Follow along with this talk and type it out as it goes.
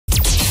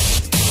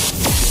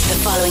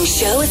following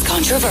show is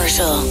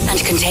controversial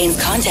and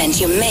contains content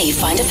you may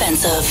find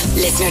offensive.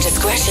 Listener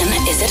discretion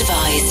is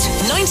advised.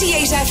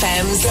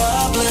 98FM's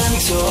Dublin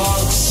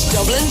Talks.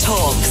 Dublin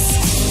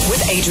Talks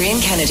with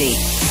Adrian Kennedy.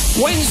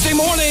 Wednesday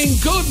morning.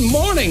 Good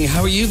morning.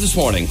 How are you this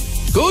morning?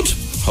 Good?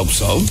 Hope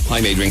so.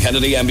 I'm Adrian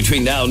Kennedy, and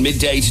between now and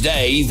midday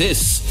today,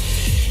 this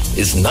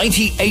is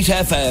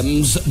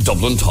 98FM's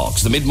Dublin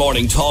Talks, the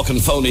mid-morning talk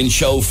and phone-in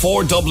show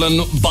for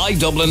Dublin, by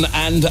Dublin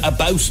and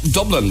about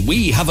Dublin.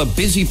 We have a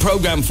busy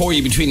programme for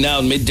you between now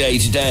and midday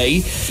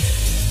today.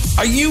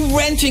 Are you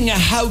renting a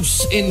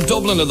house in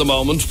Dublin at the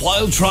moment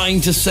while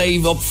trying to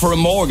save up for a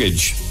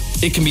mortgage?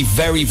 It can be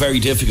very, very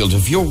difficult.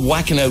 If you're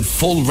whacking out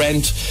full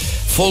rent,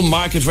 full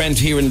market rent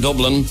here in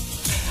Dublin,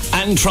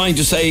 and trying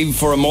to save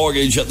for a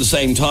mortgage at the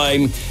same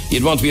time,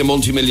 you'd want to be a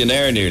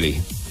multi-millionaire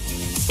nearly.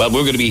 Well,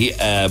 we're going to be,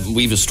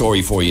 we have a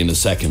story for you in a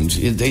second.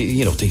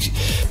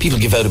 People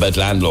give out about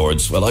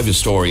landlords. Well, I have a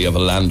story of a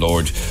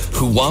landlord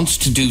who wants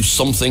to do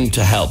something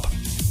to help.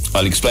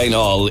 I'll explain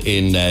all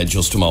in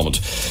just a moment.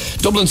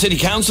 Dublin City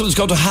Council is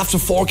going to have to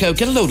fork out,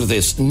 get a load of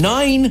this,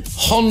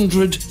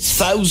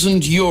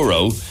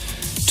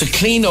 €900,000 to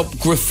clean up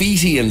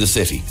graffiti in the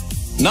city.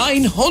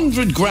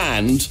 900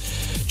 grand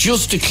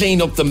just to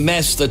clean up the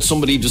mess that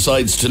somebody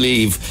decides to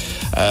leave,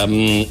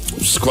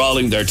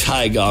 scrawling their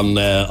tag on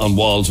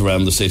walls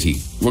around the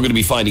city. We're going to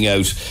be finding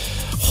out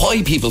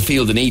why people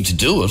feel the need to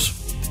do it,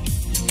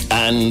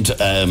 and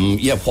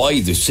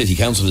why the city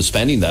council is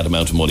spending that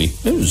amount of money.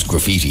 There's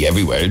graffiti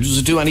everywhere. Does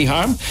it do any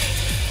harm?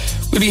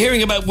 We'll be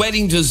hearing about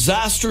wedding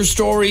disaster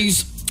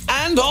stories,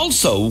 and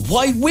also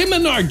why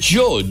women are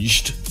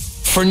judged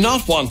for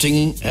not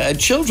wanting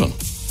children.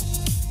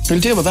 We'll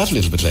deal with that a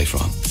little bit later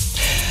on.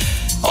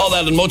 All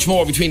that and much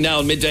more between now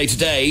and midday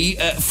today.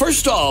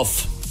 First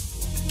off,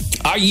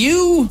 are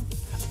you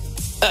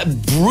a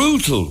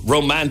brutal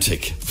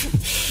romantic?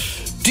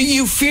 Do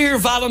you fear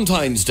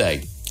Valentine's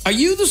Day? Are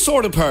you the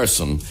sort of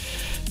person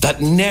that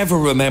never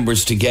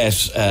remembers to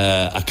get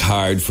a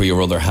card for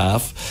your other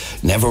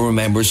half? Never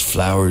remembers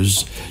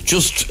flowers?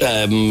 Just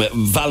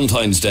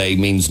Valentine's Day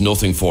means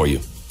nothing for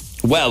you?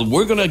 Well,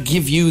 we're going to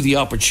give you the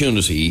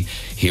opportunity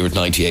here at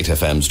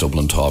 98FM's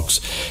Dublin Talks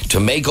to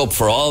make up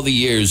for all the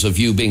years of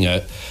you being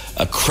a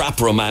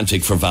crap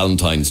romantic for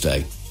Valentine's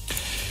Day.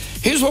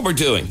 Here's what we're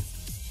doing.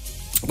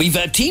 We've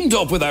teamed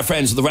up with our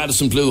friends at the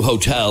Radisson Blu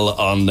Hotel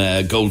on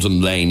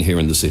Golden Lane here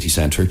in the city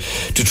centre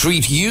to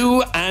treat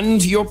you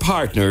and your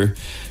partner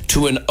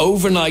to an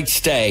overnight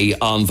stay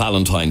on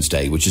Valentine's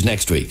Day, which is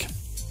next week.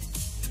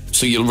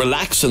 So you'll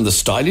relax in the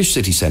stylish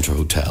city centre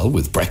hotel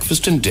with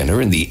breakfast and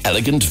dinner in the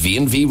elegant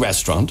V&V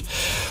restaurant,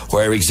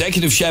 where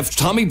executive chef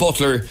Tommy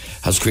Butler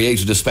has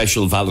created a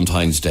special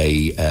Valentine's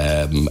Day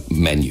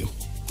menu.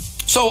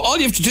 So all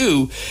you have to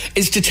do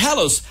is to tell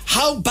us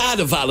how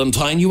bad a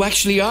Valentine you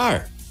actually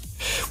are.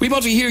 We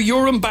want to hear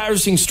your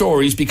embarrassing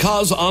stories,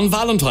 because on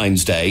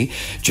Valentine's Day,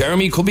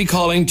 Jeremy could be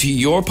calling to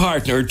your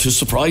partner to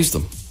surprise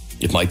them.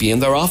 It might be in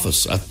their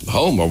office, at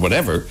home or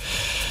whatever.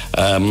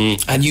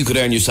 And you could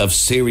earn yourself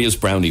serious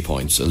brownie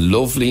points. A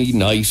lovely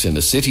night in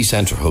a city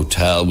centre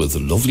hotel with a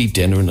lovely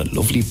dinner and a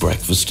lovely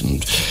breakfast,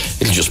 and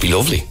it'll just be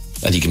lovely.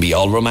 And you can be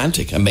all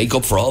romantic and make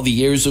up for all the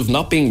years of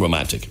not being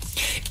romantic.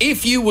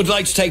 If you would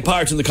like to take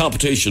part in the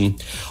competition,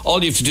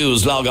 all you have to do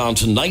is log on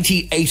to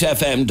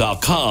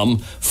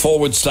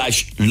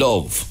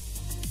 98fm.com/love.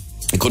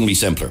 It couldn't be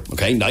simpler,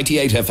 okay?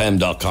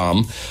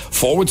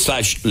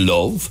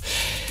 98fm.com/love.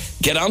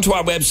 Get onto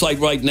our website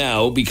right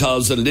now,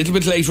 because a little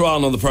bit later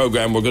on the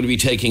programme, we're going to be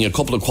taking a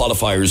couple of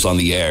qualifiers on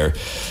the air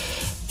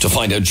to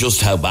find out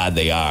just how bad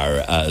they are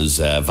as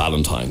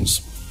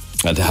Valentines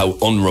and how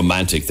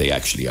unromantic they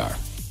actually are.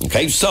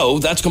 Okay, so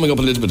that's coming up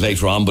a little bit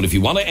later on, but if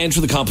you want to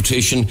enter the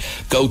competition,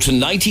 go to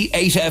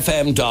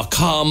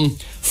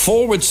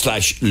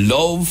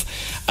 98fm.com/love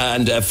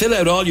and fill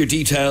out all your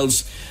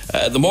details.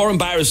 The more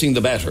embarrassing,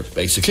 the better,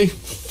 basically.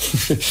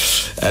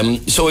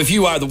 So if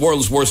you are the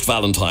world's worst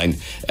Valentine,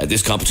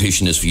 this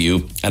competition is for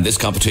you, and this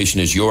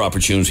competition is your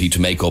opportunity to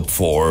make up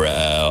for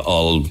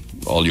all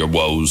your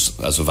woes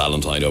as a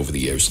Valentine over the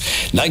years.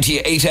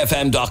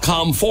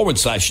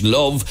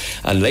 98fm.com/love,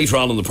 and later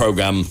on in the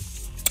programme,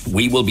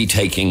 we will be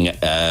taking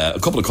a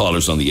couple of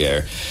callers on the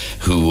air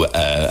who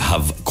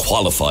have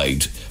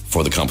qualified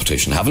for the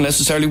competition. Haven't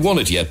necessarily won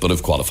it yet, but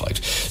have qualified.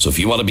 So if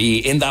you want to be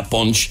in that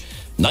bunch,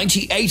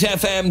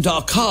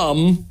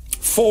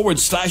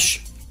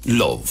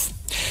 98fm.com/love.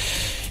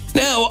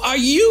 Now, are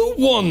you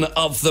one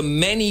of the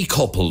many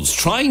couples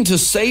trying to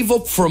save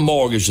up for a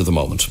mortgage at the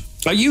moment?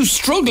 Are you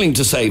struggling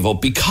to save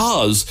up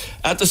because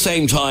at the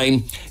same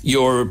time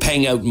you're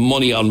paying out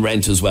money on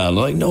rent as well? And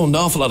I know an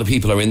awful lot of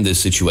people are in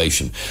this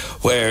situation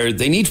where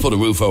they need to put a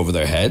roof over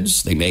their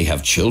heads. They may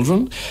have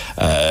children.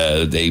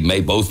 They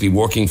may both be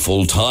working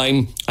full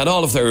time, and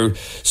all of their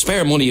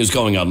spare money is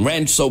going on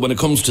rent. So when it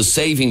comes to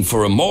saving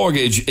for a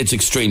mortgage, it's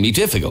extremely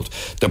difficult.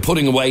 They're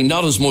putting away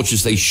not as much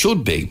as they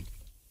should be.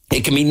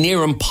 It can be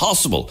near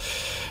impossible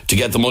to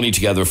get the money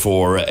together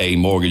for a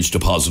mortgage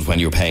deposit when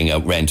you're paying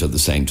out rent at the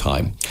same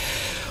time.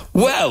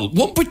 Well,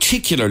 one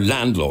particular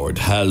landlord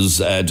has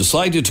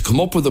decided to come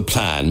up with a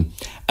plan,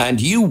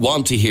 and you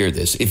want to hear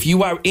this. If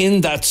you are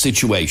in that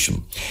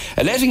situation,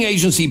 a letting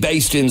agency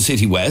based in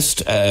City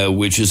West,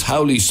 which is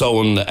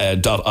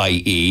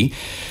howleysowen.ie,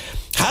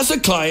 has a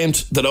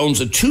client that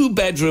owns a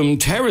 2-bedroom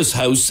terrace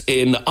house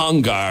in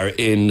Ongar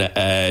in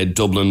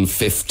Dublin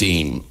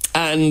 15.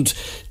 And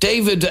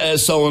David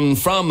Sowen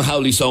from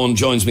Howley Sowen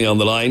joins me on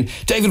the line.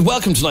 David,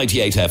 welcome to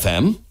 98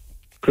 FM.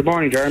 Good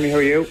morning, Jeremy. How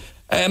are you?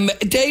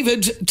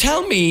 David,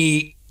 tell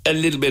me a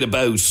little bit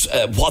about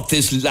what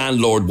this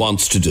landlord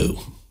wants to do.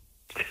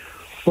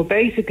 Well,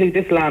 basically,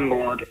 this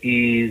landlord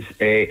is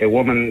a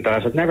woman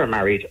that has never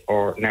married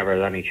or never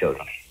had any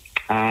children.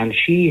 And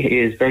she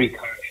is very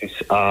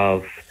conscious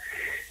of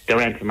the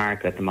rental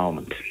market at the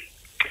moment.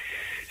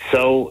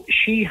 So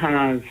she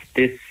has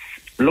this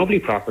lovely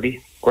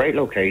property, great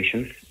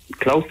location,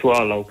 close to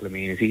all local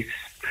amenities,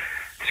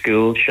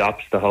 schools,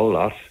 shops, the whole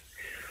lot.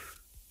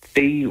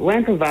 The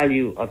rental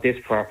value of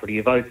this property,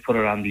 if I was to put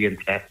it on the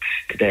internet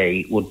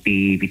today, would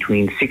be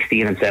between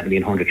 16 and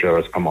 1700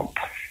 euros per month.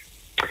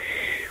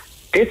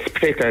 This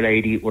particular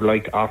lady would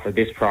like to offer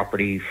this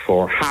property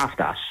for half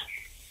that,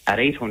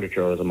 at 800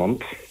 euros a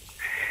month.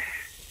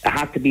 It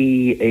has to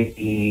be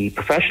a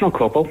professional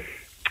couple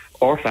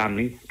or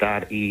family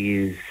that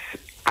is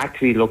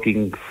actually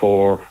looking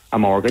for a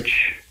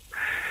mortgage,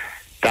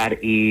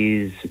 that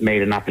is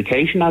made an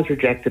application as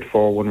rejected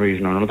for one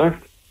reason or another.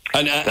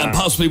 And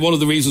possibly one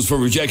of the reasons for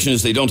rejection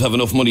is they don't have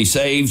enough money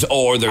saved,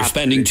 or they're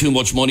spending too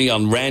much money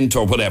on rent,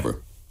 or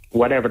whatever.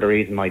 Whatever the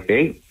reason might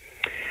be.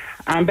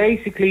 And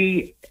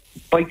basically,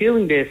 by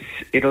doing this,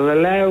 it'll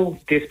allow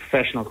this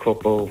professional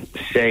couple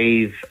to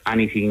save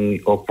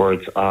anything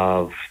upwards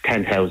of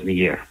 10,000 a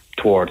year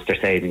towards their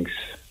savings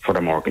for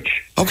their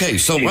mortgage. Okay,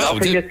 so she's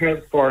offering this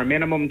house for a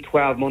minimum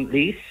 12-month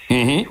lease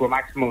to a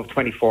maximum of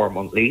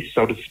 24-month lease.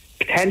 So there's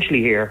potentially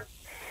here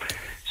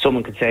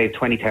someone could save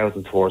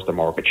 20,000 towards their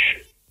mortgage.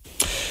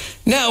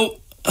 Now,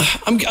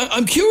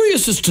 I'm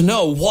curious as to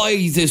know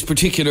why this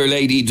particular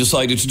lady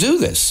decided to do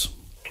this.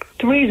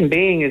 The reason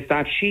being is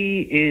that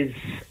she is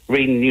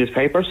reading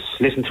newspapers,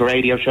 listening to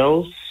radio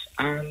shows,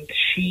 and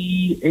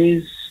she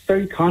is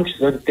very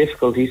conscious of the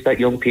difficulties that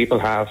young people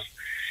have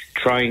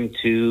trying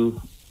to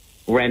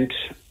rent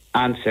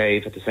and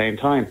save at the same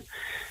time.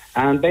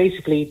 And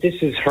basically,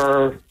 this is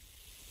her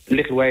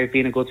little way of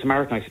being a good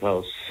Samaritan, I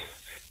suppose,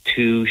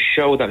 to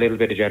show that little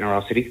bit of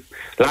generosity.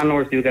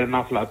 Landlords do get an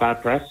awful lot of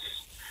bad press.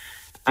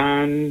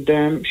 And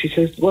she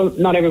says, well,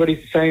 not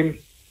everybody's the same.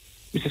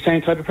 It's the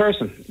same type of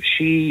person.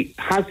 She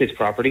has this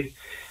property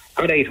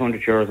at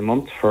 800 euros a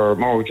month. Her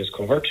mortgage is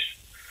covered.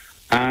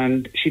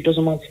 And she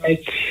doesn't want to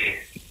make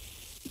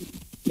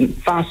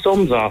vast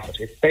sums off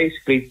it. It's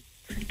basically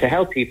to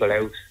help people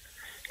out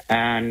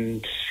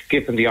and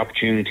give them the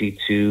opportunity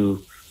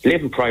to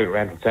live in private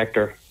rental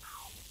sector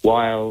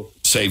while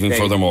saving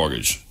for their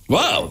mortgage.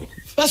 Wow.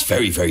 That's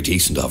very, very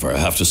decent of her, I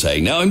have to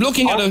say. Now, I'm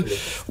looking at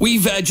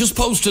we've just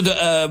posted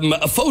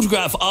a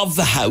photograph of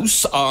the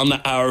house on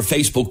our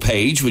Facebook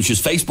page, which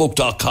is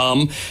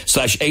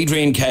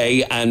facebook.com/Adrian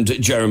K and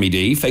Jeremy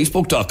D.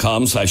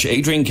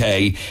 Facebook.com/Adrian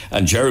K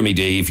and Jeremy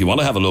D, if you want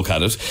to have a look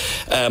at it.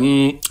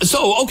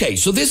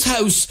 So this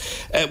house,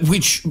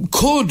 which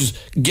could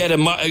get a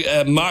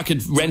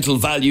market rental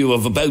value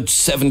of about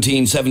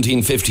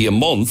 1750 a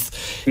month,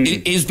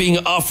 is being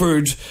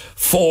offered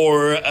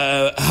for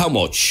how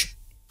much?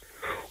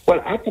 Well,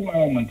 at the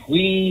moment,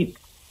 we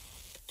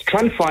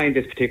trying to find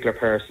this particular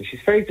person. She's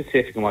very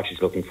specific in what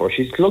she's looking for.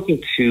 She's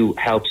looking to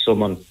help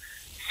someone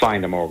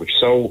find a mortgage.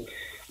 So,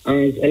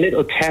 as a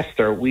little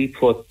tester, we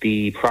put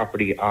the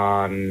property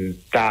on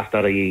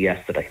daft.ie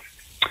yesterday.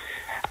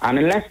 And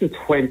in less than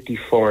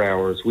 24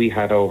 hours, we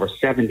had over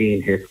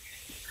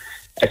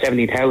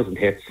 17,000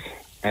 hits.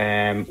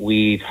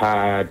 We've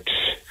had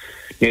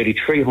nearly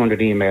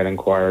 300 email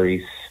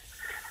inquiries,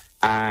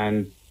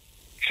 and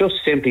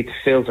just simply to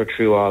filter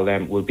through all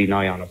them would be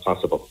nigh on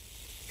impossible.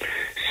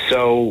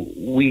 So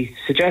we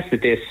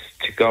suggested this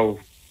to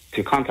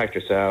contact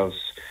yourselves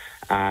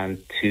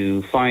and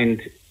to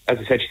find, as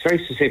I said, she's very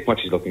specific what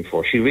she's looking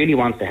for. She really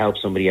wants to help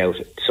somebody out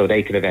so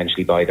they can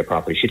eventually buy the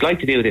property. She'd like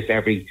to do this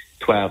every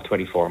 12,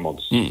 24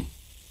 months.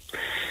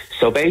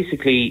 So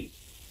basically,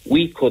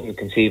 we couldn't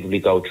conceivably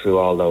go through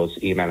all those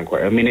email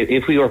inquiries. I mean,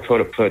 if we were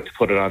to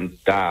put it on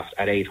daft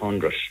at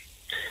 800,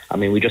 I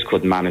mean, we just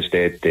couldn't manage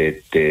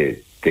the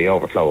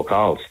overflow of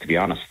calls, to be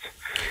honest.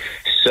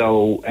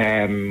 So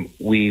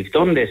we've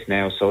done this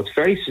now, so it's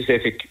very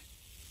specific.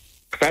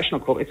 Professional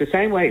couple, it's the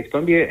same way. It's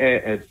going to be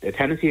a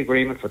tenancy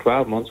agreement for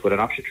 12 months with an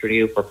option to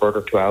renew for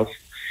further 12.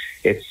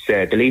 It's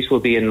the lease will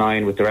be in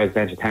line with the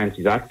Residential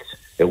Tenancies Act.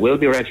 It will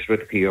be registered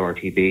with the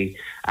PRTB,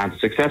 and the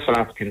successful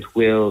applicant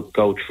will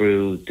go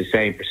through the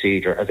same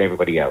procedure as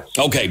everybody else.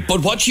 Okay,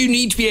 but what you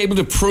need to be able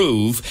to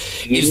prove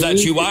is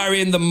that you are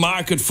in the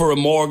market for a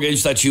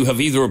mortgage, that you have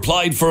either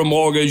applied for a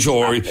mortgage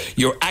or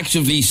you're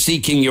actively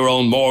seeking your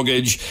own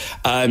mortgage,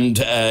 and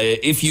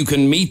if you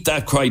can meet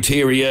that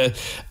criteria,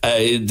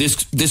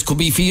 this could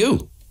be for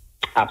you.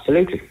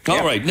 Absolutely.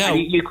 All right. Now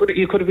and you could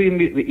have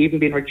even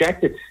been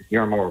rejected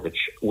your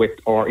mortgage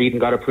or even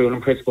got approval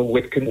in principle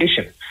with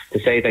condition to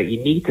say that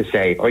you need to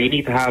save or you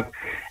need to have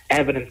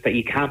evidence that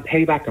you can't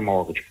pay back the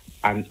mortgage,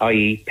 and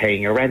i.e.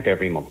 paying your rent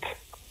every month.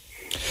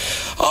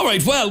 All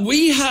right, well,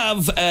 we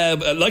have,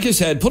 like I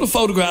said, put a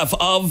photograph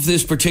of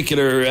this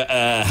particular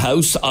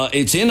house.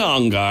 It's in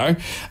Ongar.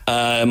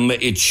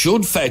 It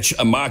should fetch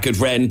a market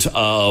rent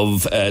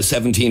of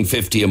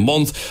 $17.50 a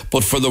month,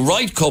 but for the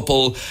right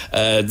couple,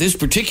 this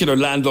particular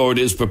landlord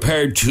is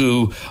prepared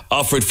to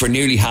offer it for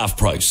nearly half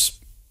price.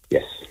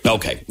 Yes.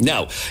 Okay.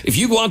 Now, if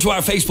you go onto our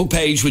Facebook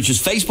page, which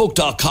is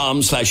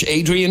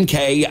facebook.com/Adrian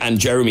K and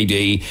Jeremy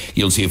D,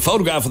 you'll see a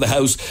photograph of the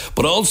house,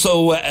 but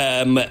also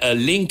a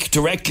link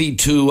directly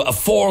to a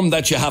form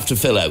that you have to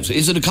fill out.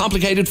 Is it a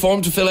complicated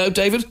form to fill out,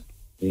 David?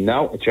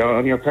 No, it's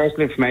on your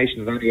personal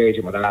information that the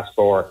agent would ask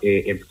for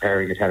in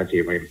preparing a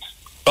tenancy agreement.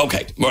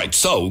 Okay, right.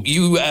 So,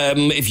 you,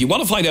 if you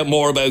want to find out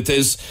more about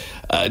this,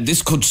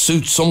 this could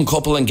suit some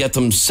couple and get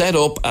them set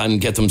up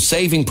and get them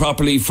saving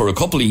properly for a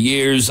couple of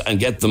years and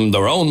get them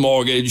their own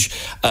mortgage,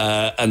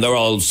 and they're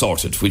all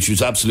sorted, which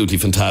is absolutely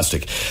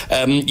fantastic.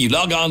 You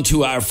log on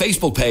to our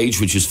Facebook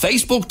page, which is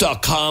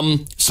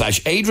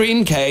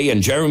facebook.com/Adrian K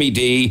and Jeremy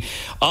D.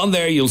 On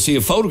there, you'll see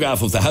a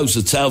photograph of the house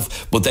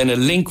itself, but then a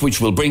link which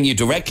will bring you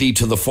directly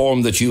to the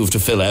form that you have to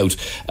fill out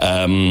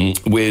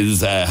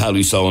with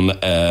Howleysown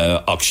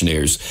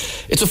Auctioneers.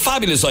 It's a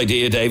fabulous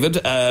idea,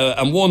 David,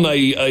 and one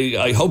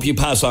I hope you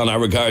pass on our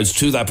regards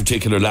to that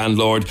particular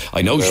landlord.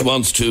 I know she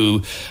wants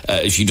to,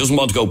 she doesn't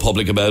want to go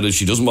public about it.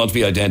 She doesn't want to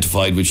be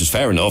identified, which is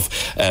fair enough,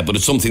 but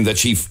it's something that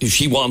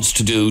she wants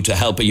to do to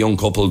help a young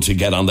couple to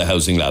get on the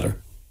housing ladder.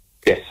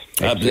 Yes.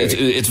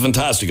 It's a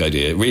fantastic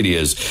idea, it really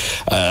is.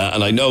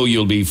 And I know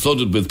you'll be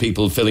flooded with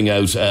people filling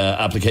out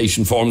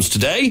application forms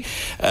today,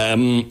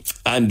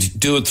 and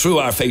do it through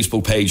our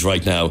Facebook page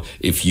right now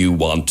if you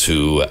want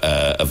to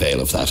avail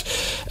of that.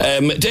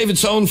 David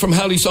Sohn from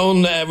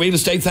Howleysown Real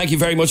Estate, thank you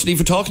very much indeed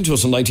for talking to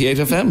us on 98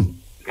 FM.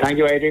 Thank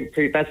you, Adrian.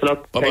 Best of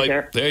luck. Bye-bye. Take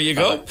care. There you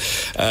go.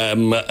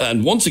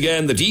 And once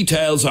again, the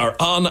details are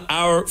on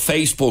our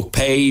Facebook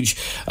page,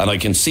 and I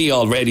can see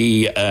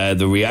already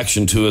the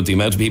reaction to it, the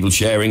amount of people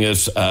sharing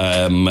it,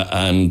 and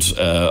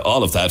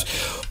all of that.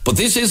 But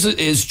this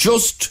is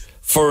just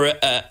for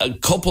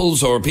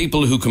couples or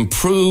people who can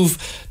prove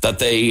that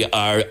they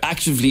are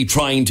actively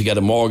trying to get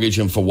a mortgage,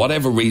 and for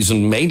whatever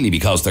reason, mainly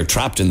because they're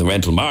trapped in the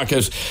rental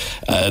market,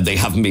 they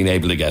haven't been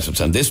able to get it.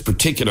 And this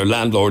particular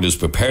landlord is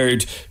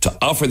prepared to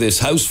offer this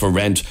house for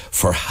rent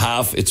for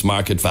half its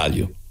market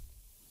value.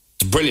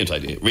 It's a brilliant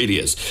idea, it really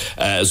is.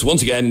 So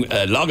once again,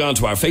 log on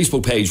to our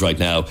Facebook page right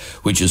now,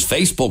 which is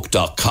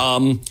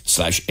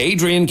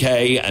facebook.com/Adrian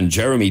K and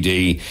Jeremy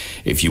D,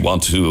 if you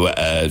want to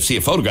see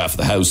a photograph of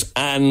the house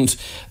and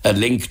a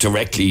link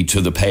directly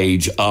to the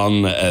page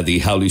on the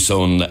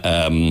Howleysown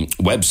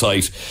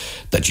website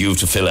that you have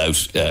to fill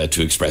out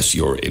to express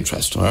your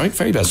interest. All right,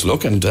 very best of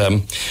luck, and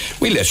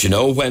we'll let you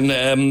know when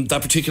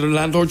that particular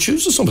landlord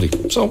chooses somebody.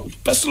 So,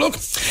 best of luck.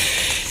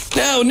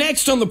 Now,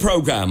 next on the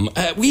programme,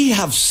 we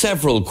have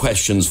several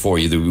questions for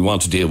you that we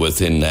want to deal with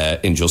in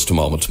just a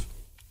moment.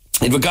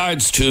 In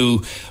regards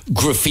to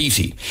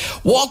graffiti,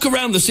 walk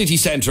around the city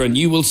centre and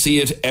you will see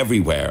it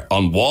everywhere,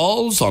 on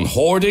walls, on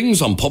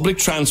hoardings, on public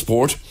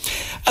transport.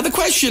 And the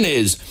question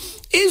is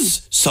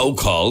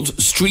so-called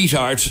street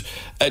art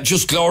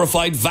just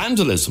glorified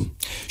vandalism?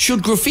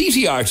 Should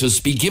graffiti artists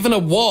be given a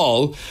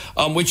wall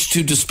on which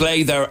to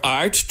display their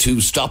art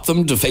to stop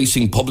them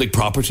defacing public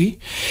property?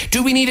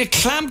 Do we need a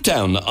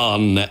clampdown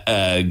on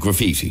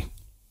graffiti,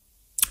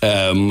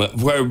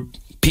 where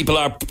people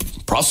are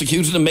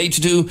prosecuted and made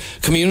to do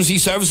community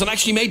service and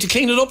actually made to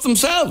clean it up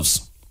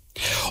themselves?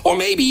 Or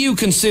maybe you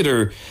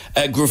consider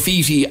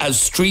graffiti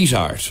as street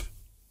art.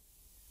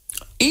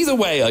 Either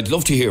way, I'd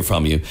love to hear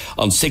from you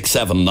on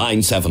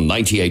 6797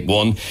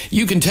 981.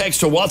 You can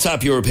text or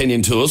WhatsApp your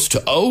opinion to us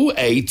to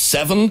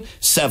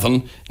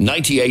 0877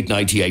 98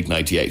 98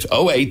 98.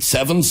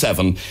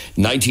 0877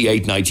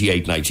 98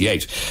 98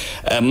 98.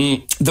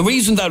 The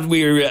reason that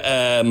we're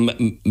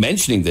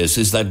mentioning this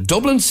is that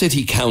Dublin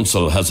City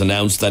Council has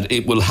announced that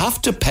it will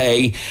have to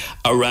pay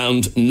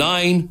around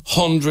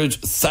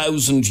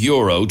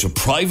 €900,000 to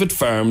private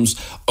firms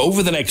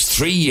over the next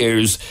 3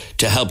 years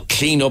to help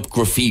clean up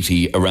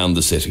graffiti around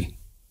the city.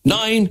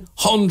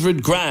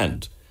 900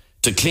 grand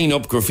to clean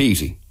up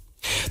graffiti.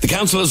 The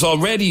council has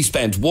already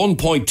spent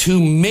 1.2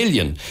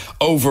 million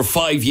over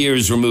 5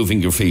 years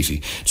removing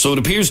graffiti. So it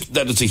appears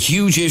that it's a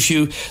huge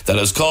issue that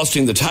is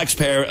costing the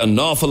taxpayer an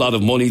awful lot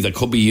of money that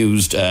could be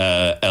used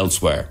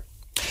elsewhere.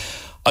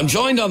 I'm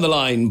joined on the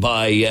line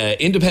by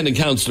independent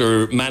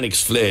councillor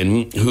Mannix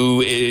Flynn,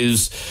 who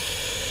is...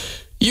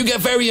 You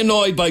get very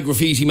annoyed by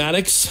graffiti,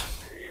 Mannix?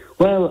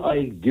 Well,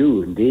 I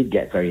do indeed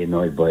get very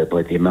annoyed by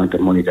the amount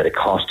of money that it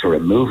costs to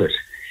remove it.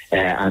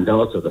 And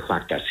also the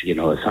fact that, you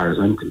know, as far as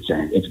I'm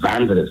concerned, it's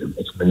vandalism,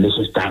 it's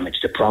malicious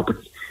damage to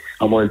property.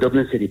 And while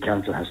Dublin City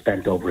Council has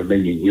spent over €1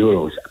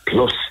 million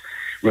plus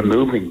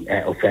removing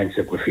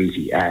offensive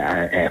graffiti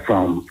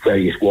from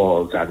various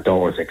walls and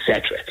doors,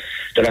 etc.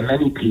 There are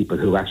many people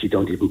who actually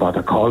don't even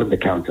bother calling the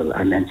council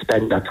and then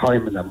spend their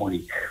time and their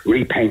money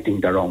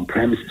repainting their own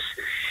premises.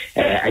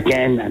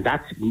 Again, and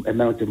that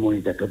amount of money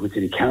that Dublin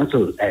City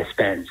Council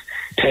spends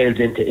pales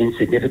into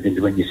insignificance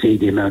when you see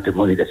the amount of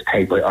money that's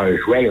paid by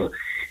Irish Rail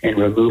in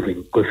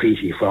removing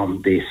graffiti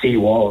from the sea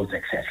walls,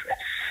 etc.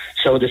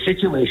 So the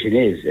situation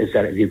is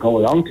that if you go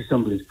along to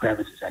somebody's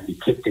premises and you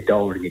kick the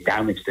door and you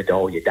damage the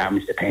door, you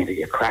damage the paint, or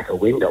you crack a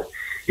window,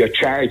 you're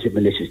charged with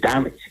malicious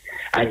damage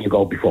and you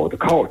go before the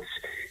courts.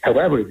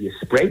 However, if you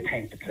spray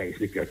paint the place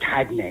with your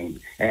tag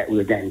name,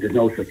 well, then there's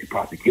no such a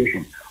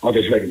prosecution, or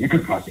there's very little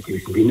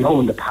prosecution. We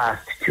know in the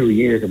past 2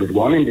 years there was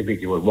one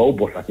individual,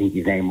 Robot, I think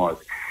his name was,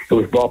 who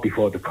was brought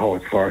before the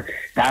courts for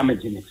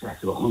damage in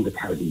excess of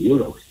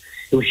 €100,000.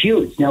 It was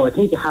huge. Now, I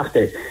think you have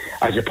to,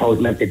 I suppose,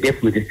 make the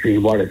difference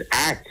between what is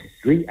art,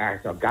 street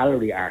art or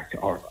gallery art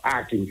or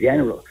art in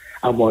general,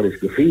 and what is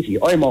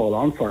graffiti. I'm all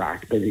on for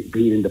art, be it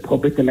in the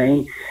public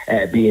domain,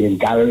 be it in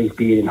galleries,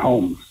 be it in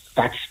homes.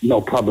 That's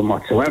no problem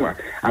whatsoever.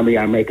 And we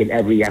are making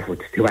every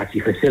effort to actually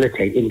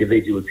facilitate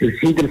individuals who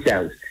see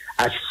themselves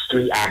as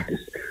street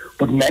artists.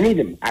 But many of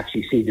them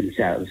actually see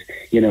themselves,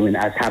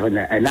 as having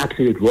an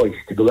absolute right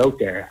to go out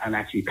there and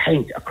actually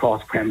paint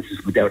across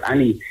premises without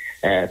any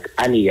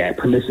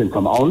permission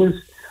from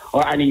owners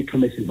or any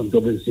permission from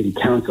Dublin City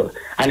Council.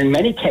 And in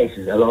many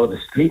cases, a lot of the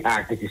street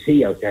art that you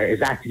see out there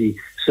is actually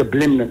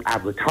subliminal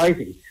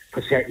advertising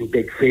for certain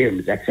big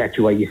firms,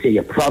 etc., where you see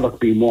a product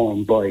being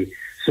worn by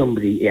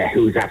somebody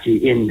who's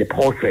actually in the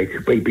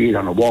portrait, be it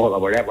on a wall or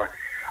whatever.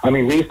 I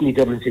mean, recently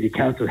Dublin City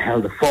Council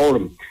held a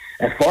forum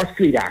for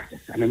street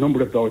artists, and a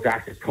number of those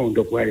artists turned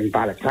up wearing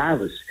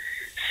balaclavas,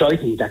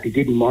 citing that they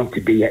didn't want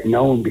to be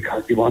known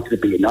because they wanted to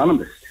be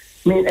anonymous.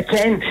 I mean,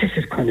 again, this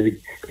is kind of,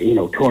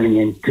 turning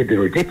into the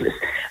ridiculous.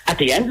 At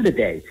the end of the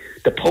day,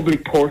 the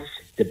public purse,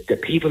 the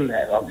people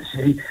of the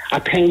city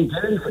are paying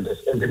dearly for this.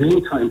 In the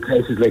meantime,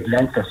 places like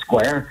Leinster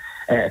Square,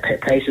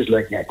 places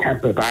like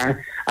Temple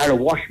Bar are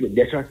awash with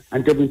litter,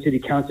 and Dublin City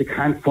Council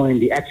can't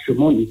find the extra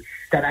money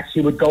that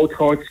actually would go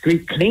towards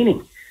street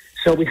cleaning.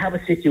 So we have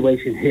a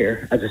situation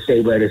here, as I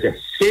say, where there's a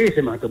serious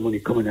amount of money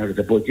coming out of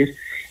the budget.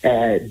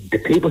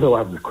 The people who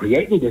are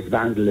creating this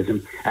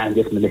vandalism and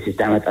this malicious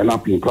damage are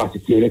not being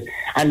prosecuted.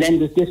 And then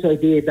there's this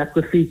idea that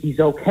graffiti is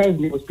okay.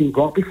 It was being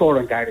brought before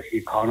on Garda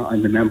Síochána.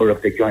 I'm a member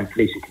of the Joint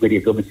Policing Committee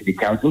of Dublin City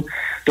Council.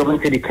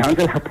 Dublin City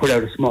Council have put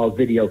out a small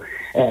video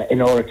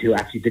in order to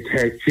actually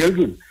deter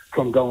children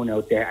from going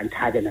out there and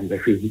tagging and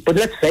graffiti. But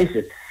let's face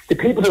it, the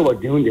people who are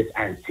doing this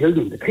aren't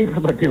children. The people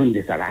who are doing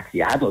this are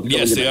actually adults.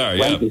 Yes, they are,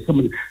 yeah. Some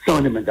of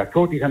them in their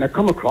 30s, and I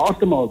come across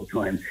them all the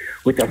time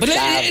with their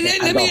scarves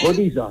and their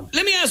hoodies on.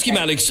 Let me ask you,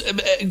 Alex,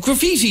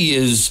 graffiti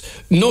is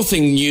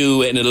nothing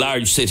new in a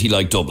large city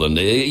like Dublin.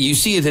 You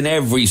see it in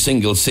every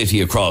single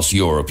city across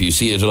Europe. You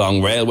see it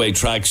along railway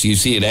tracks. You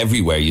see it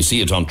everywhere. You see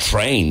it on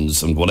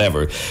trains and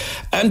whatever.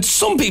 And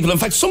some people, in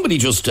fact, somebody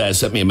just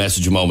sent me a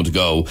message a moment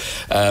ago.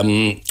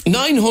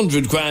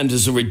 900 grand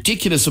is a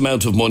ridiculous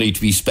amount of money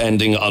to be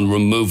spending on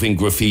removing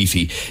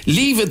graffiti.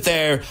 Leave it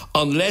there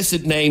unless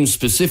it names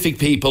specific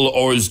people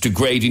or is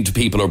degrading to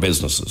people or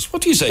businesses.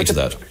 What do you say to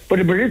that? But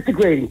it is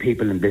degrading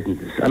people and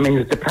businesses. I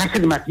mean, the fact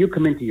of the matter, you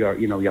come into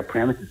your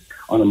premises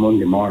on a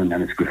Monday morning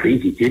and it's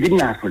graffiti. You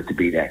didn't ask for it to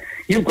be there.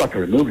 You've got to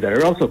remove it. There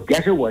are also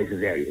ghetto-wise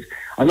areas.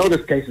 I know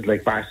there's places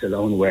like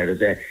Barcelona where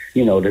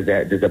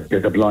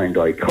there's a blind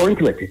eye turn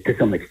to it to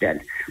some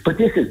extent. But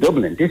this is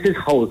Dublin. This is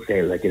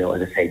wholesale, as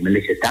I say,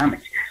 malicious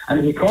damage. And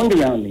if you turned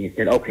around and you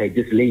said, okay,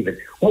 just leave it,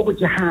 what would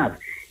you have?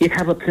 You'd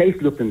have a place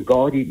looking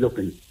gaudy,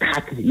 looking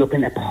tacky,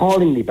 looking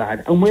appallingly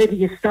bad. And where do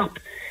you stop?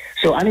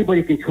 So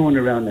anybody can turn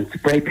around and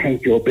spray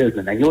paint your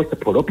building and yours to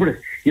put up with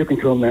it. You can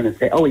turn around and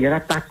say, oh yeah,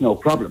 that's no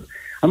problem.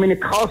 I mean,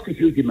 it costs a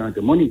huge amount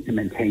of money to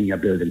maintain your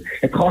building.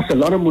 It costs a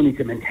lot of money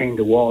to maintain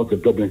the walls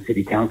of Dublin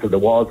City Council, the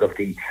walls of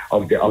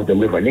the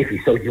River Liffey.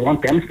 So do you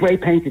want them spray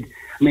painted?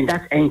 I mean,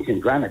 that's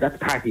ancient granite. That's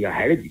part of your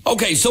heritage.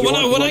 Okay, so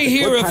when I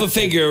hear of a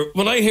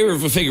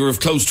figure of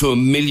close to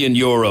 €1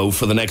 million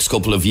for the next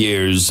couple of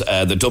years,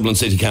 the Dublin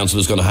City Council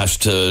is going to have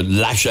to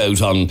lash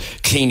out on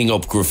cleaning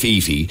up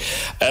graffiti.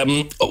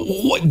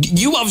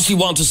 You obviously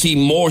want to see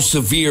more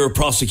severe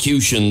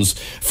prosecutions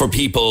for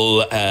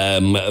people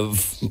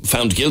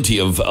found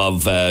guilty of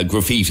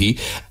graffiti.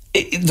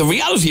 The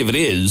reality of it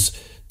is,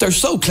 they're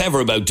so clever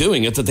about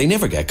doing it that they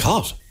never get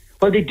caught.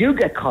 Well, they do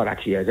get caught,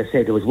 actually. As I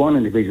said, there was one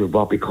individual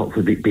brought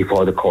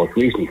before the court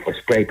recently for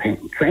spray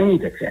painting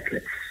trains,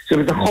 etc. So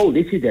there's a whole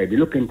issue there. If you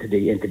look into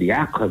the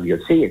archive,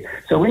 you'll see it.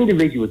 So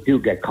individuals do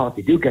get caught.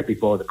 They do get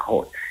before the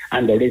court,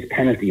 and there is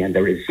penalty and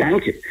there is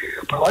sanction.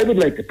 But I would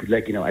like to,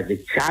 as a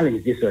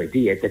challenge this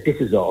idea that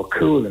this is all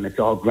cool and it's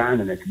all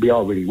grand and we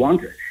all really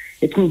want it.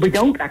 We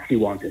don't actually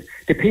want it.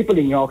 The people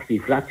in York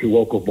Street flats who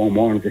woke up one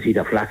morning to see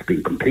their flats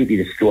being completely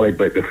destroyed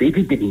by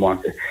graffiti didn't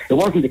want it. It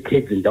wasn't the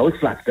kids in those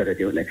flats that are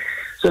doing it.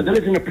 So there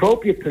is an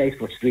appropriate place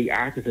for street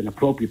art, there's an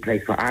appropriate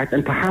place for art,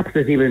 and perhaps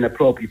there's even an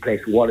appropriate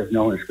place for what is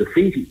known as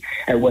graffiti,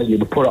 where you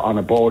would put it on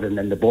a board and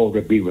then the board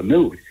would be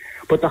removed.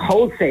 But the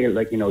wholesale,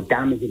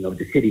 damaging of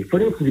the city.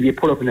 For instance, if you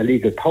put up an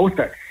illegal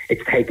poster,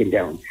 it's taken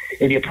down.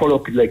 If you put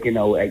up,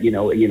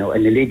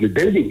 an illegal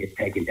building, it's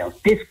taken down.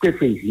 This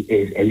graffiti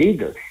is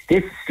illegal.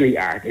 This street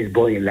art is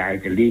by and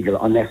large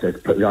illegal unless there's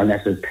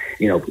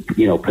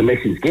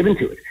permissions given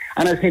to it.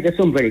 And I'd say there's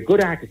some very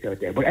good artists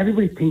out there, but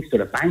everybody thinks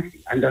they're a Banksy,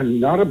 and they're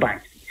not a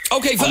Banksy.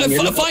 Okay,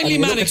 finally,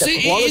 Mannix,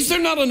 is there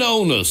not an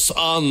onus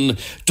on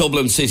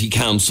Dublin City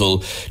Council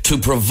to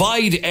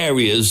provide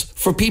areas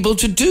for people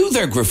to do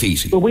their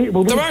graffiti?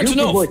 There aren't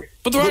enough.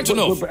 But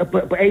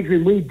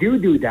Adrian, we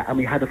do that, and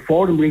we had a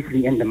forum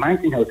recently in the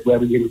Mountain House where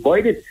we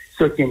invited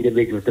such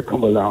individuals to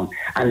come along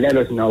and let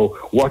us know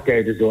what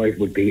their desires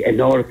would be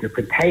in order to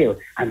curtail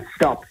and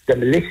stop the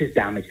malicious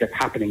damage that's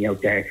happening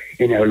out there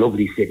in our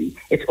lovely city.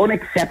 It's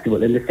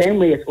unacceptable. In the same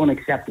way it's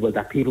unacceptable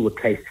that people would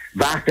place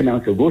vast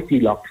amounts of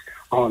rusty locks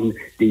on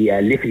the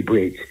Liffey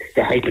Bridge,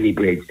 the Halfpenny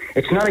Bridge.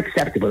 It's not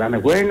acceptable, and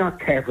if we're not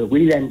careful,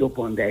 we'll end up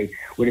one day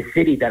with a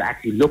city that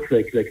actually looks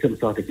like some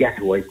sort of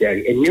ghettoised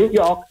area. In New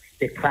York,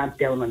 they clamped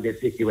down on this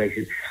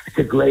situation. It's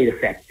a great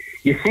effect.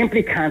 You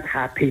simply can't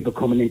have people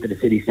coming into the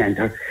city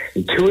centre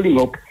and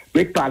tooling up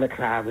with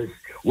balaclavas,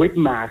 with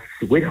masks,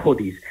 with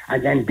hoodies,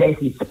 and then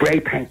basically spray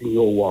painting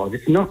your walls.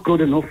 It's not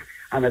good enough.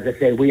 And as I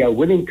say, we are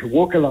willing to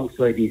work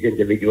alongside these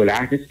individual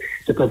artists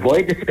to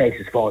provide the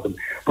spaces for them.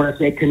 But I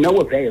say, to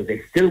no avail.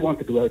 They still want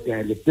to go out there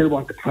and they still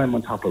want to climb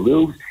on top of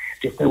roofs.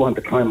 They still want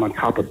to climb on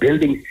top of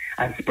buildings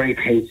and spray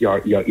paint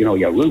your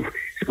roof,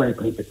 spray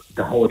paint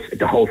the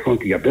whole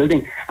front of your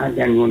building, and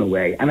then run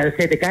away. And as I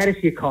say, the Garda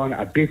Síochána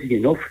are busy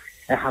enough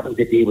having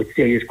to deal with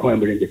serious crime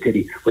within the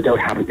city without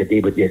having to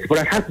deal with this. But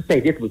I have to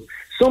say, this was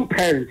some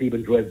parents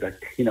even drive their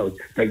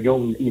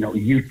young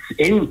youths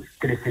into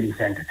the city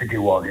centre to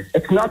do all this.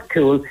 It's not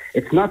cool,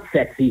 it's not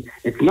sexy,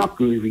 it's not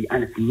groovy,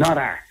 and it's not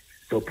art.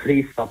 So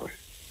please stop it.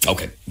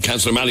 Okay,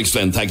 Councillor Mannix,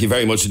 thank you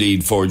very much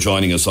indeed for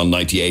joining us on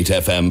 98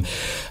 FM.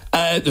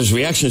 There's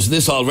reactions to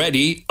this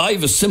already. I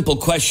have a simple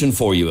question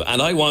for you, and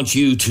I want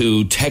you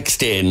to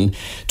text in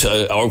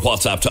to or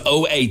WhatsApp to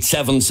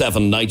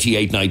 0877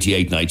 98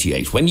 98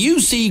 98. When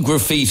you see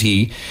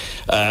graffiti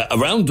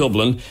around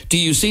Dublin, do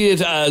you see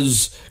it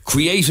as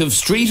creative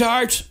street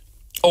art,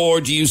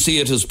 or do you see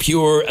it as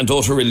pure and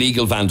utter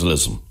illegal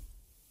vandalism?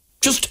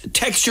 Just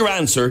text your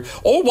answer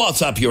or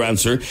WhatsApp your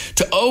answer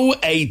to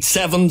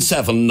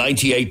 0877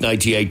 98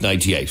 98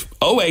 98.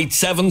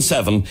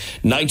 0877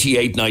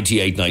 98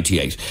 98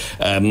 98.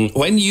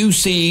 When you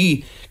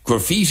see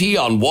graffiti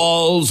on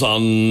walls,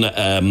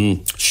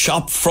 on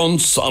shop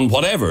fronts, on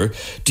whatever,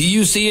 do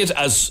you see it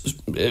as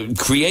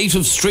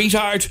creative street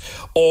art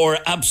or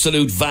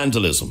absolute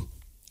vandalism?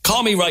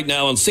 Call me right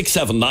now on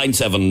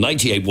 6797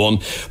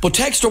 981, but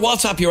text or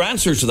WhatsApp your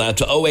answer to that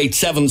to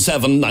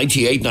 0877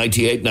 98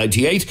 98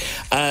 98,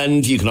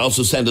 and you can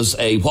also send us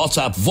a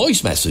WhatsApp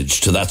voice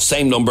message to that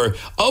same number,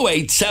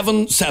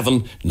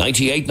 0877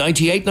 98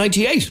 98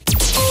 98.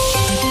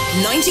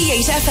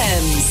 98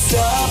 FM's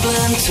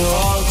Dublin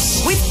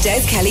Talks with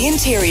Des Kelly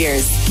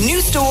Interiors.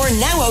 New store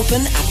now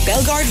open at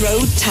Belgard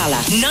Road,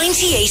 Tala.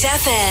 98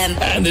 FM.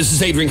 And this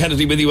is Adrian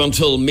Kennedy with you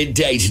until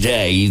midday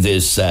today,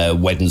 this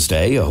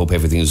Wednesday. I hope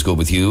everything is good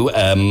with you.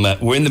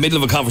 We're in the middle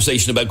of a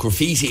conversation about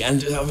graffiti,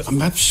 and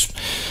I'm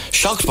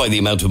shocked by the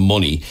amount of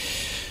money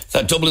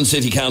that Dublin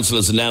City Council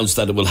has announced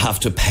that it will have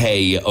to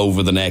pay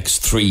over the next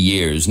 3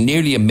 years.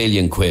 Nearly £1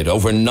 million,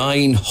 over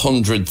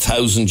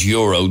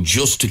 €900,000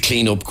 just to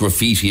clean up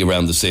graffiti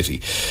around the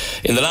city.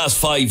 In the last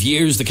 5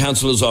 years, the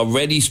council has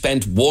already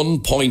spent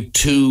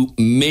 £1.2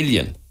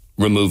 million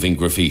removing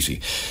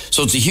graffiti.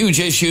 So it's a huge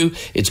issue.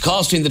 It's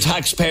costing the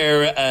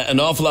taxpayer an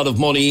awful lot of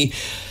money.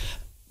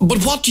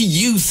 But what do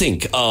you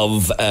think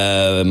of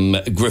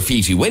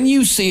graffiti? When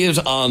you see it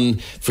on,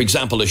 for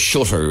example, a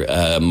shutter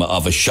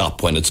of a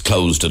shop when it's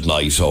closed at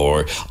night,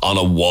 or on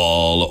a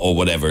wall or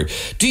whatever,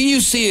 do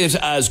you see it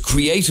as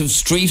creative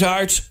street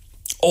art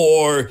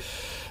or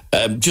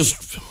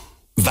just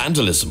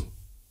vandalism?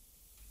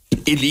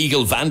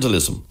 Illegal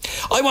vandalism?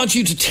 I want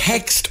you to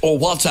text or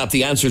WhatsApp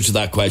the answer to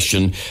that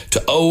question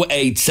to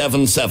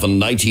 0877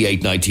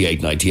 98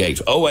 98 98.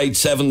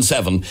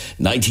 0877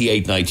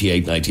 98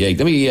 98 98.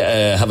 Let me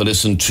have a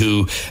listen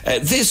to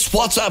this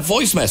WhatsApp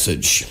voice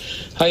message.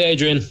 Hi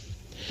Adrian.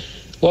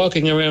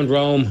 Walking around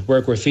Rome, where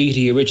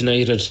graffiti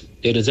originated,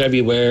 it is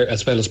everywhere,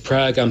 as well as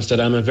Prague,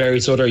 Amsterdam and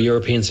various other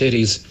European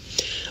cities.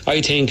 I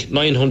think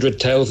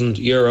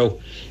 €900,000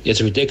 is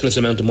a ridiculous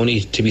amount of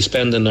money to be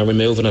spending on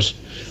removing it.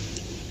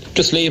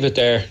 Just leave it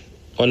there,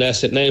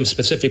 unless it names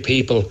specific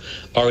people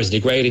or is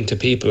degrading to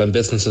people and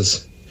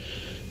businesses.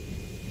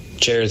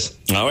 Cheers.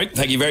 All right,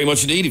 thank you very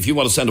much indeed. If you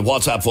want to send a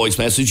WhatsApp voice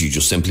message, you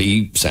just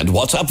simply send a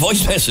WhatsApp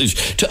voice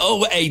message to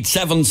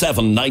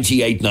 0877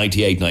 98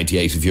 98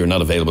 98 if you're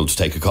not available to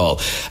take a call.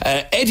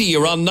 Eddie,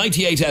 you're on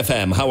 98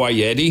 FM. How are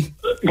you, Eddie?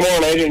 Good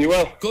morning, Adrian. You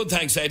well? Good,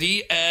 thanks,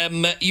 Eddie.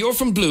 You're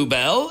from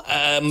Bluebell.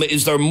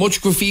 Is there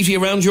much graffiti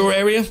around your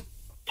area?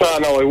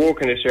 No, I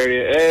work in this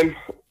area.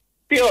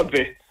 The odd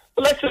bit.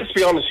 let's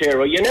be honest here,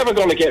 right? You're never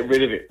going to get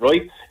rid of it,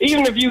 right?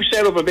 Even if you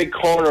set up a big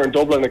corner in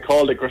Dublin and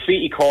called it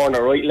Graffiti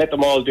Corner, right? Let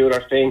them all do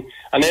their thing,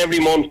 and every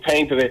month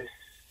painted it,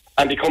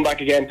 and they come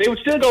back again, they would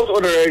still go to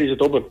other areas of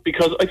Dublin,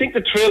 because I think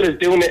the thrill is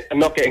doing it and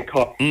not getting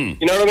caught. You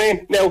know what I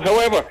mean? Now,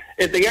 however,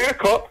 if they are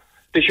caught,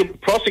 they should be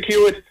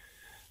prosecuted,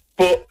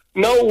 but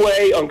no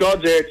way on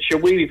God's earth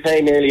should we be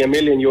paying nearly €1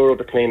 million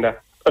to clean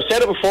that. I've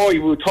said it before,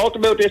 we talked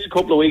about this a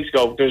couple of weeks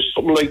ago. There's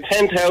something like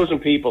 10,000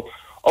 people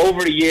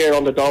over a year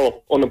on the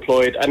dole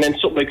unemployed, and then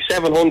something like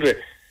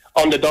 700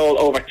 on the dole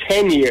over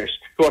 10 years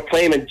who are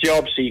claiming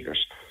job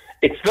seekers.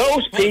 It's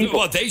those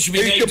people they should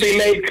be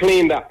made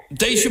clean that.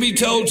 They should be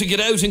told to get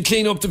out and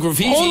clean up the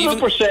graffiti.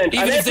 100%.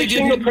 And every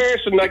single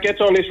person that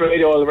gets on this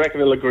radio, I reckon,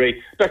 will agree.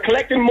 They're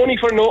collecting money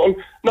for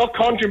nothing, not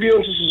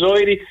contributing to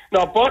society,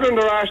 not bothering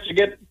their arse to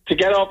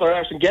get off their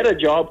arse and get a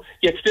job,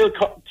 yet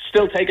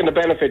still taking the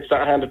benefits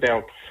that are handed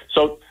down.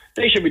 So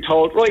they should be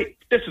told, right,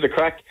 this is the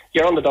crack.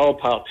 You're on the dole,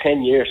 pal,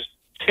 10 years.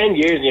 10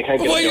 years and you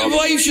can't get a job.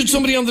 Why should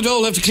somebody on the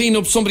dole have to clean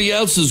up somebody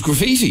else's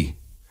graffiti?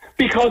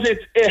 Because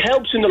it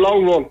helps in the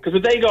long run. Because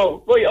if they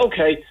go, right,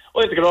 okay,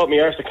 I have to get off my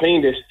arse to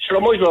clean this, sure, I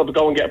might as well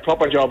go and get a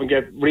proper job and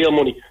get real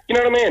money. You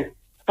know what I mean? It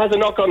has a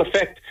knock-on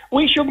effect.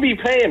 We shouldn't be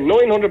paying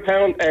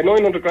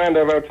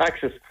 £900 of our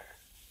taxes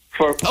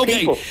for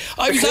people.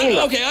 I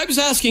was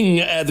asking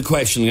the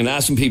question and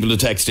asking people to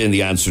text in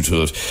the answer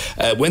to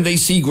it. When they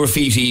see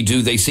graffiti,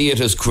 do they see it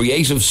as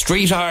creative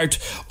street art,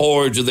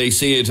 or do they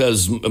see it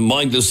as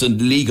mindless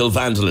and legal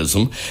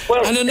vandalism?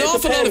 Well, and an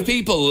awful lot of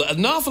people,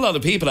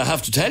 I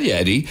have to tell you,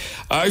 Eddie,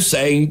 are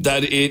saying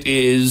that it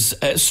is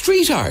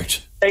street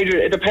art.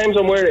 Adrian, it depends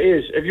on where it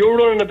is. If you're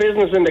running a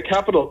business in the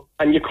capital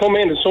and you come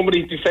in and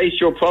somebody defaced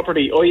your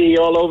property, i.e.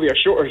 all over your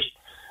shutters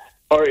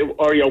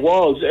or your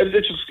walls, it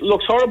just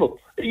looks horrible.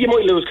 You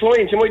might lose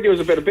clients, you might lose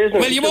a bit of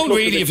business. Well, you won't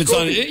really if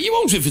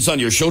it's on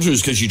your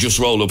shutters, because you just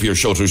roll up your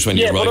shutters when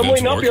you arrive. Yeah, but it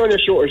might not be on your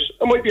shutters.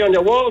 It might be on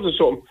your walls or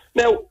something.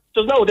 Now,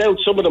 there's no doubt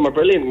some of them are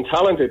brilliant and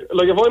talented.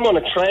 Like if I'm on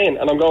a train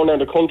and I'm going down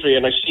the country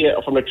and I see it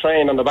from the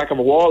train on the back of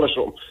a wall or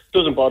something, it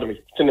doesn't bother me.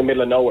 It's in the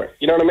middle of nowhere.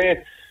 You know what I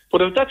mean?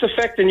 But if that's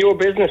affecting your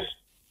business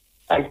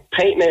and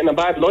painting it in a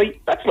bad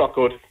light, that's not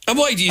good. And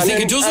why do you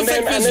think it does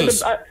affect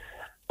business?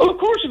 Well, of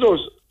course it does.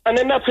 And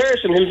then that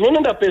person who's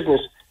running that business,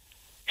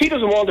 he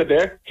doesn't want it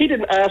there. He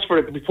didn't ask for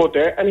it to be put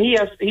there, and he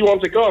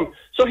wants it gone.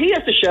 So he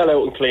has to shell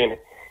out and clean it.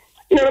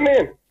 You know what I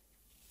mean?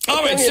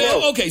 All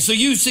right, so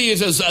you see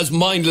it as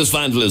mindless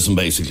vandalism,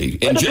 basically.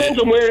 It depends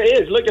on where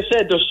it is. Like I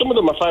said, there's some of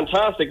them are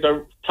fantastic,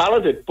 they're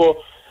talented, but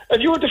if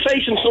you're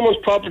defacing someone's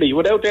property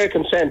without their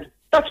consent,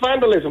 that's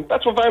vandalism.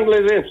 That's what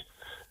vandalism is.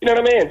 You know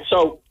what I mean?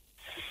 So...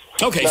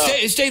 Okay,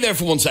 stay there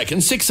for 1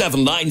 second.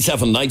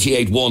 6797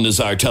 981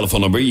 is our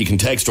telephone number. You can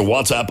text or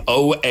WhatsApp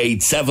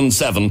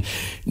 0877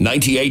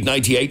 98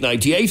 98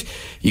 98.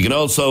 You can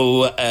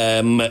also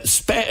send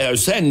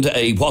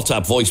a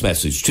WhatsApp voice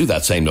message to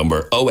that same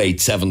number,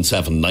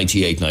 0877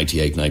 98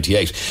 98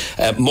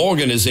 98.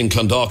 Morgan is in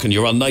Clondalkin.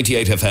 You're on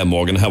 98FM,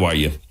 Morgan. How are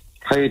you?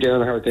 How are you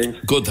doing? How are things?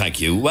 Good,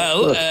 thank you.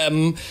 Well,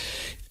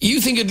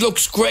 you think it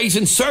looks great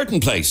in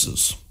certain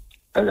places?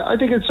 I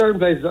think in certain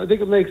places, I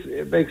think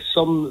it makes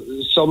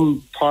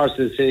some parts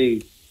of the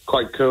city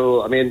quite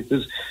cool. I mean,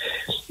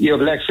 you have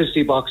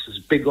electricity boxes,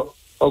 big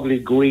ugly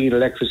green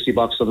electricity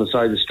box on the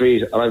side of the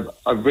street, and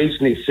I've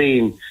recently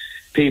seen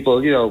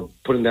people,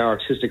 putting their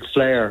artistic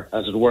flair,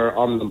 as it were,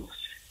 on them.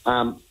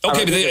 Okay,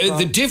 but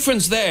the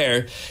difference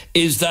there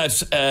is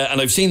that, and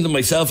I've seen them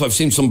myself, I've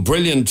seen some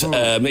brilliant,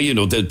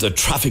 the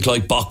traffic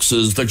light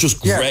boxes, they're just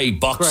grey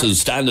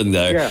boxes standing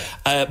there,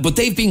 but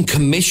they've been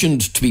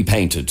commissioned to be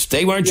painted.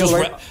 They weren't just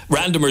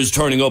randomers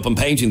turning up and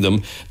painting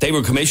them, they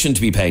were commissioned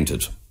to be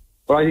painted.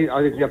 Well,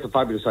 I think that's a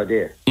fabulous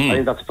idea. I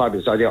think that's a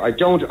fabulous idea. I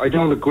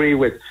don't agree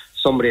with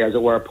somebody, as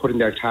it were, putting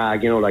their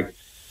tag, like,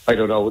 I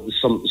don't know,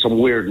 some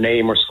weird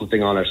name or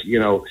something on it,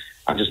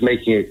 and just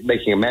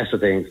making a mess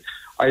of things.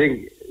 I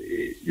think,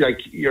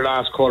 like your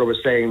last caller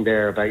was saying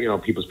there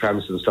about, people's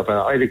premises and stuff,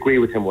 I'd agree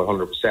with him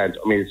 100%.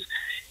 I mean,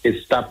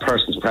 it's that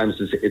person's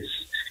premises, it's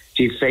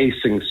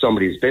defacing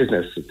somebody's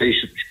business.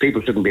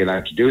 People shouldn't be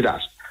allowed to do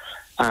that.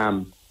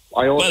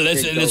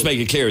 Let's make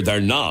it clear they're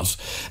not.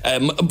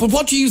 But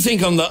what do you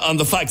think on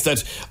the fact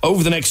that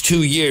over the next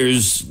 2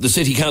 years the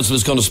City Council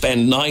is going to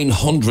spend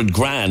 900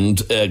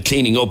 grand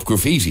cleaning up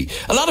graffiti?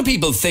 A lot of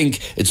people think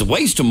it's a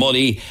waste of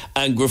money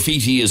and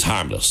graffiti is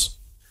harmless.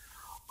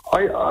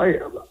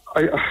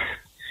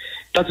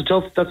 That's a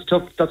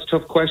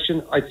tough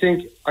question. I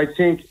think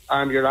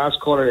your last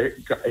caller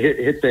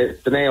hit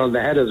the nail on the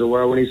head, as it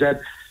were, when he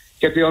said,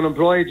 get the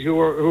unemployed who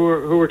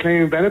are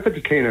claiming benefit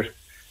to clean it,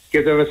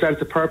 give them a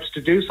sense of purpose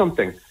to do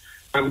something,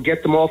 and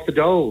get them off the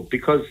dole.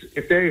 Because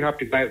if they have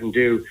to go out and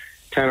do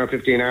 10 or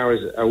 15 hours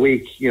a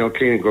week,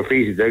 cleaning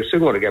graffiti, they're soon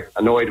going to get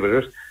annoyed with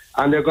it,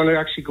 and they're going to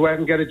actually go out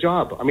and get a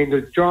job. I mean,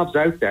 there's jobs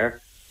out there,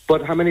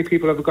 but how many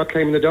people have we got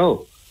claiming the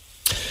dole?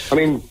 I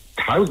mean,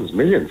 thousands,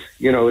 millions.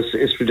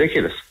 It's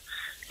ridiculous.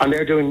 And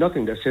they're doing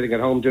nothing. They're sitting at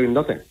home doing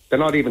nothing. They're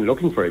not even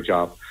looking for a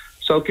job.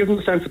 So give them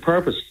a sense of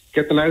purpose.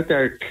 Get them out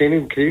there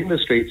cleaning the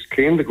streets,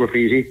 cleaning the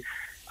graffiti,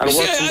 And it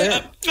works from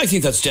there. I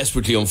think that's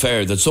desperately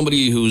unfair, that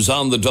somebody who's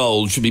on the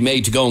dole should be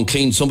made to go and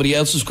clean somebody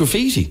else's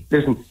graffiti.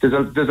 Listen,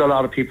 there's a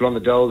lot of people on the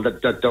dole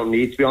that don't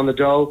need to be on the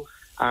dole.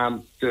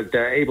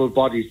 They're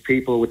able-bodied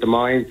people with the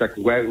minds that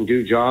can go out and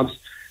do jobs.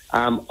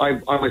 I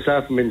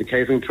myself am in the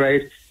catering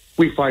trade.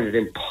 We find it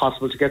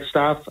impossible to get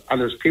staff,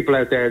 and there's people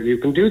out there who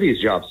can do these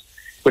jobs.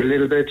 With a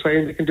little bit of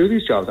training, they can do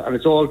these jobs, and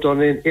it's all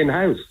done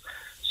in-house.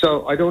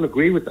 So I don't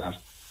agree with that.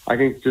 I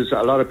think there's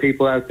a lot of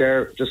people out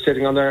there just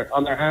sitting on their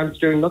hands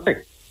doing nothing,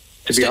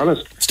 to be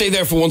honest. Stay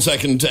there for 1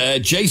 second.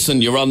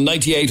 Jason, you're on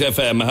 98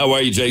 FM. How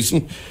are you,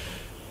 Jason?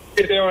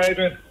 Good day,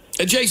 Adrian.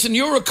 Jason,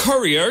 you're a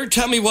courier.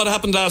 Tell me what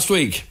happened last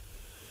week.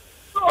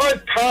 I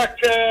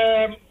parked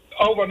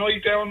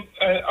overnight down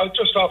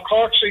just off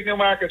Cork Street,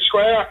 Newmarket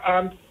Square,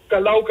 and the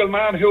local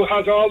man who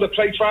has all the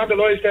plates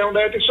vandalised down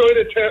there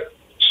decided to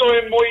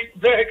sign my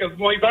vehicle,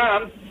 my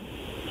van,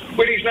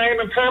 with his name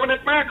and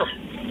permanent marker.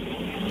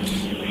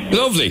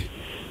 Lovely.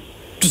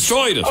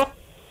 Destroyed it.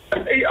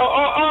 He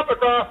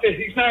autographed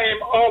his name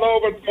all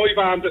over my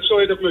van, the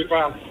side of my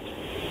van,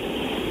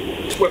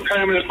 with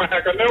permanent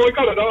marker. Now, I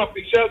got it off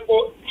myself,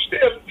 but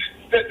still,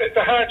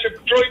 the hardship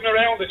driving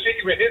around the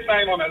city with his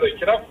name on it, like,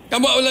 you know.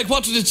 And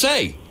what did it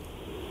say?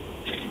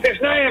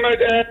 His name,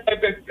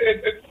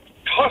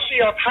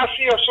 Tossie or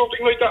Tassie or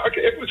something like that.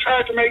 It was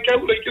hard to make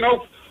out, like, you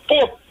know.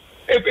 But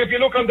if you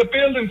look on the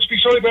buildings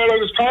beside where I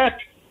was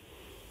parked,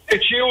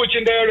 it's huge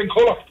in there in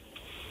colour.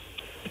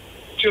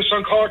 Just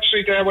on Cork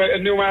Street there,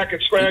 in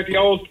Newmarket Square, the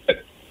old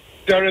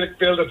derelict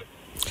building.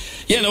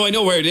 Yeah, no, I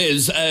know where it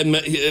is.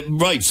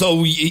 Right,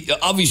 so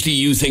obviously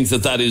you think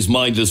that is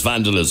mindless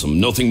vandalism,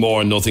 nothing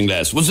more and nothing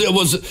less. Was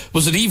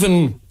it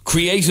even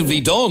creatively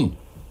done?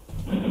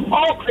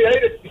 Oh,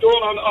 creatively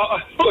done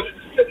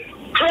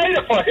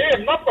creative for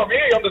him, not for me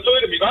on the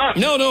side of me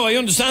van. No, I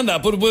understand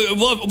that, but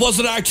was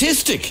it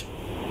artistic?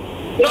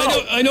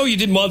 No. I know you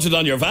didn't want it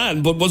on your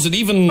van, but was it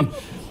even...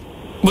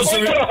 I'll tell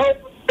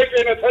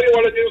you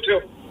what I do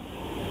too.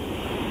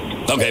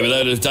 Okay, well,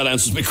 that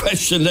answers my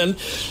question then.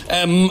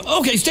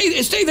 Okay,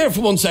 stay there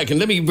for 1 second.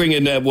 Let me bring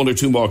in one or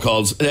two more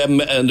calls.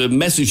 And a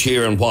message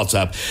here on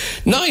WhatsApp.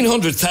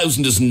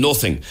 900,000 is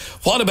nothing.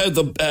 What about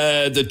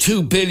the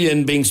 2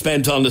 billion being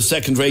spent on the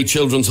second-rate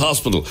children's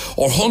hospital,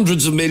 or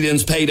hundreds of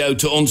millions paid out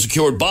to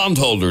unsecured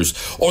bondholders,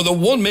 or the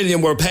 1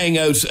 million we're paying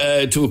out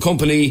to a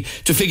company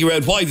to figure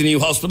out why the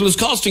new hospital is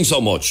costing so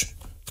much?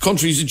 The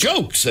country's a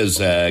joke, says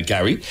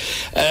Gary.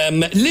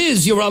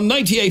 Liz, you're on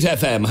 98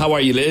 FM. How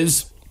are you,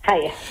 Liz?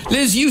 Hiya.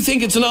 Liz, you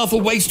think it's an awful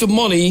waste of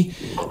money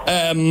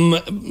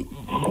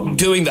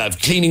doing that,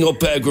 cleaning up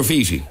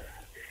graffiti?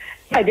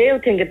 I do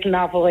think it's an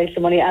awful waste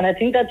of money, and I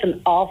think that's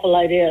an awful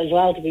idea as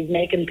well, to be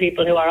making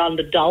people who are on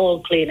the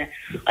dole clean it.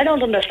 I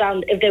don't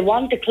understand, if they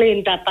want to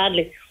clean that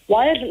badly,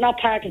 why is it not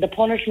part of the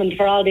punishment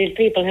for all these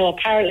people who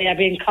apparently are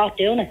being caught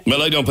doing it?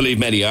 Well, I don't believe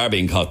many are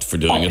being caught for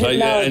doing it.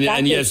 Exactly.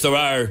 And yes, there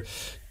are.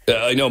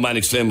 I know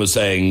Manic Slim was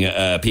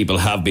saying people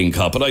have been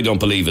caught, but I don't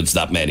believe it's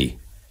that many.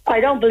 I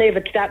don't believe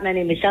it's that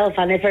many myself,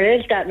 and if there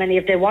is that many,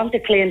 if they want to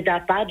clean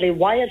that badly,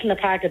 why isn't it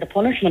part of the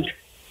punishment?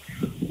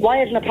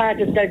 Why isn't it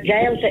part of their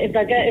jail? If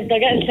they're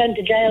getting sent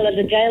to jail as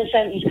a jail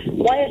sentence,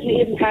 why isn't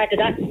it even part of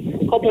that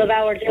couple of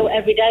hours out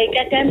every day?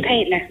 Get them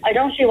painting it. I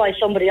don't see why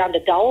somebody on the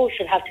dole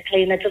should have to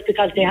clean it just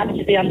because they happen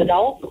to be on the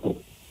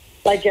dole.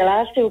 Like your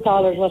last two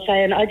callers were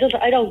saying, I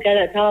don't get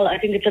it at all. I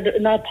think it's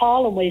an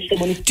appalling waste of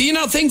money. Do you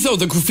not think, though,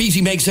 the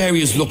graffiti makes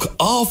areas look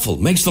awful,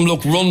 makes them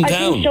look run down?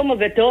 I think some of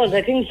it does.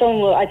 I think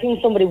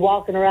somebody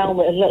walking around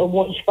with a little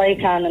one spray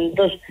can and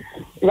just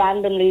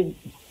randomly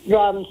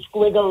drawing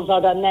squiggles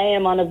or their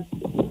name on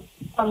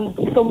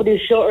somebody's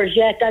shutters,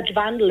 that's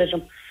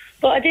vandalism.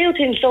 But I do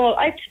think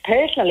I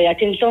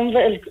think some of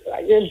it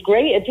is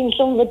great. I think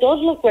some of it does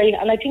look great,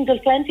 and I think there's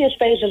plenty of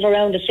spaces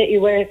around the city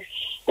where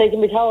they can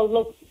be told,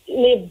 look,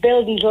 leave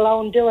buildings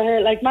alone, do it here.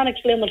 Like Manic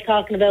Slim was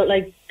talking about,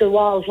 like the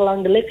walls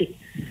along the Liffey.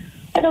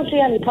 I don't see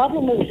any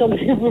problem with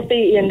somebody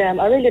graffiti in them.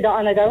 I really don't.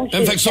 And I don't.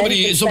 In fact,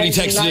 somebody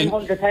texted in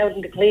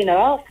 900,000 to clean it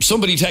off.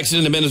 Somebody texted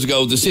in a minute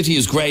ago. The city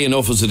is grey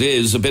enough as it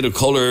is. A bit of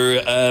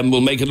colour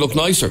will make it look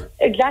nicer.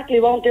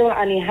 Exactly, won't do it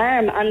any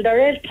harm. And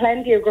there is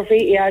plenty of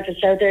graffiti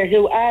artists out there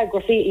who are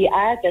graffiti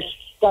artists.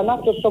 They're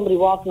not just somebody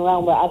walking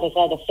around with, as I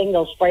said, a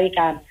single spray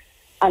can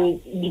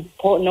and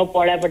putting up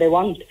whatever they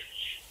want.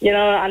 You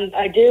know, and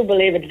I do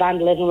believe it's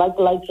vandalism, like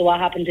the likes of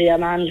what happened to your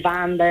man's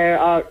van there,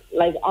 or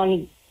like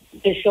on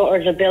the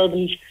shutters of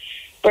buildings.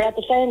 But at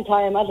the same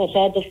time, as I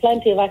said, there's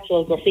plenty of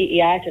actual graffiti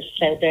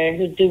artists out there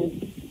who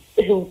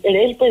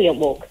it is brilliant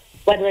work,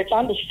 whether it's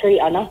on the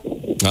street or not.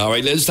 All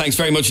right, Liz, thanks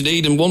very much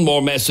indeed. And one more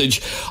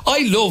message.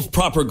 I love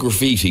proper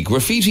graffiti.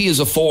 Graffiti is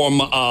a form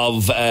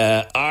of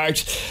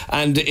art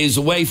and is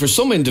a way for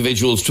some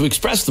individuals to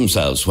express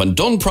themselves. When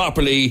done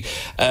properly,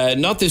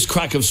 not this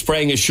crack of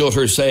spraying a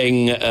shutter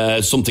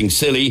saying something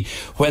silly.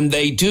 When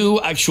they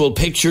do actual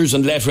pictures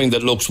and lettering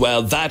that looks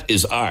well, that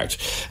is art.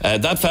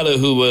 That fellow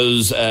who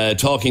was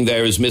talking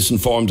there is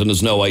misinformed and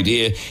has no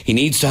idea. He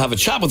needs to have a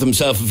chat with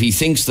himself if he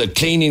thinks that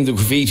cleaning the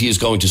graffiti is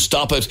going to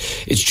stop it.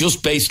 It's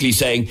just basically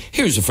saying,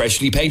 here's a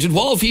freshly repainted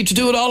wall for you to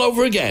do it all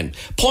over again.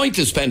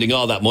 Pointless spending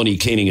all that money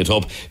cleaning it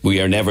up.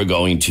 We are never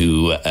going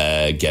to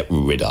get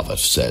rid of it,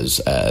 says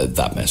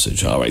that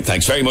message. All right,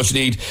 thanks very much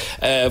indeed.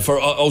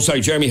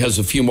 Sorry, Jeremy has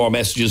a few more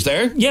messages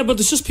there. Yeah, but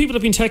it's just people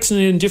have been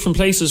texting in different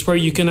places where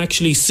you can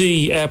actually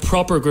see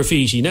proper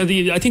graffiti. Now,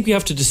 I think we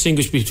have to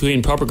distinguish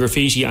between proper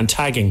graffiti and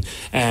tagging.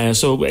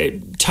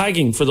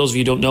 Tagging, for those of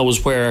you who don't know,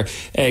 is where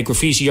a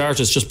graffiti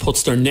artist just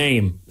puts their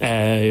name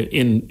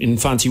in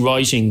fancy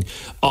writing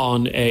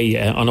on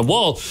a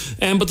wall.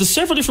 But there's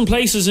several different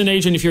places in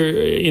Adrian, if you're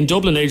in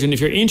Dublin, Adrian, if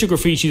you're into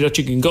graffiti, that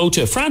you can go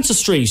to. Francis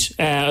Street,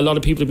 a lot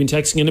of people have been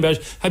texting in about.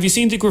 Have you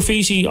seen the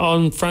graffiti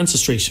on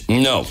Francis Street?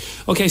 No.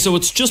 Okay, so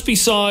it's just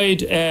beside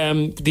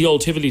the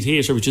old Tivoli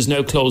Theatre, which is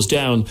now closed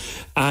down,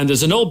 and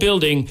there's an old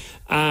building,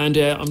 and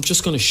I'm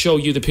just going to show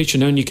you the picture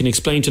now and you can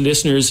explain to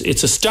listeners.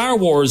 It's a Star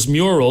Wars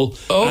mural.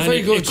 Oh, and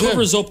very good. It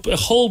covers up a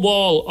whole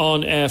wall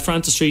on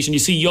Francis Street, and you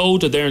see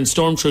Yoda there and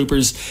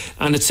stormtroopers,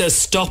 and it says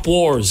Stop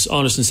Wars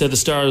on it instead of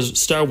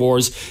Star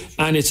Wars,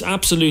 and it's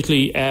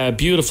absolutely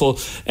beautiful.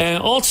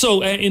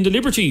 Also in the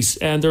Liberties,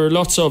 and there are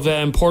lots of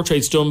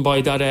portraits done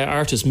by that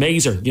artist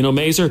Mazer. You know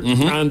Mazer?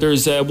 Mm-hmm. And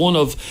there's one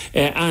of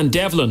Anne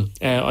Devlin,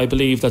 I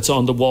believe, that's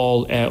on the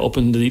wall up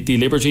in the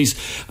Liberties.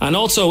 And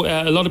also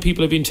a lot of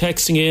people have been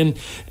texting in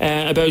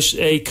about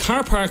a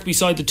car park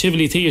beside the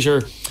Tivoli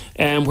Theatre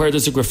where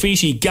there's a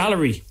graffiti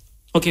gallery.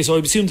 Okay, so I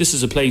assume this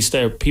is a place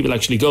that people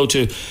actually go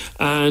to,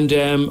 and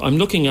I'm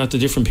looking at the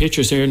different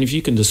pictures here, and if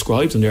you can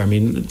describe them there, I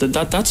mean,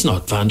 that's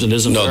not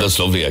vandalism. No, that's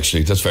lovely,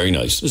 actually. That's very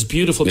nice. There's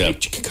beautiful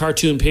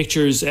cartoon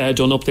pictures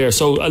done up there.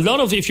 So a lot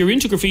of, if you're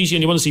into graffiti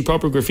and you want to see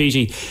proper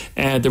graffiti,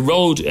 the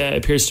road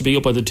appears to be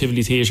up by the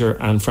Tivoli Theatre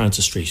and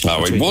Francis Street.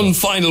 All right, one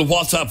final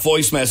WhatsApp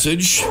voice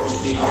message.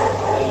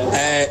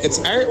 It's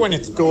art when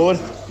it's good.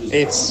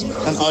 It's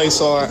an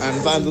eyesore,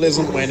 and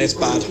vandalism when it's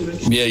bad.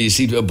 Yeah, you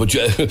see, but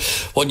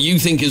what you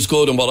think is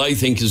good and what I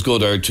think is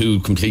good are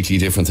two completely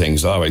different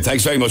things. All right,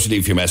 thanks very much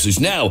indeed for your message.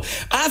 Now,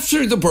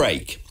 after the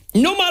break,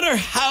 no matter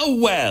how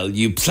well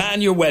you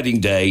plan your wedding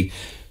day,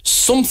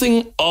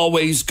 something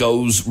always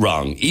goes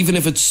wrong, even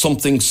if it's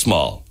something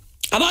small.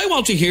 And I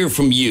want to hear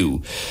from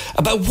you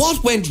about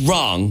what went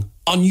wrong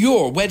on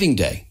your wedding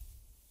day.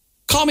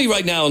 Call me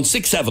right now on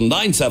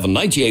 6797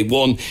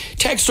 981.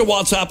 Text or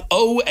WhatsApp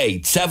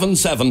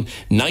 0877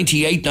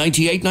 98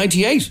 98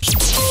 98.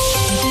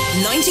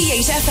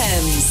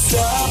 98FM's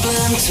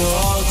Dublin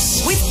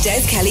Talks with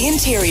Des Kelly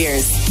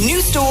Interiors.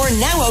 New store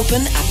now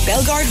open at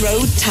Belgard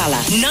Road,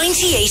 Tala.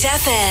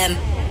 98FM.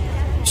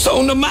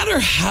 So no matter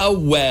how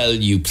well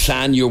you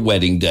plan your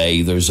wedding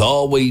day, there's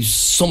always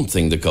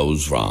something that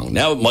goes wrong.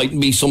 Now, it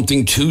mightn't be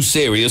something too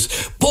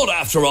serious, but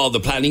after all the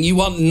planning, you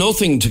want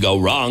nothing to go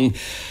wrong.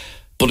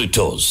 But it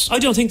does. I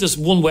don't think there's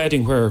one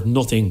wedding where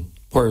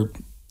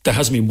there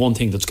hasn't been one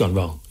thing that's gone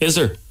wrong. Is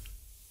there?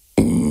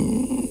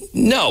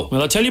 No.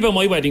 Well, I'll tell you about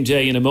my wedding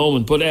day in a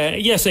moment. But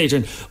yes,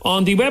 Adrian,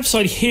 on the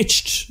website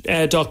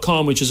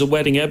hitched.com, which is a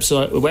wedding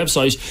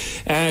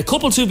website,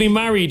 couples who've been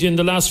married in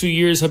the last few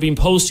years have been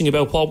posting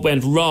about what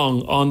went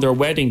wrong on their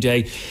wedding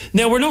day.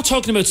 Now, we're not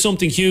talking about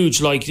something huge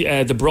like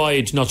the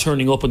bride not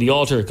turning up on the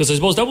altar, because I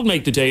suppose that would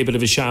make the day a bit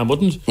of a sham,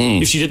 wouldn't it?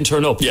 If she didn't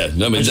turn up. Yeah,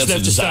 I mean, that's a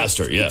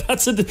disaster, yeah.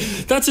 That's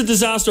a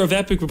disaster of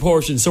epic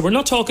proportions. So we're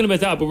not talking about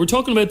that, but we're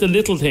talking about the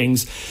little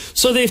things.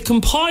 So they've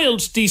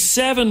compiled these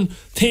 7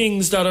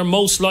 things that are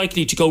most likely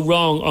to go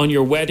wrong on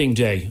your wedding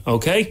day,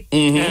 okay?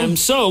 Mm-hmm.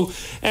 So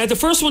the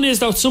first one is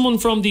that someone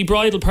from the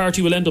bridal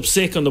party will end up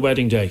sick on the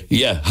wedding day.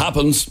 Yeah,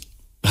 happens.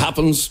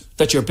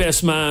 That your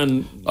best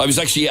man... I was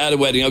actually at a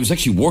wedding. I was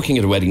actually working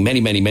at a wedding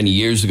many, many, many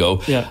years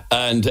ago. Yeah.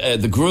 And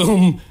the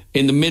groom,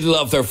 in the middle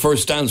of their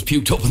first dance,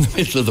 puked up in the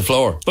middle of the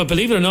floor. But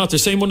believe it or not, they're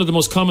saying one of the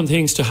most common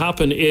things to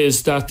happen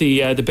is that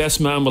the best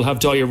man will have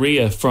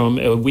diarrhea from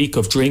a week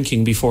of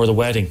drinking before the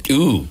wedding.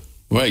 Ooh.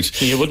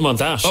 Right. You wouldn't want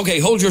that. Okay,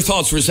 hold your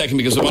thoughts for a second,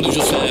 because I want to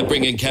just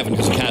bring in Kevin,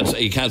 because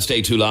he can't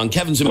stay too long.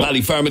 Kevin's in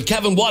Ballyfermot.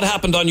 Kevin, what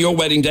happened on your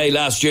wedding day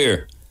last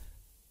year?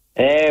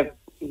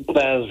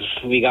 Well,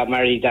 we got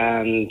married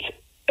and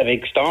a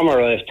big storm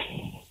arrived.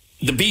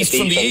 The beast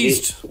from the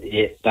east?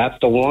 Yeah, that's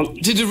the one.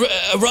 Did it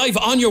arrive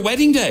on your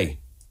wedding day?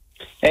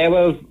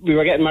 Well, we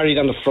were getting married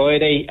on the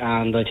Friday,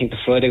 and I think the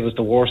Friday was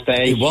the worst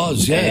day. It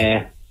was,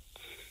 yeah.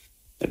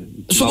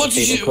 So what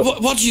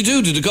did you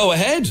do? Did it go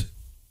ahead?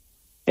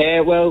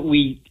 Well,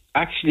 we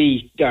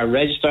actually, our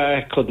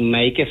registrar couldn't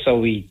make it, so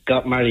we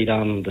got married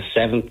on the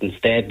 7th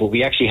instead, but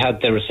we actually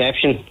had the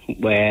reception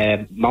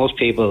where most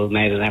people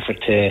made an effort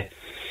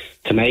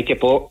to make it,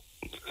 but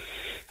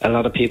a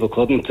lot of people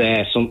couldn't.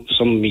 Some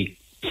of my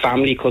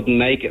family couldn't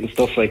make it and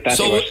stuff like that.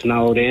 So, they were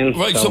snowed in.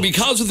 Right, so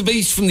because of the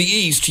beast from the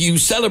east, you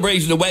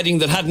celebrated a wedding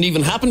that hadn't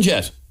even happened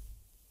yet?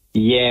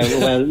 Yeah,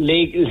 well,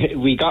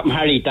 we got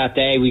married that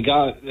day. We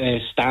got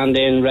a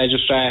stand-in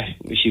registrar.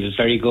 She was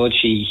very good.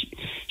 She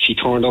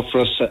turned up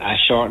for us at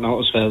short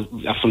notice. Well,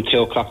 from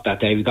 2 o'clock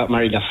that day. We got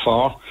married at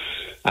 4,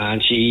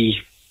 and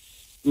she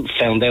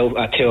found out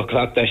at 2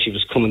 o'clock that she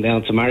was coming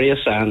down to marry us.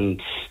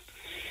 And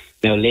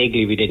now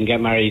legally, we didn't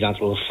get married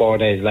until 4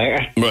 days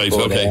later. Right.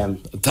 But,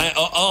 okay.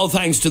 All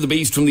thanks to the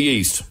beast from the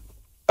east.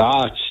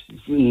 Oh,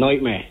 it's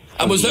nightmare.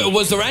 And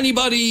was there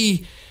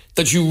anybody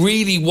that you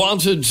really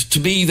wanted to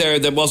be there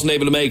that wasn't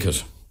able to make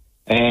it?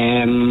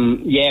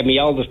 Yeah, my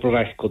oldest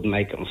brother couldn't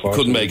make it,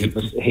 unfortunately. Couldn't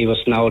make it. He was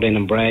snowed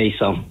in Bray,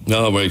 so...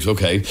 Oh, right,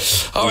 okay.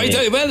 All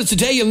right, well, it's a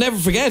day you'll never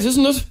forget,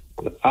 isn't it?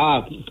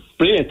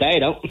 Brilliant day,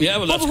 though. Yeah,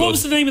 well, that's what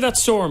was the name of that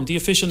storm? The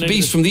official name?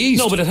 Beast from the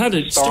East. No, but it had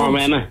a Storm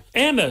Emma.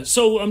 Emma.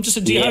 So I'm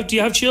just. Do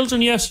you have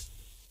children yet?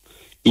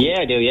 Yeah,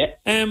 I do. Yeah.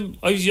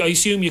 I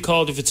assume you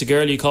called, if it's a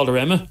girl, you called her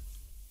Emma.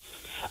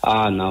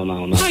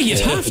 No. Ah, you'd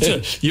have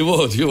to. You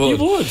would.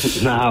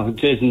 No,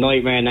 it's a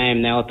nightmare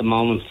name now at the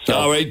moment. So.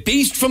 All right,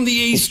 Beast from the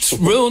East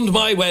ruined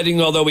my wedding,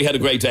 although we had a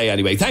great day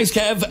anyway. Thanks,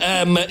 Kev.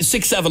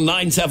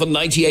 6797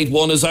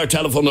 981 is our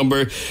telephone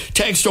number.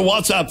 Text or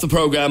WhatsApp the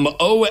programme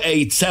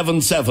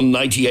 0877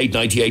 98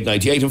 98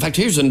 98. In fact,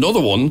 here's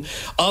another one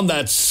on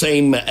that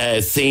same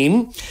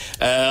theme.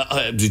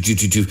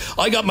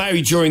 I got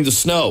married during the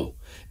snow.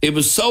 It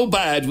was so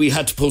bad we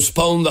had to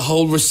postpone the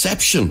whole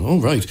reception. Oh,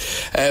 right.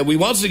 We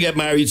wanted to get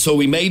married, so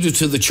we made it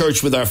to the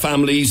church with our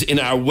families in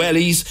our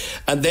wellies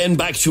and then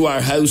back to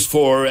our house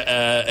for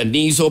a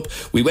knees up.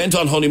 We went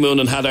on honeymoon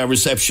and had our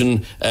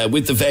reception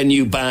with the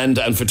venue, band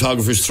and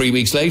photographers 3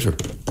 weeks later.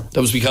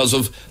 That was because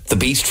of the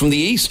Beast from the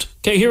East.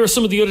 Okay, here are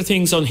some of the other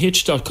things on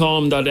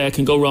hitch.com that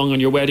can go wrong on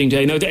your wedding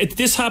day. Now,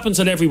 this happens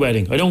at every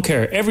wedding. I don't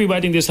care. Every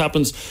wedding this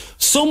happens.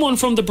 Someone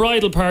from the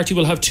bridal party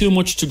will have too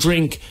much to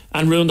drink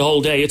and ruin the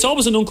whole day. It's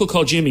always an uncle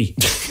called Jimmy.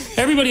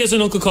 Everybody has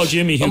an uncle called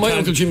Jimmy. My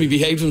Uncle Jimmy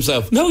behaved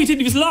himself. No, he didn't.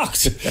 He was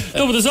locked.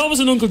 No, but there's always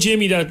an Uncle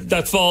Jimmy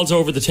that falls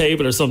over the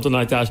table or something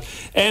like that.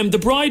 The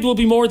bride will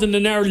be more than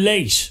an hour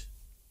late.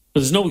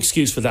 But there's no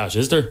excuse for that,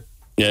 is there?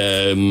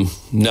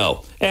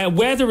 No.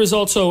 Weather is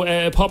also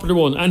a popular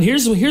one. And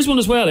here's one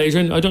as well,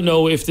 Adrian. I don't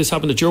know if this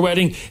happened at your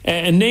wedding.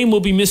 A name will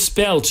be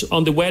misspelt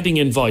on the wedding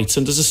invites.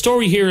 And there's a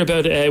story here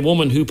about a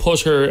woman who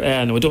put her,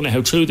 now I don't know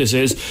how true this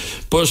is,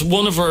 but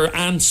one of her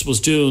aunts was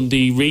doing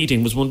the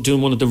reading,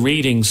 doing one of the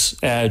readings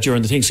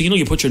during the thing. So,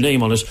 you put your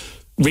name on it,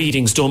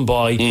 readings done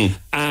by,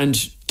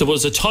 and there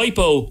was a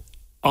typo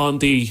on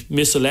the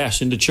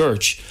missalette in the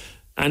church.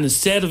 And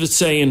instead of it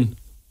saying,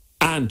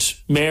 Aunt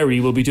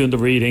Mary will be doing the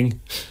reading,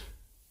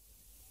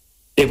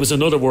 it was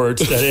another word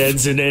that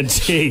ends in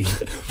NT.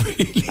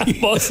 Really?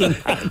 It wasn't.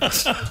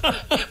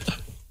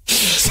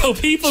 So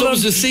people... So it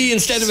was a C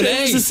instead of an A.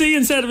 It was a C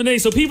instead of an A.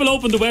 So people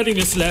opened the wedding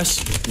list, as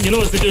they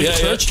do in the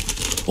church.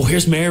 Yeah. Oh,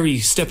 here's Mary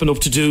stepping up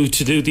to do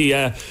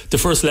the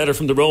first letter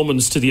from the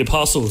Romans to the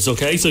apostles,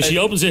 okay? So she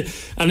opens it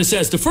and it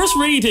says, the first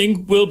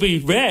reading will be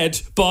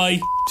read by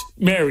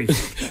Mary.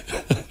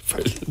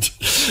 Brilliant.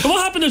 And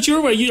what happened at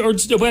your wedding, or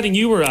the wedding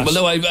you were at? Well,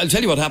 no, I'll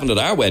tell you what happened at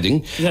our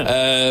wedding.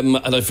 Yeah. And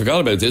I forgot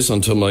about this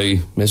until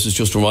my missus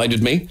just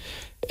reminded me.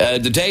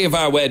 The day of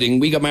our wedding,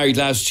 we got married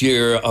last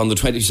year on the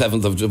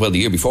 27th of... Well, the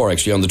year before,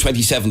 actually, on the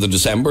 27th of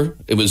December.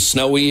 It was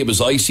snowy, it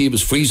was icy, it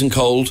was freezing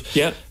cold.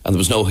 Yeah. And there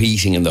was no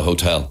heating in the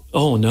hotel.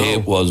 Oh, no.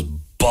 It was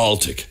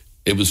Baltic.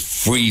 It was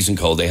freezing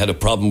cold. They had a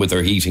problem with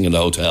their heating in the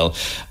hotel,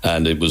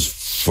 and it was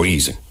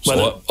freezing.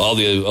 So all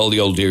the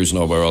old dears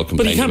know we're all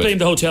complaining. But you can't blame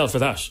the hotel for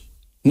that.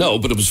 No,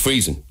 but it was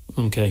freezing.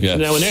 Okay. Yeah.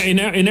 Now,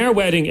 in our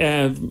wedding,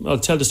 I'll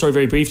tell the story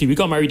very briefly. We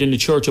got married in the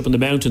church up in the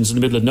mountains in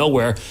the middle of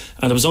nowhere,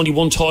 and there was only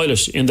one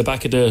toilet in the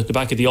back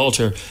of the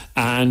altar,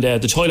 and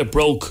the toilet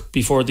broke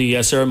before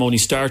the ceremony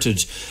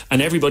started,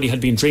 and everybody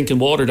had been drinking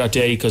water that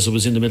day because it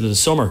was in the middle of the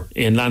summer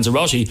in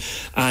Lanzarote,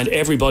 and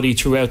everybody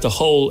throughout the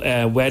whole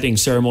wedding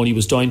ceremony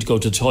was dying to go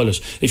to the toilet.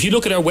 If you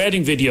look at our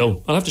wedding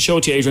video, I'll have to show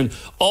it to you, Adrian,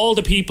 all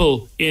the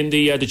people in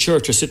the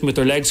church are sitting with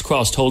their legs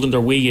crossed, holding their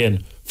wee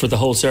in for the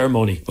whole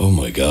ceremony. Oh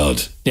my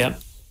God. Yeah.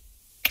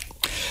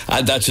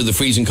 Add that to the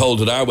freezing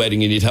cold at our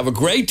wedding and you'd have a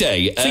great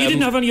day. So you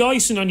didn't have any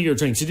ice in any of your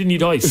drinks? You didn't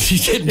need ice? You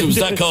didn't, it was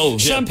that cold.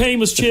 Champagne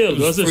was chilled,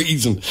 was it?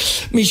 Freezing.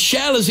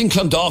 Michelle is in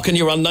Clondalkin.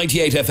 You're on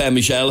 98FM,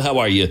 Michelle. How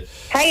are you?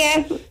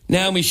 Hiya.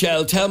 Now,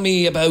 Michelle, tell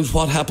me about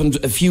what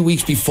happened a few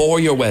weeks before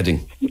your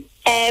wedding.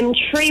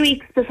 3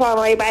 weeks before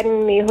my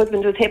wedding, my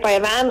husband was hit by a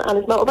van on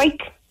his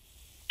motorbike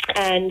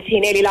and he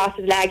nearly lost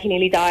his leg, he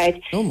nearly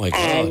died. Oh my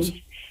God.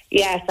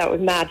 Yeah, so it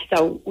was mad.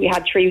 So we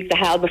had 3 weeks of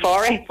hell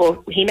before it,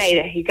 but he made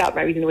it. He got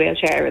married in a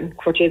wheelchair and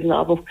crutches and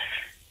all,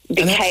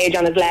 big cage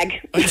on his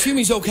leg. I assume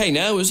he's okay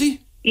now, is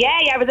he? Yeah,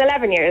 it was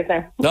 11 years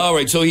now. All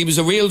right, so he was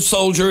a real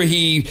soldier.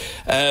 He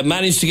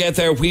managed to get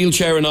there,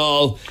 wheelchair and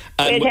all.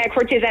 Wheelchair,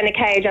 crutches and a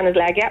cage on his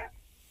leg, yeah.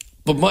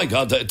 But my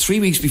God, 3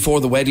 weeks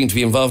before the wedding to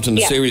be involved in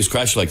a serious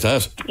crash like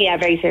that. Yeah,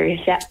 very serious,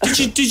 yeah.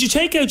 Did you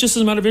take out, just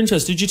as a matter of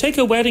interest, did you take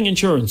out wedding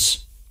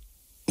insurance?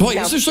 Why,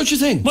 is there such a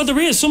thing? Well, there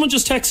is. Someone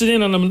just texted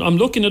in and I'm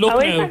looking it up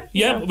now.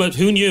 Yeah, no. But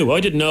who knew?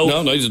 I didn't know.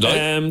 No, neither did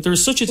I.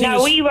 There's such a thing.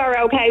 No, we were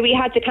okay. We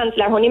had to cancel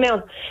our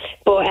honeymoon.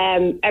 But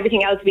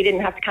everything else we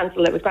didn't have to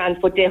cancel. It was grand.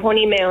 But the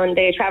honeymoon,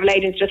 the travel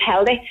agents just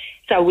held it.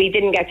 So we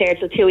didn't get there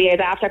till 2 years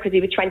after because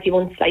he was 20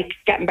 months,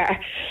 getting better.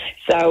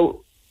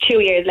 So 2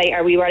 years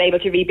later, we were able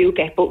to rebook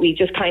it. But we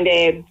just kind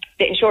of,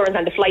 the insurance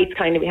and the flights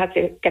we had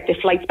to get the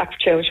flights back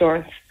through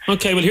insurance.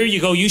 Okay, well, here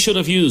you go. You should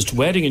have used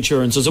wedding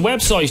insurance. There's a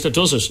website that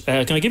does it.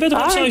 Can I give you the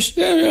website?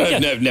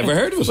 Yeah. I've never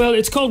heard of it. Well,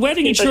 it's called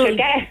Wedding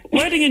Insurance.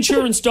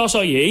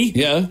 Weddinginsurance.ie.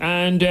 Yeah.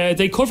 And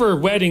they cover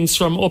weddings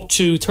from up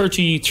to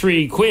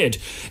 33 quid.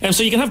 And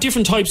so you can have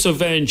different types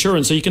of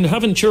insurance. So you can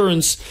have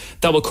insurance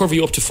that will cover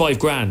you up to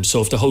 $5,000.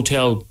 So if the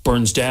hotel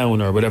burns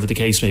down or whatever the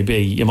case may be,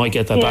 you might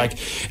get that back.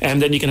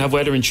 And then you can have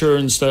wedding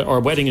insurance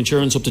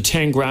up to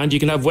 10 grand. You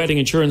can have wedding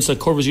insurance that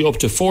covers you up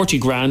to 40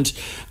 grand.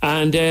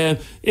 And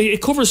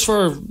it covers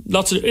for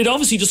lots of... It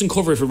obviously doesn't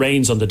cover if it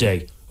rains on the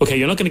day. Okay,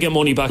 you're not going to get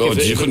money back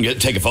if you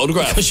couldn't take a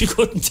photograph. Because you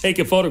couldn't take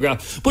a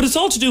photograph. But it's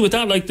all to do with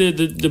that, like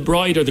the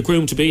bride or the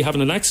groom-to-be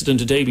having an accident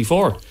the day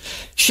before.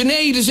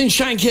 Sinead is in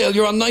Shankill.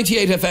 You're on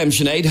 98FM.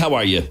 Sinead, how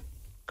are you?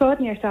 Good,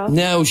 and yourself?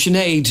 Now,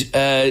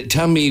 Sinead,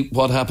 tell me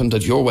what happened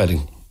at your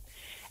wedding.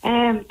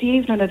 The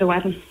evening of the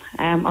wedding,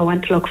 I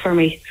went to look for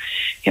me,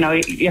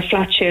 your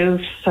flat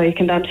shoes so you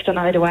can dance the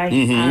night away.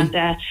 And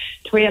to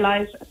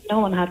realise no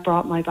one had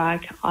brought my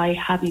bag. I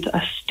hadn't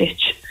a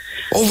stitch.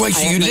 Oh, right,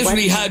 so you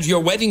literally had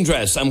your wedding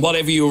dress and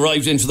whatever you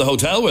arrived into the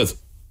hotel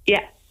with?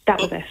 Yeah, that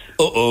was it.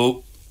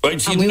 Uh-oh.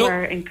 Right, so and we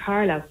were in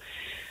Carlow.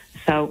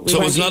 So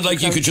it's not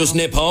like you could just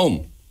nip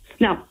home?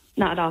 No,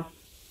 not at all.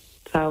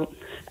 So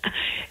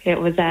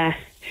it was...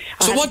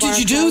 so what did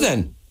you do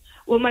then?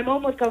 Well, my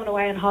mum was going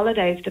away on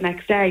holidays the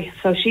next day,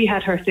 so she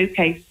had her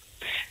suitcase.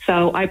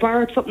 So I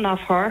borrowed something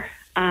off her,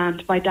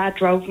 and my dad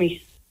drove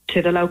me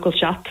to the local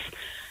shops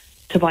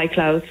to buy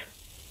clothes.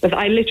 But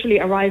I literally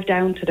arrived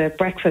down to the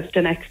breakfast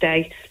the next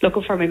day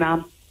looking for my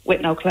mum with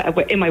no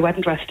in my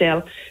wedding dress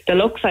still. The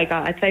looks I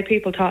got, I'd say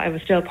people thought I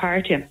was still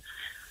partying.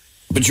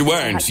 But you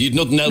weren't? You'd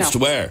nothing else to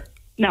wear?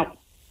 No.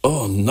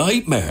 Oh,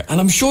 nightmare. And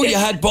I'm sure you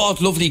had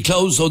bought lovely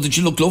clothes so that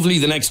you looked lovely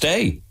the next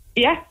day.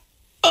 Yeah.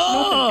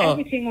 Nothing,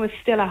 everything was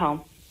still at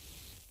home.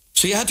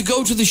 So you had to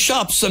go to the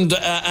shops and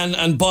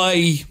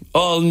buy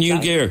all new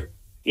gear?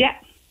 Yeah.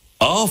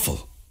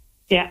 Awful.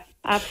 Yeah,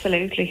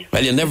 absolutely.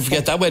 Well, you'll never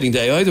forget that wedding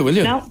day either, will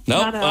you? No,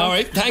 not at all. All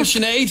right, thanks,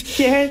 Sinead.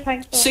 Cheers,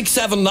 thanks.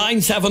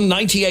 6797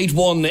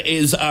 981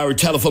 is our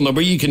telephone number.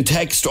 You can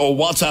text or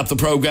WhatsApp the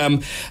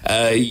programme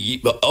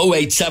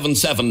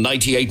 0877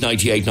 98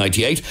 98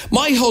 98.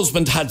 My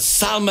husband had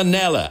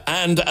salmonella,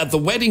 and at the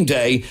wedding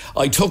day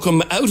I took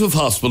him out of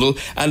hospital,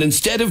 and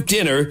instead of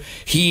dinner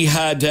he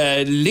had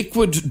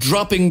liquid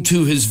dropping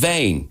to his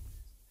vein.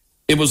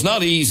 It was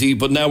not easy,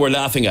 but now we're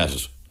laughing at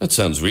it. That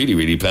sounds really,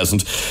 really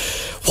pleasant.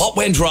 What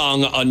went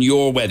wrong on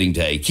your wedding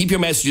day? Keep your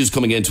messages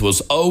coming in to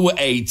us.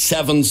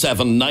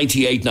 0877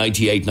 98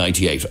 98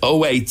 98.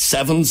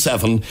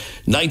 0877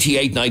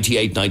 98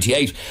 98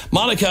 98.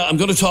 Monica, I'm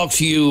going to talk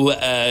to you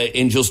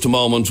in just a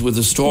moment with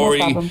a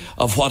story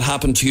of what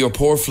happened to your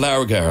poor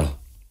flower girl.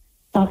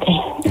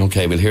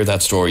 Okay, we'll hear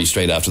that story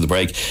straight after the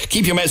break.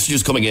 Keep your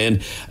messages coming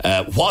in.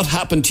 What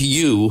happened to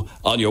you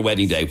on your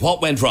wedding day?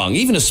 What went wrong?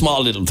 Even a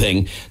small little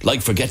thing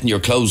like forgetting your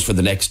clothes for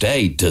the next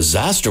day.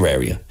 Disaster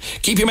area.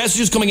 Keep your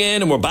messages coming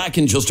in, and we're back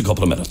in just a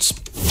couple of minutes.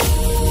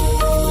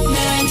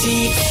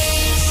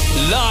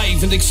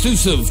 Live and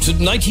exclusive to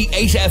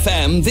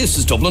 98FM, this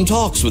is Dublin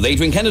Talks with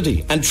Adrian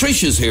Kennedy. And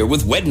Trish is here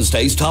with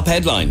Wednesday's top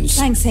headlines.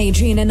 Thanks,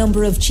 Adrian. A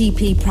number of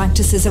GP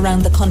practices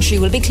around the country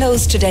will be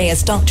closed today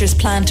as doctors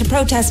plan to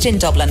protest in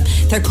Dublin.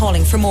 They're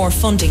calling for more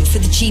funding for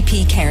the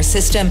GP care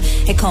system.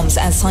 It comes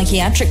as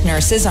psychiatric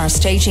nurses are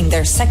staging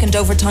their second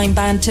overtime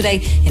ban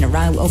today in a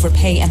row over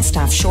pay and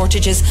staff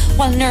shortages,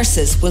 while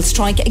nurses will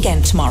strike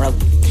again tomorrow.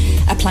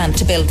 A plan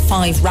to build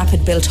 5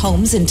 rapid-built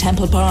homes in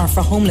Temple Bar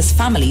for homeless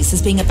families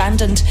is being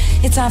abandoned.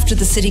 It's after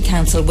the City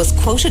Council was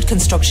quoted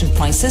construction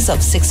prices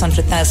of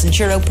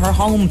 €600,000 per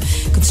home.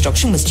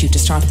 Construction was due to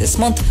start this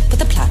month, but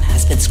the plan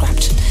has been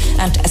scrapped.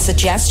 And a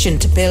suggestion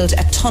to build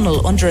a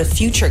tunnel under a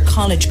future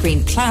College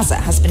Green Plaza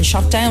has been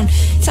shot down.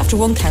 It's after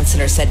one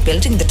councillor said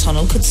building the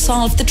tunnel could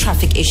solve the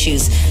traffic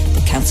issues.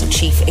 But Council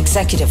Chief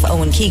Executive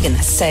Owen Keegan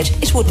has said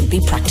it wouldn't be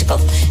practical.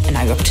 And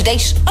now you're up to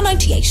date on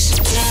 98.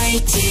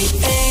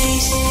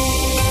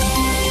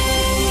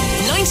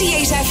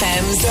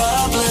 98FM's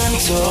Dublin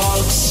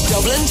Talks.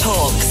 Dublin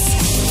Talks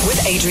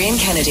with Adrian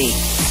Kennedy.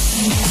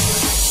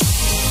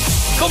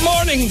 Good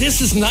morning,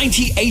 this is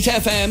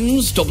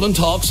 98FM's Dublin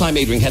Talks. I'm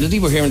Adrian Kennedy.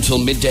 We're here until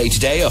midday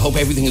today. I hope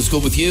everything is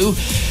good with you.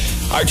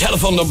 Our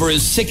telephone number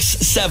is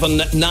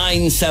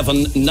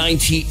 6797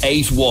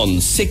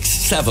 981.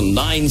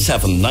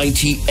 6797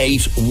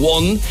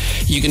 981.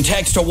 You can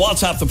text or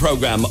WhatsApp the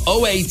programme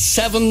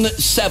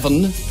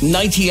 0877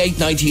 98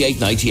 98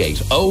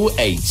 98.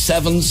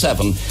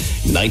 0877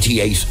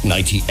 98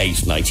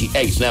 98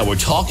 98. Now, we're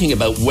talking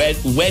about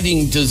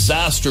wedding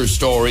disaster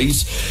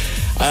stories.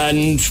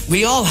 And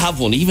we all have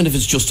one, even if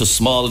it's just a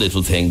small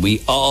little thing.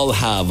 We all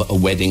have a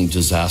wedding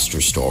disaster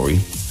story.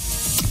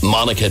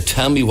 Monica,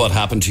 tell me what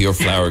happened to your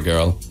flower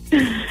girl.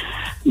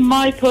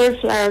 My poor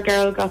flower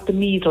girl got the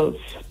measles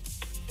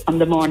on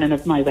the morning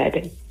of my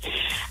wedding.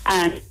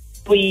 And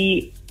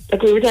we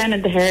like we were down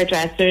at the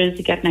hairdressers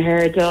getting her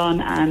hair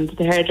done, and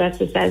the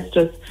hairdresser says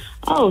to us,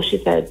 "Oh," she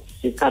said,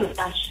 "she's got a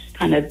rash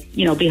kind of,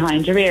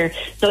 behind her ear."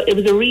 So it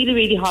was a really,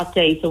 really hot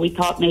day, so we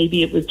thought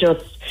maybe it was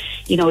just,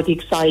 the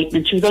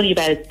excitement. She was only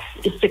about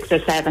 6 or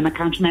 7, I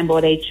can't remember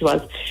what age she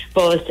was.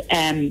 But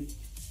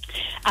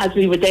as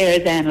we were there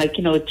then,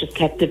 it just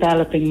kept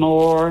developing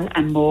more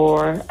and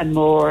more and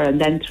more, and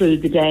then through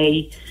the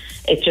day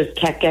it just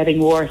kept getting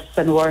worse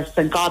and worse,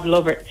 and God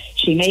love her,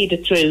 she made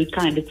it through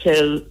kind of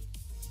till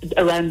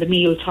around the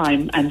meal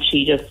time, and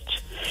she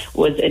just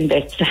was in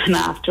bits then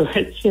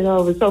afterwards. It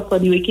was so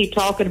funny. We keep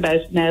talking about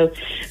it now.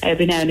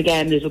 Every now and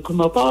again it'll come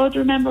up. Oh, do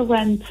you remember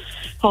when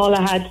Paula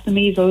had the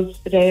measles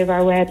the day of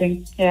our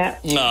wedding? Yeah.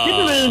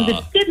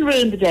 Didn't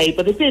ruin the day,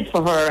 but it did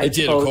for her. It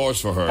did, of course,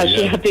 for her.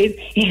 Yeah.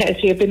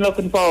 She had been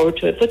looking forward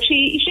to it, but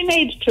she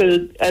made it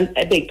through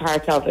a big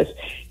part of it,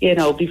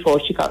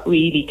 before she got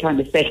really kind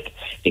of sick,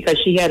 because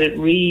she had it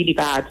really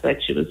bad.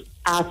 Like, she was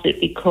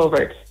absolutely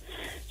covered.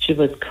 She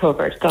was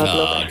covered. God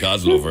love her.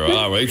 God love her.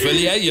 All right. Well,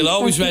 yeah, she'll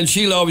always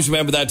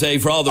remember that day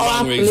for all the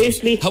wrong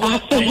reasons.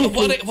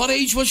 What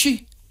age was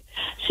she?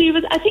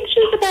 I think she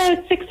was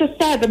about 6 or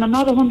 7. I'm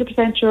not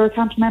 100% sure. I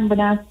can't remember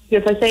now.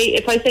 If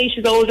I say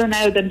she's older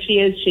now than she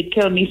is, she'd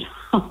kill me.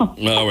 All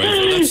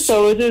right.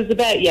 So it was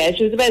about,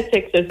 she was about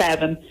 6 or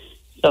 7.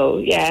 So,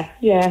 yeah.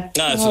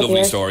 That's a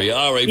lovely story.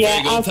 All right, yeah,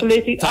 very good.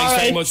 Absolutely.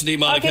 Thanks very much indeed,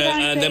 Monica. Okay,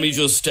 and let me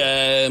just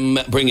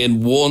bring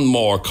in one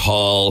more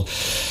call.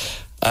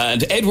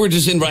 And Edward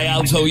is in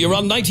Rialto. You're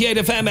on 98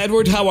 FM.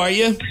 Edward, how are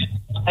you?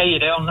 How you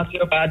doing? Not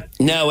too bad.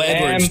 Now,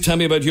 Edward, tell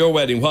me about your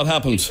wedding. What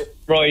happened?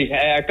 Right,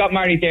 I got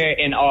married there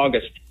in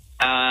August,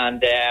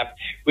 and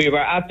we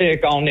were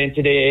going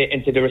into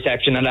the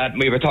reception and that,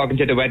 and we were talking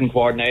to the wedding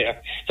coordinator.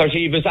 So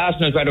she was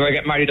asking us whether we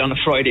get married on a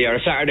Friday or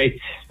a Saturday.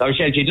 So she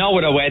said she'd know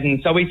with a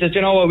wedding. So we said,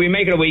 you know what, we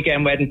make it a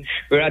weekend wedding.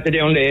 We were at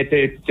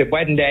the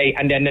wedding day,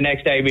 and then the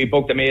next day we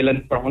booked a meal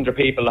in for 100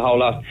 people, the whole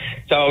lot.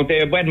 So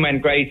the wedding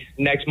went great.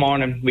 Next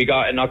morning we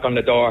got a knock on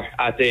the door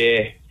at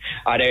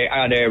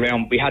our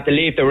room. We had to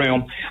leave the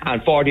room,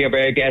 and 40 of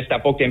our guests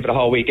that booked in for the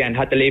whole weekend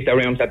had to leave their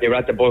rooms that they were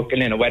at the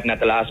booking in a wedding at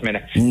the last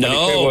minute. No. So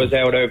the crew was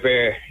out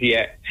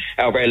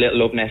of our little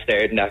love nest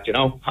there and that,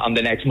 on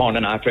the next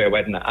morning after our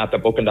wedding, after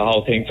booking the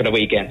whole thing for the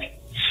weekend.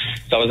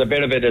 So it was a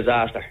bit of a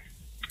disaster.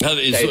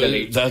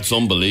 That's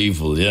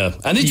unbelievable, yeah.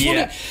 And it's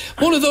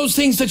one of those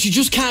things that you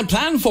just can't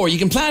plan for. You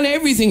can plan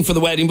everything for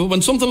the wedding, but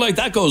when something like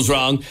that goes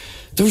wrong,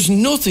 there's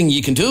nothing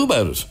you can do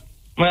about it.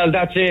 Well,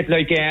 that's it.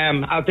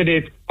 After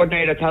the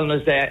coordinator telling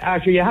us that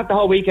actually you have the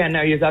whole weekend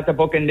now, you have to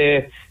book in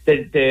the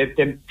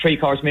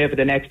 3-course meal for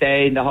the next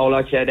day, and the whole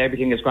lot said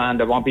everything is grand.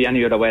 There won't be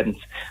any other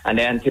weddings, and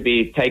then to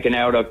be taken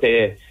out of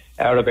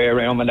our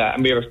room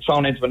and we were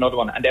thrown into another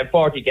one, and then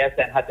 40 guests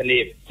then had to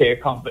leave to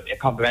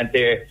compliment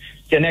the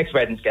next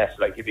wedding's guests.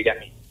 If you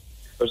get me.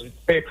 It was a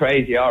bit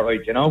crazy, all right,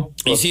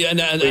 You see, and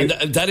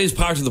that is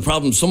part of the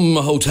problem. Some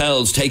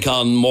hotels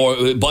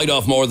bite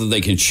off more than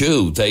they can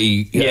chew.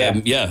 They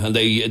and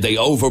they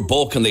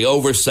overbook and they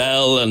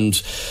oversell,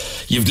 and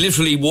you've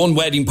literally one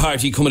wedding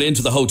party coming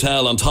into the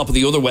hotel on top of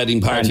the other wedding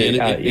party.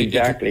 It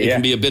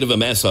can be a bit of a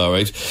mess, all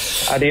right.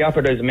 They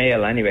offered us a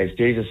meal, anyways.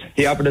 Jesus,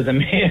 they offered us a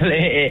meal,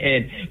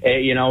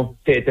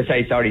 to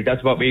say sorry.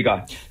 That's what we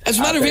got. As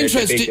a matter of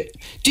interest,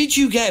 did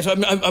you get?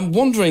 I'm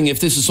wondering if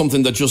this is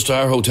something that just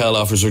our hotel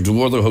offers, or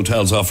do other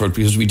hotels offer it,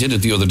 because we did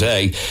it the other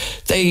day.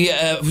 They,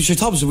 which I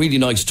thought was a really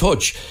nice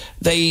touch.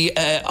 They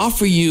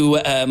offer you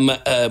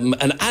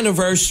an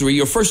anniversary,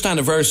 your first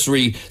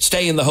anniversary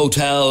stay in the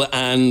hotel,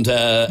 and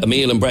a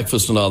meal and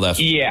breakfast and all that.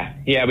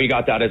 Yeah, we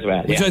got that as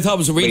well. Which I thought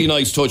was a really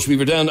nice touch. We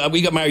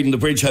got married in the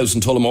Bridge House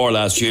in Tullamore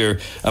last year,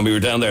 and we were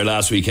down there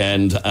last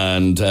weekend,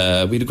 and we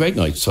had a great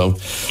night. So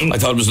I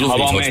thought it was a lovely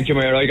touch. I won't mention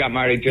where I got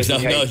married, just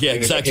in case. Yeah,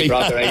 exactly.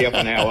 Brought the radio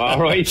up now.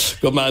 All right.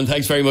 Good man.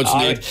 Thanks very much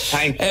indeed. Right,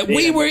 thanks.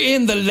 We were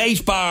in the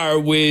late bar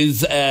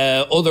with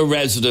other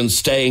residents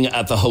staying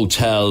at the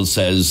hotel,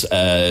 says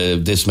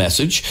this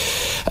message.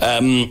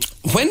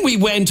 When we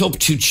went up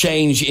to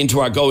change into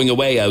our going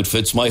away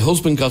outfits, my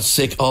husband got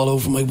sick all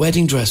over my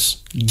wedding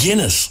dress.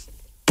 Guinness.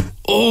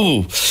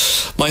 Oh,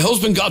 my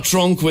husband got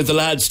drunk with the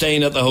lad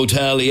staying at the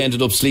hotel. He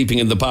ended up sleeping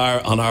in the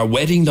bar on our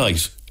wedding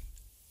night.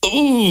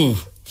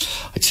 Oh,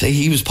 I'd say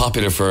he was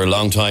popular for a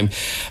long time.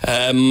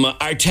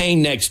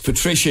 Artane next.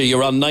 Patricia,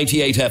 you're on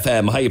 98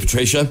 FM. Hiya,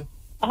 Patricia.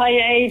 Hi,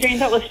 Adrian.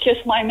 That was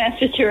just my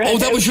message. Oh,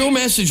 that was your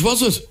message,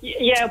 was it?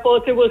 Yeah,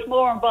 but there was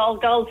more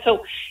involved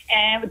also.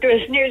 There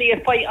was nearly a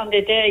fight on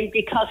the day,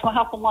 because what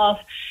happened was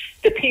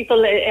the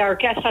people, our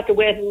guests at the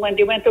wedding, when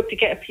they went up to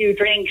get a few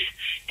drinks,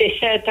 they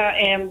said that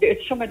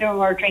some of them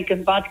were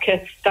drinking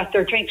vodka, that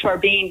their drinks were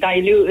being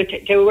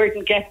diluted. They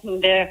weren't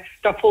getting their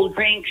full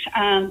drinks,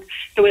 and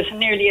there was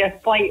nearly a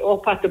fight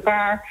up at the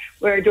bar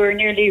where they were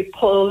nearly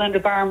pulling the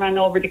barman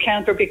over the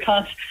counter,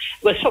 because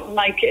it was something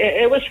like,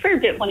 it was a fair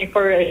bit money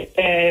for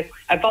a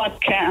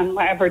vodka and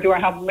whatever they were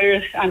having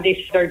with, and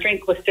their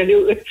drink was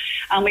diluted.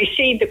 And we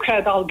see the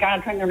crowd all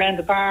gathering around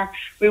the bar.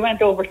 We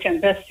went over to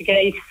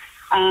investigate,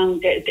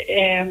 and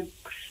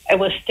it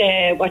was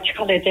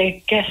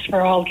the guests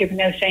were all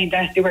giving out saying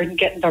that they weren't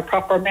getting their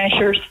proper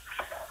measures.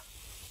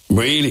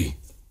 Really?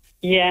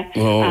 Yeah,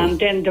 Oh. and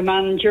then the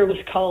manager was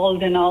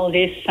called and all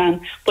this,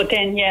 but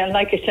then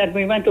like I said,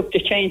 we went up to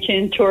change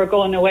into our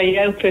going away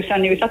outfit,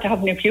 and he was after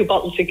having a few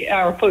bottles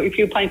or a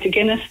few pints of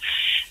Guinness,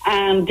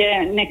 and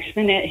next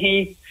minute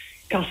he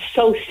got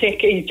so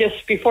sick. He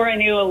just, before I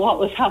knew what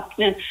was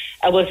happening,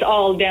 it was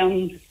all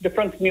down the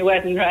front of my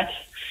wedding dress,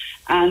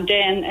 and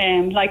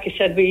then like I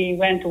said, we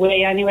went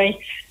away anyway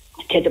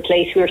to the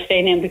place we were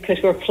staying in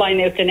because we were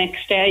flying out the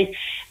next day.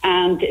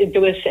 And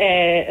there was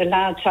a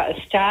lad at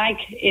a stag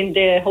in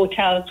the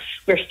hotel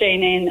we were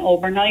staying in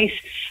overnight,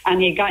 and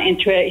he got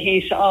into it.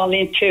 He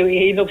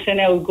loves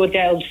an old good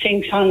old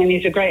sing song, and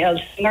he's a great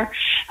old singer.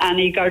 And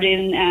he got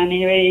in, and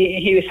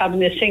he was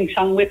having a sing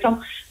song with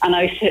them, and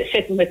I was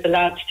sitting with the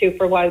lads too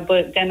for a while.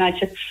 But then I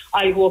said,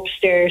 I'll go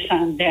upstairs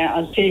and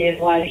I'll see you in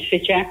a while. I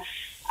said, yeah.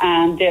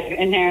 And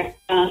in there,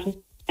 and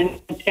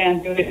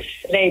then it was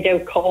laid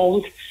out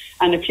cold,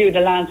 and a few of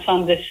the lads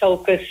on the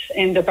sofas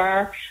in the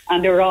bar,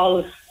 and they were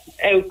all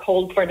out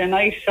cold for the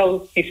night,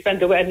 so he spent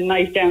the wedding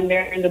night down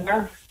there in the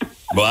bar.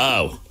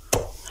 Wow.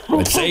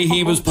 I'd say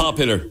he was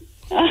popular.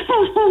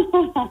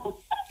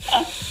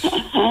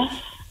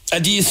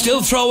 And do you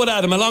still throw it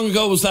at him? How long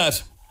ago was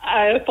that?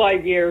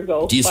 5 years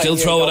ago. Do you still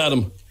throw it at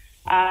him?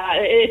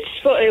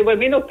 When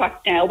we look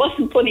back now, it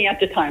wasn't funny at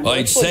the time.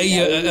 I'd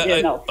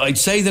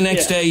say the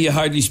next day you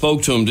hardly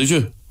spoke to him, did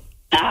you?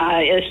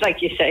 It's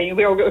like you say,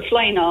 we were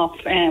flying off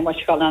on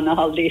the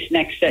holidays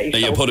next day.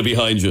 And you put it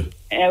behind you.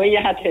 Well, you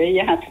had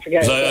to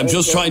forget. I'm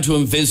just trying to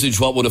envisage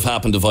what would have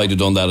happened if I'd have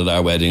done that at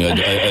our wedding.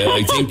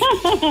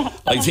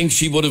 I think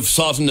she would have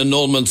sought an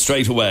annulment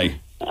straight away.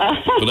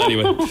 But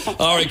anyway,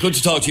 all right, good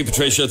to talk to you,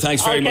 Patricia.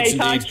 Thanks very much indeed.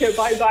 Thank you.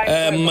 Bye-bye.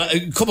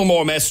 A couple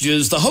more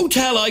messages. The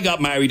hotel I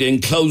got married in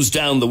closed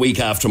down the week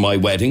after my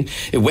wedding.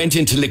 It went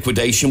into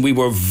liquidation. We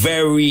were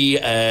very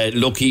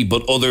lucky,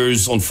 but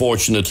others,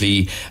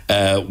 unfortunately,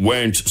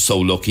 weren't so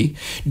lucky.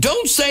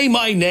 Don't say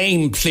my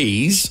name,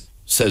 please,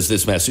 says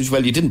this message.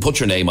 Well, you didn't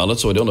put your name on it,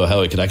 so I don't know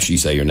how I could actually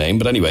say your name.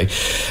 But anyway,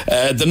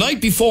 the night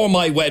before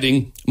my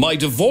wedding, my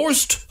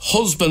divorced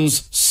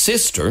husband's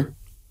sister...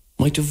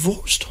 My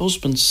divorced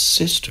husband's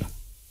sister?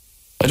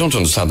 I don't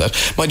understand that.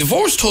 My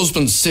divorced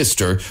husband's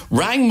sister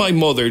rang my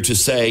mother to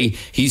say,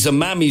 he's a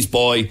mammy's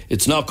boy,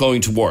 it's not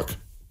going to work.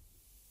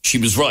 She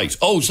was right.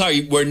 Oh,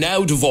 sorry, we're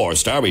now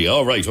divorced, are we?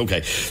 Oh, right,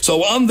 okay.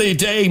 So on the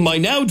day, my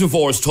now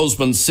divorced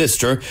husband's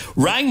sister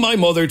rang my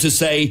mother to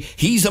say,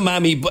 he's a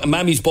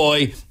mammy's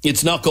boy,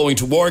 it's not going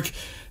to work.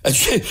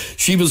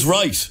 She was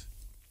right.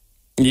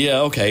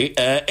 Yeah, okay.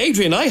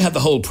 Adrian, I had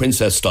the whole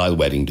princess-style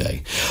wedding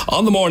day.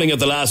 On the morning of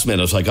the last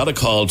minute, I got a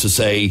call to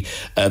say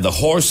the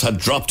horse had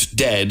dropped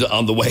dead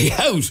on the way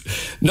out.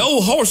 No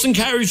horse and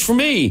carriage for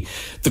me.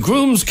 The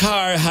groom's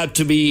car had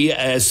to be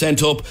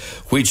sent up,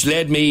 which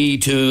led me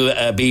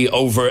to be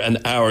over an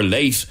hour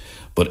late.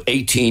 But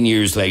 18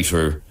 years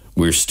later,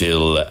 we're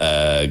still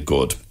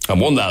good. And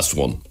one last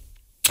one.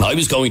 I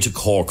was going to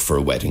Cork for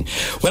a wedding.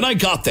 When I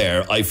got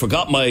there, I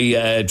forgot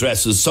my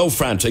dresses, so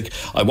frantic.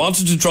 I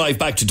wanted to drive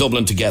back to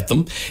Dublin to get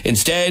them.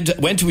 Instead,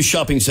 went to a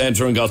shopping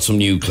centre and got some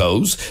new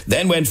clothes.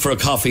 Then went for a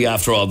coffee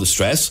after all the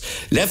stress.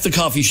 Left the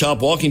coffee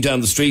shop, walking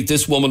down the street,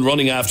 this woman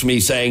running after me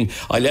saying,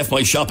 I left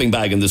my shopping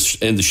bag in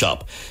the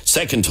shop.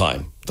 Second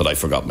time that I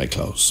forgot my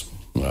clothes.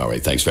 All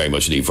right, thanks very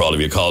much indeed for all of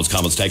your calls,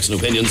 comments, texts and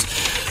opinions.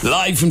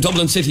 Live from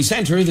Dublin City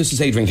Centre, this is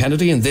Adrian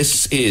Kennedy and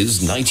this is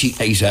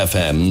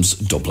 98FM's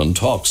Dublin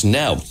Talks.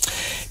 Now,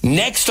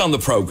 next on the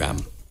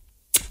programme,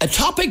 a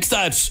topic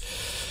that,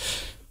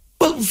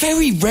 well,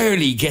 very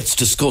rarely gets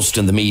discussed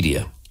in the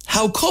media.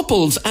 How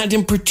couples, and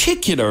in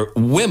particular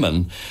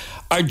women,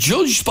 are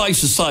judged by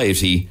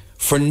society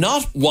for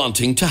not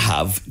wanting to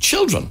have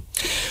children.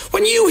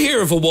 When you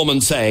hear of a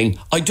woman saying,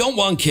 I don't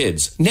want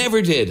kids,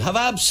 never did, have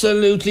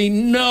absolutely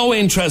no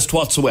interest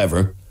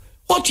whatsoever,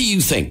 what do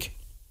you think?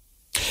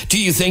 Do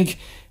you think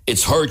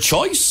it's her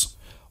choice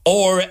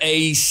or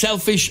a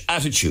selfish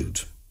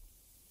attitude?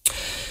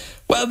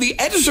 Well, the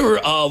editor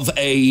of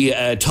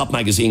a top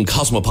magazine,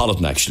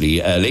 Cosmopolitan,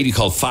 actually, a lady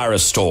called Farah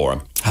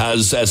Storr,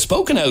 has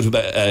spoken out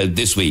about,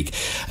 this week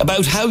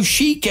about how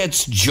she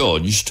gets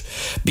judged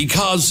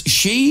because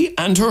she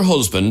and her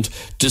husband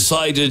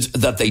decided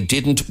that they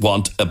didn't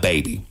want a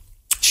baby.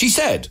 She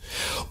said,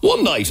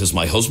 one night as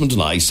my husband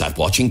and I sat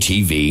watching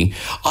TV,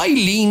 I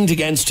leaned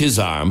against his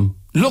arm,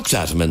 looked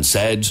at him and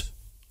said,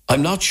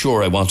 I'm not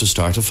sure I want to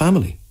start a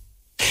family.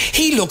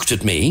 He looked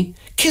at me,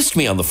 kissed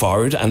me on the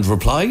forehead and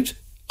replied,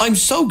 I'm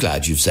so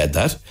glad you've said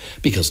that,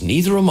 because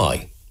neither am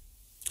I.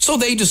 So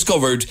they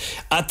discovered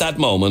at that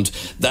moment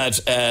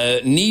that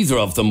neither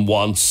of them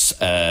wants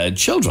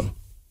children.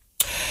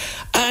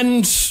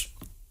 And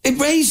It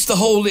raised the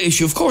whole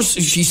issue. Of course,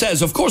 she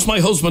says, of course,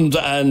 my husband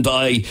and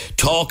I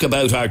talk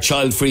about our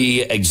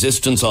child-free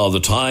existence all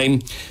the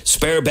time.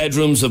 Spare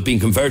bedrooms have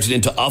been converted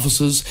into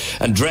offices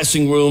and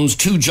dressing rooms.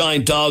 2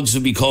 giant dogs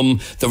have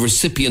become the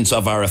recipients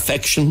of our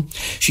affection.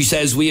 She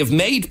says, we have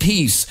made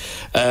peace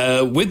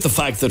with the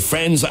fact that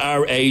friends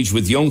our age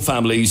with young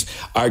families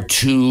are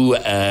too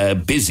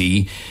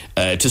busy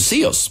to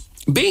see us.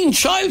 Being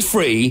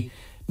child-free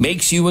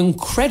makes you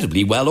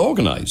incredibly well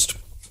organised.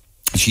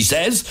 She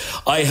says,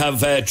 I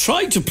have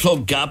tried to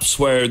plug gaps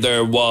where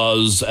there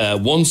was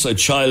once a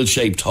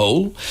child-shaped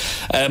hole.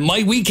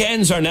 My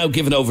weekends are now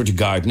given over to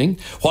gardening,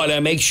 while I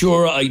make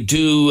sure I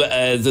do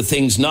the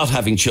things not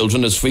having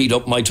children has freed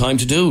up my time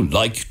to do,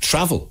 like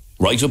travel,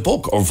 write a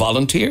book or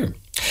volunteer.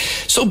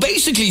 So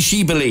basically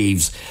she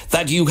believes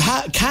that you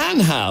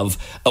can have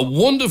a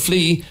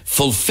wonderfully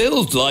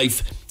fulfilled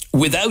life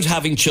without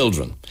having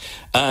children,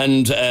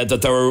 and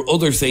that there are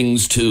other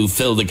things to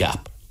fill the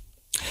gap.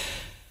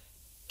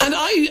 And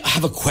I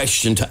have a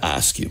question to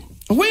ask you.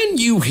 When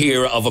you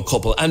hear of a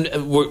couple, and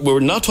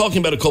we're not talking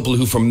about a couple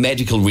who for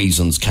medical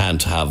reasons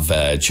can't have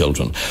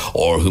children,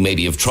 or who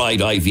maybe have tried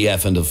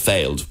IVF and have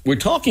failed. We're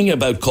talking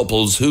about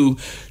couples who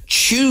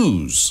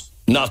choose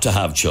not to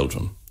have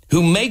children,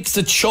 who make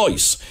the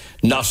choice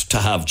not to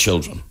have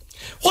children.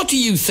 What do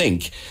you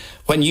think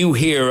when you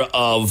hear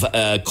of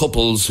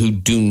couples who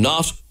do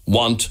not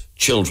want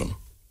children?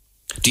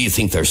 Do you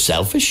think they're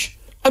selfish?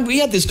 And we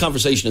had this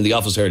conversation in the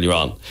office earlier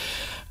on.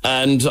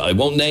 And I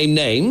won't name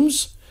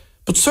names,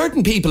 but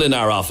certain people in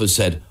our office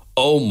said,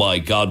 oh my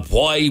God,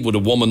 why would a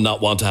woman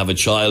not want to have a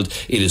child?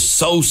 It is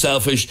so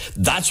selfish.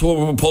 That's what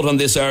we're put on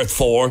this earth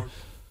for.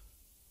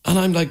 And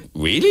I'm like,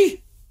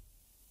 really?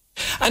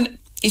 And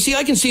you see,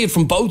 I can see it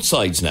from both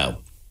sides now.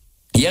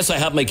 Yes, I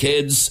have my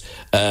kids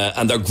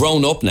and they're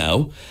grown up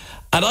now.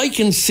 And I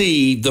can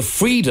see the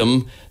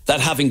freedom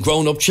that having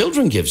grown up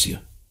children gives you.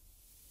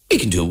 We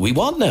can do what we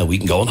want now. We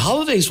can go on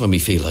holidays when we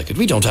feel like it.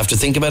 We don't have to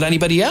think about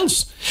anybody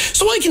else.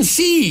 So I can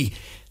see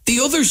the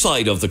other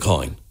side of the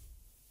coin.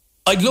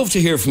 I'd love to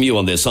hear from you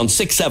on this on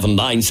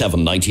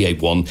 6797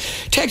 981.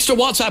 Text or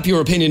WhatsApp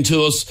your opinion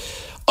to us.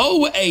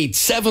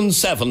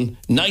 0877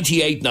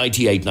 98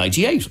 98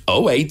 98.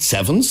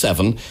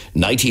 0877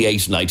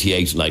 98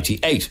 98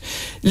 98.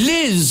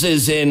 Liz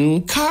is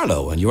in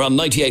Carlow and you're on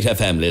 98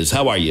 FM. Liz,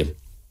 how are you?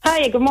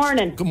 Hi, good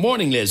morning. Good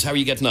morning, Liz. How are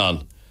you getting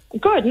on?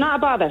 Good, not a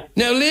bother.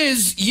 Now,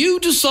 Liz, you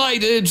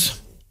decided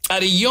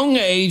at a young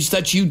age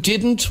that you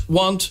didn't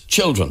want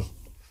children.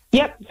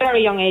 Yep,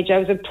 very young age. I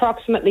was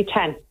approximately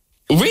 10.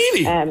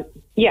 Really?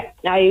 Yeah,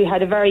 I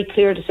had a very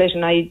clear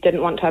decision. I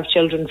didn't want to have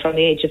children from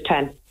the age of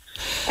 10.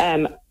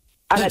 And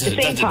at the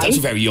same time... That's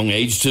a very young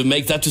age to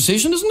make that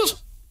decision, isn't it?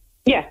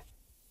 Yeah.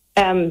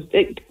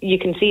 You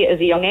can see it as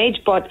a young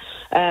age, but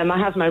I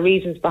have my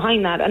reasons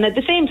behind that. And at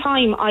the same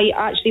time, I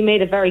actually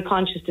made a very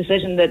conscious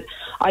decision that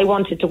I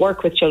wanted to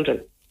work with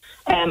children.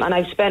 And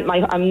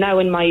I'm now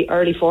in my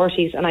early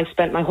 40s and I've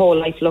spent my whole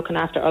life looking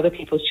after other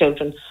people's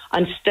children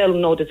and still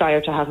no desire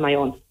to have my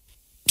own.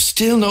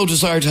 Still no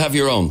desire to have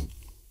your own?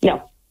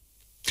 No.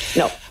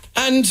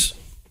 And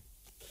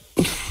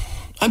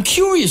I'm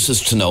curious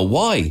as to know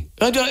why.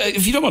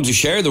 If you don't want to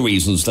share the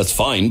reasons, that's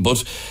fine,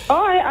 but...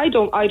 I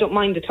don't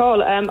mind at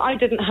all. I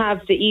didn't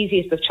have the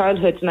easiest of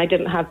childhoods and I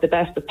didn't have the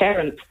best of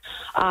parents.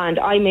 And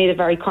I made a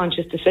very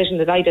conscious decision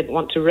that I didn't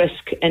want to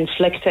risk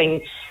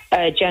inflicting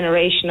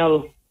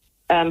generational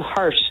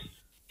hurt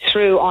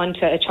through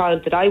onto a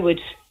child that I would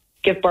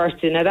give birth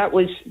to. Now that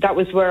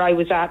was where I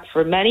was at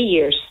for many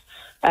years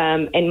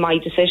in my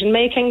decision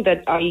making,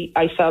 that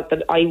I felt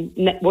that I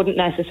wouldn't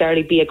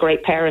necessarily be a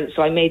great parent,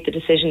 so I made the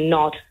decision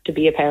not to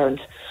be a parent,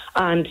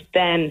 and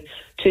then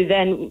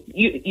to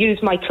use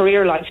my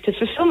career life to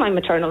fulfill my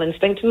maternal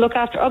instinct and look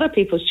after other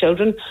people's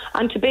children,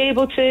 and to be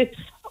able to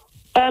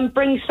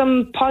bring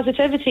some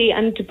positivity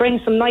and to bring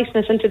some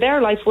niceness into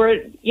their life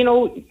where,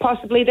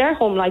 possibly their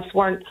home lives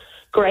weren't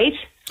great.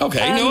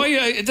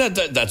 Okay,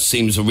 that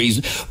seems a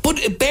reason.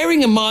 But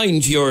bearing in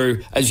mind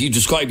as you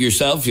describe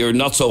yourself, your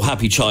not so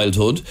happy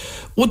childhood,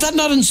 would that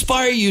not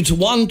inspire you to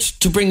want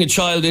to bring a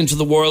child into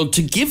the world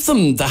to give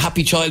them the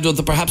happy childhood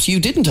that perhaps you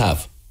didn't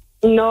have?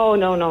 No,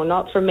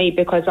 not for me,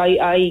 because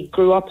I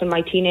grew up in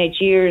my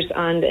teenage years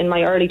and in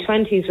my early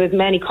 20s with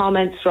many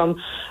comments from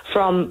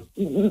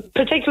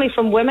particularly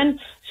from women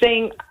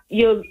saying,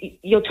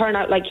 you'll turn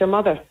out like your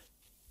mother.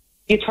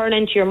 You turn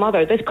into your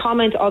mother. This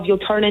comment of you'll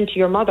turn into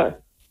your mother,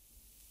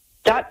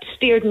 that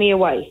steered me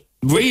away.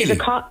 Really?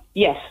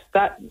 Yes,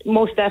 that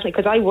most definitely,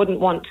 because I wouldn't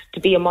want to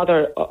be a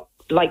mother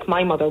like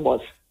my mother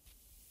was.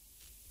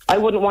 I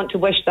wouldn't want to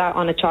wish that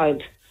on a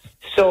child.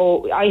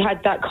 So I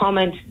had that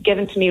comment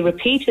given to me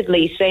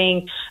repeatedly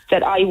saying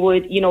that I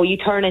would, you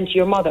turn into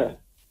your mother.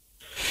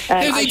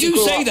 Now, they do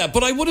say that,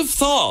 but I would have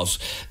thought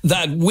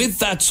that with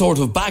that sort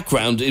of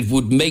background, it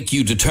would make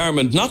you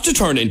determined not to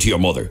turn into your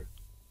mother.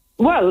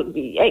 Well,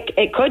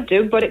 it could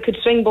do, but it could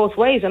swing both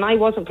ways, and I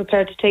wasn't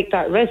prepared to take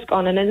that risk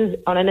on an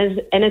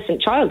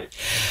innocent child.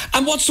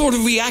 And what sort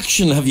of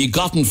reaction have you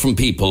gotten from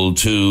people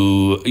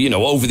to,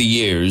 over the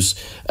years?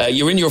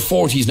 You're in your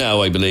 40s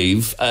now, I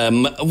believe.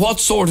 What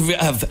sort of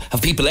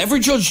have people ever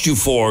judged you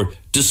for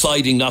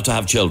deciding not to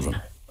have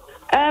children?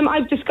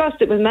 I've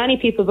discussed it with many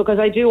people because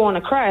I do own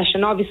a creche,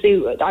 and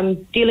obviously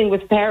I'm dealing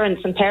with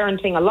parents and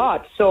parenting a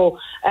lot. So,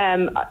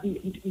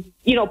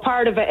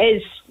 part of it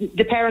is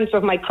the parents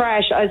of my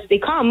creche, as they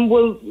come,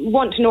 will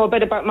want to know a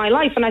bit about my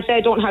life. And I say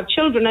I don't have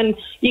children, and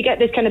you get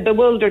this kind of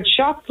bewildered,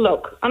 shocked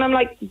look. And I'm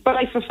like, but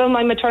I fulfill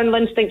my maternal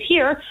instinct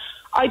here.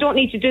 I don't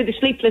need to do the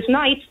sleepless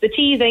nights, the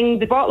teething,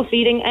 the bottle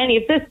feeding, any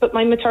of this, but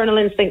my maternal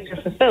instincts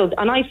are fulfilled.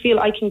 And I feel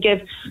I can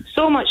give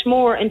so much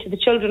more into the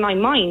children I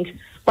mind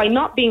by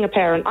not being a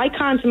parent. I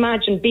can't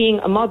imagine being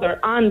a mother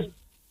and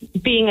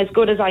being as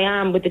good as I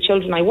am with the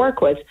children I work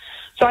with.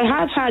 So I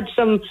have had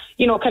some,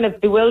 kind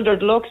of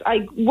bewildered looks.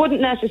 I wouldn't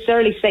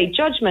necessarily say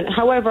judgment.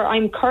 However,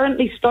 I'm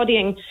currently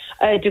studying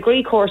a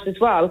degree course as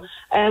well,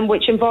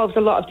 which involves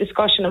a lot of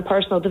discussion and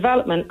personal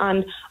development.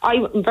 And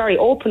I'm very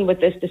open with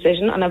this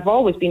decision, and I've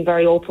always been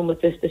very open with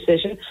this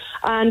decision.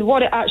 And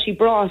what it actually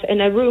brought in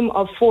a room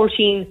of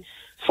 14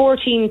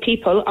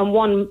 people and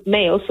one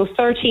male, so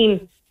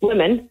 13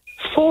 women,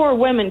 4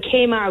 women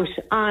came out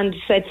and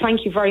said,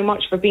 thank you very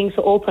much for being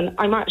so open.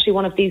 I'm actually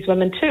one of these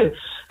women too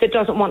that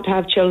doesn't want to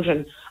have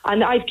children.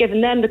 And I've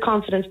given them the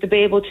confidence to be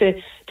able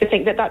to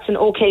think that that's an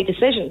okay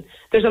decision.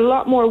 There's a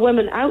lot more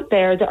women out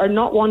there that are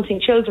not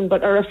wanting children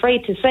but are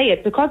afraid to say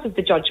it because of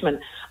the judgment.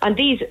 And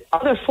these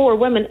other 4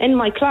 women in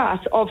my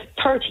class of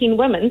 13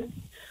 women,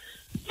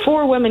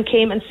 4 women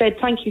came and said,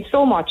 thank you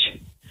so much.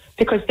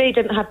 Because they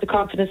didn't have the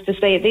confidence to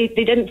say it.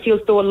 They didn't feel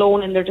so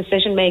alone in their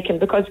decision making,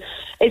 because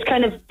it's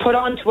kind of put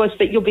on to us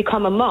that you'll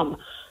become a mum.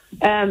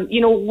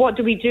 What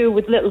do we do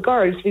with little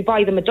girls? We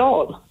buy them a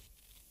doll.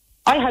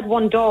 I had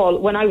one doll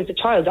when I was a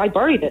child. I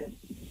buried it.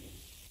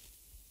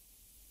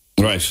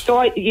 Right. So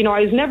I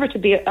was never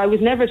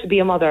to be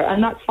a mother,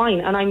 and that's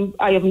fine. And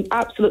I have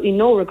absolutely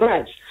no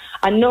regrets.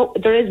 And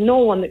there is no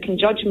one that can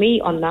judge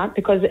me on that,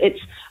 because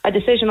it's a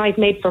decision I've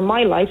made for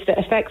my life that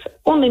affects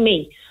only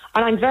me.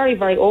 And I'm very,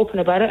 very open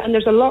about it. And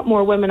there's a lot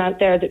more women out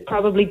there that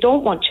probably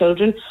don't want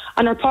children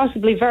and are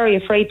possibly very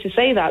afraid to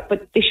say that,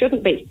 but they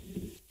shouldn't be.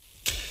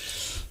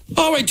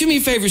 All right, do me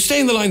a favour, stay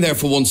in the line there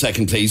for 1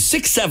 second, please.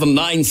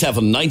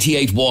 6797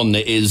 981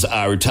 is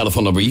our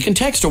telephone number. You can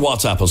text or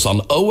WhatsApp us on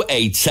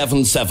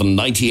 0877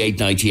 98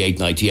 98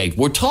 98.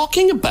 We're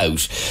talking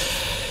about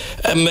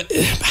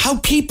how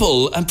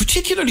people, and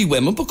particularly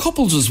women, but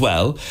couples as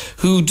well,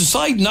 who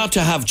decide not to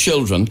have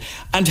children,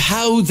 and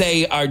how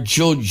they are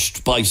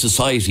judged by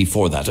society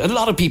for that. A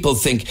lot of people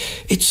think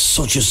it's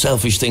such a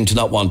selfish thing to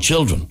not want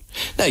children.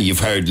 Now,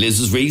 you've heard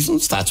Liz's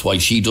reasons. That's why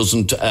she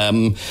doesn't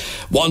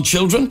want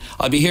children.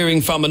 I'll be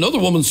hearing from another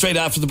woman straight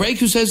after the break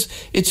who says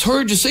it's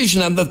her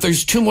decision and that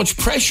there's too much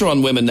pressure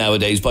on women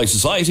nowadays by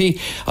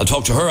society. I'll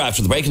talk to her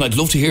after the break, and I'd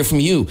love to hear from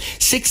you.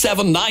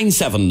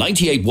 6797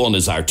 981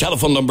 is our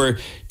telephone number.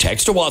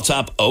 Text or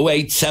WhatsApp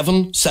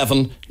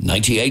 0877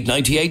 98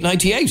 98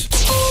 98.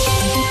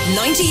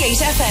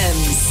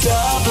 98FM's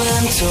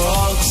Dublin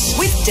Talks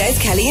with Des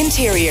Kelly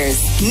Interiors.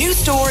 New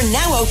store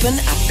now open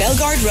at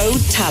Belgard Road,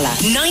 Tala.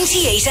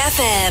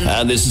 98FM.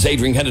 And this is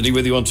Adrian Kennedy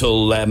with you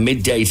until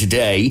midday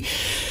today.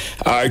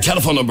 Our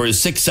telephone number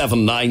is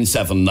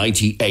 6797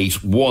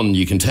 981.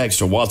 You can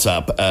text or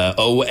WhatsApp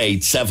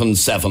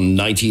 0877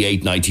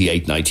 98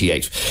 98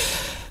 98.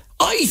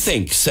 I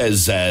think,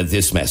 says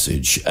this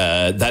message,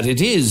 that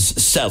it is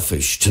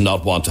selfish to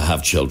not want to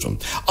have children.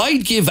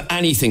 I'd give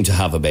anything to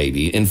have a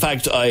baby. In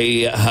fact,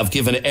 I have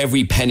given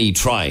every penny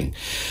trying,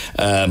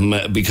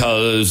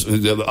 because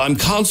I'm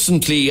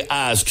constantly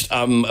asked,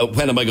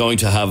 when am I going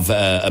to have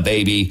a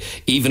baby,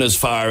 even as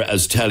far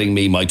as telling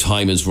me my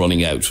time is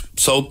running out.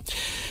 So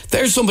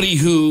there's somebody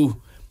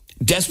who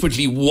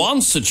desperately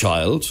wants a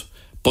child,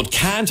 but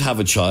can't have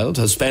a child,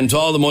 has spent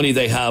all the money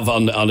they have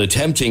on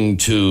attempting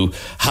to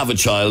have a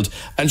child,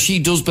 and she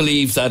does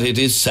believe that it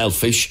is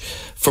selfish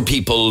for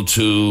people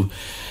to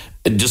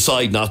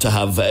decide not to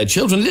have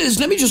children. Liz,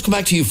 let me just come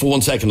back to you for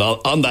 1 second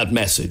on that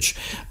message.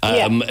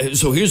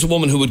 So here's a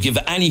woman who would give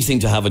anything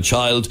to have a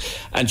child,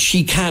 and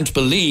she can't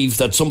believe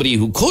that somebody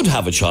who could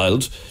have a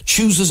child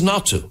chooses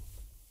not to.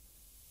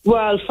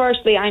 Well,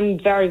 firstly, I'm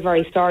very,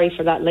 very sorry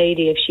for that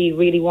lady. If she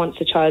really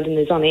wants a child and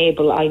is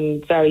unable,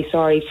 I'm very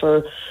sorry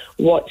for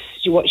what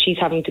she's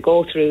having to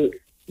go through,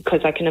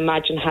 because I can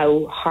imagine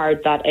how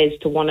hard that is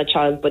to want a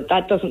child. But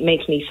that doesn't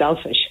make me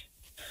selfish.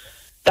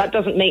 That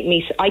doesn't make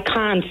me. I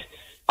can't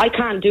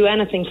do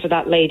anything for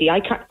that lady.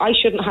 I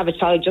shouldn't have a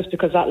child just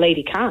because that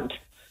lady can't.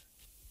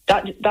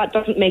 That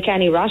doesn't make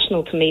any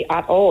rational to me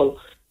at all.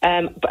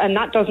 And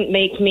that doesn't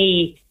make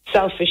me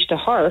selfish to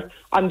her.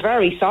 I'm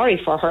very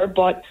sorry for her,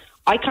 but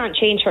I can't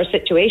change her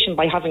situation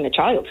by having a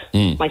child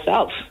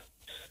myself.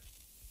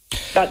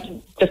 That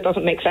just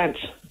doesn't make sense.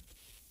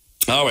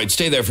 All right,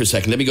 stay there for a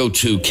second. Let me go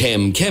to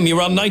Kim. Kim,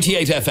 you're on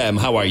 98FM.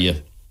 How are you?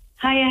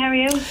 Hiya, how are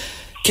you?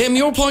 Kim,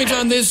 your point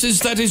on this is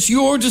that it's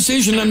your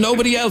decision and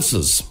nobody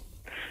else's.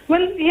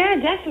 Well, yeah,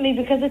 definitely,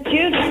 because it's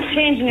you that's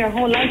changing your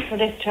whole life for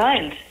this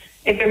child.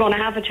 If you're going to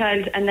have a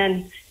child and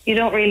then you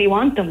don't really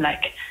want them,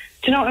 like,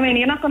 do you know what I mean?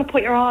 You're not going to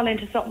put your all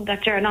into something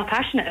that you're not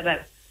passionate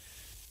about.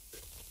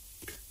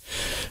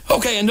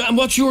 Okay, and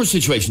what's your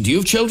situation? Do you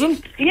have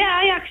children? Yeah,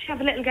 I actually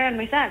have a little girl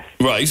myself.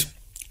 Right.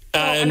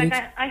 And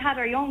I had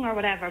her young or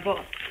whatever,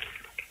 but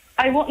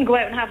I wouldn't go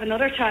out and have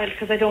another child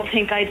because I don't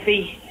think I'd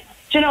be,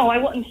 do you know, I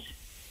wouldn't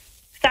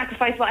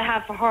sacrifice what I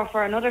have for her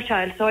for another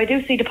child. So I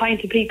do see the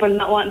point of people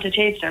not wanting to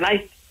change their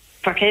life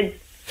for kids.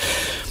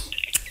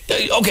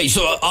 Okay,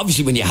 so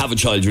obviously when you have a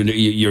child,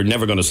 you're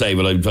never going to say,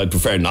 well, I'd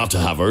prefer not to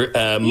have her.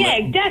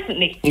 Yeah,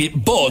 definitely.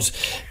 But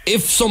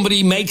if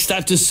somebody makes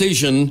that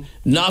decision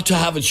not to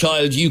have a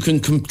child, you can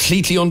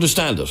completely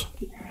understand it.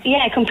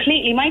 Yeah,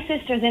 completely. My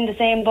sister's in the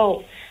same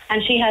boat,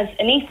 and she has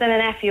a niece and a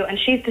nephew, and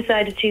she's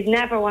decided she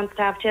never wants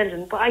to have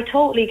children. But I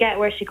totally get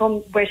where she's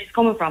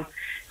coming from,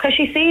 because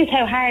she sees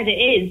how hard it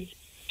is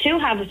to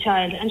have a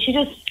child, and she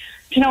just,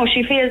 you know,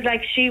 she feels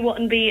like she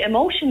wouldn't be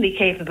emotionally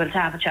capable to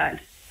have a child.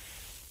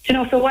 You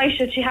know, so why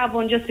should she have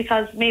one just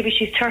because maybe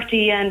she's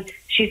 30 and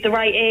she's the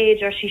right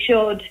age, or she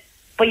should,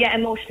 but yet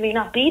emotionally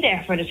not be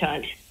there for the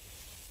child?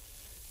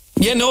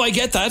 Yeah, no, I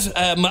get that.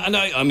 And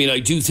I mean, I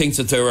do think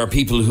that there are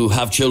people who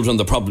have children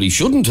that probably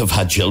shouldn't have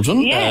had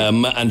children,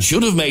 and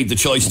should have made the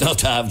choice not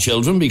to have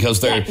children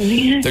because they're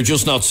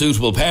just not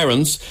suitable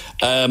parents.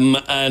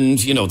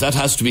 And, you know, that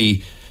has to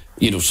be,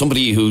 you know,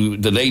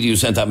 the lady who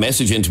sent that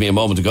message in to me a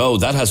moment ago,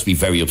 that has to be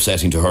very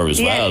upsetting to her as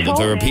well. Totally. That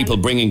there are people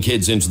bringing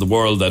kids into the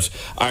world that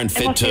aren't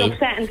fit to... It must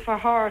be upsetting for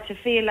her to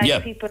feel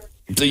like people...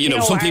 You know,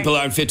 some people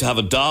aren't fit to have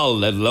a doll,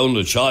 let alone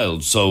a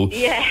child. So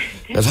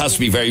it has to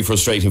be very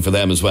frustrating for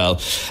them as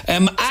well.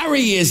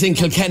 Ari is in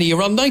Kilkenny.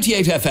 You're on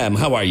 98FM.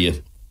 How are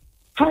you?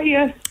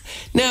 Hiya.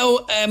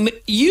 Now,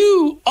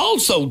 you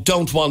also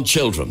don't want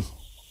children.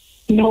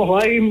 No,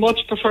 I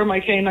much prefer my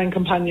canine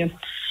companion.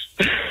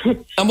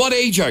 And what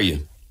age are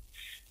you?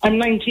 I'm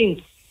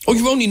 19. Oh,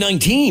 you're only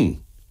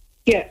 19?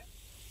 Yeah.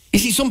 You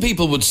see, some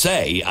people would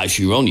say,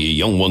 actually, you're only a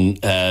young one,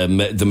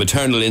 the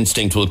maternal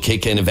instinct will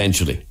kick in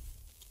eventually.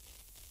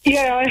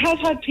 Yeah, I have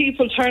had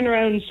people turn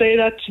around and say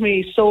that to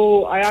me,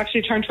 so I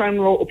actually turned around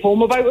and wrote a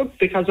poem about it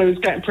because I was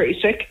getting pretty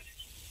sick.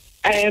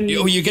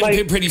 You're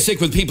getting pretty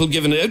sick with people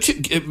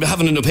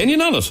having an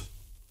opinion on it?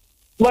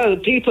 Well,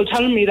 people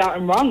telling me that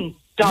I'm wrong,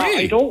 that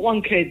really? I don't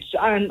want kids,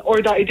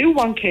 or that I do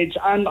want kids,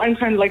 and I'm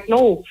kind of like,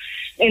 no,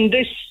 in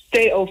this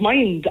state of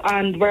mind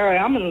and where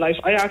I am in life,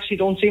 I actually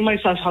don't see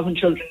myself having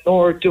children,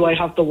 nor do I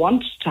have the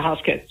want to have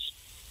kids.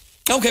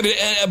 Okay,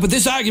 but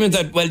this argument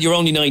that, well, you're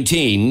only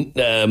 19,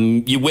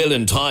 you will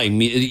in time,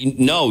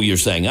 no, you're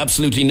saying,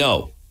 absolutely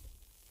no.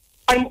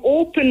 I'm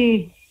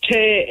open to,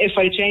 if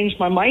I change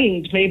my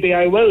mind, maybe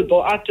I will,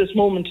 but at this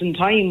moment in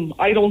time,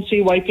 I don't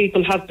see why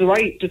people have the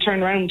right to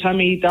turn around and tell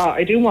me that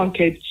I do want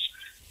kids,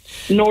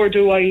 nor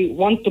do I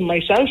want them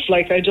myself.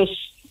 Like,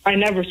 I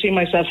never see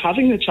myself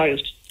having a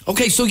child.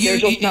 Okay, so they're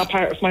just not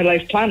part of my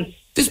life plan.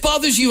 This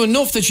bothers you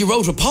enough that you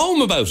wrote a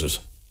poem about it?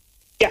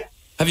 Yeah.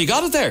 Have you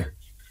got it there?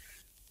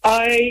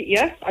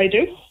 Yeah, I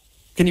do.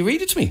 Can you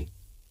read it to me?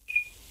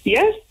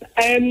 Yes.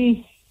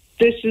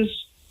 This is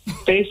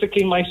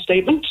basically my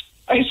statement,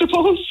 I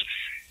suppose.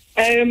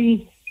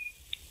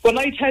 When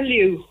I tell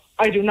you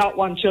I do not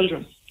want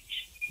children,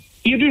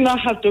 you do not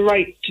have the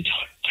right to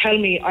tell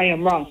me I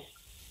am wrong.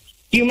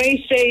 You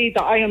may say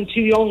that I am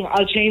too young,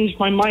 I'll change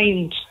my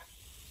mind.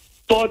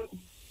 But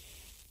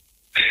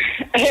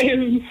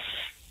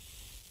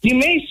you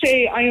may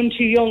say I am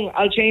too young,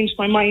 I'll change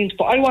my mind,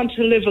 but I want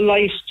to live a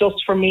life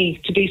just for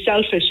me, to be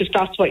selfish, if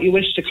that's what you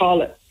wish to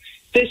call it.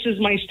 This is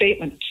my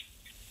statement.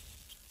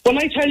 When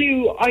I tell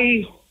you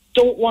I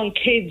don't want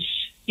kids,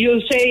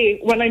 you'll say,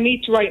 when I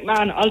meet the right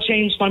man, I'll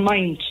change my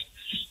mind.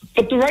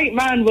 But the right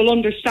man will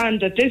understand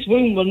that this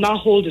womb will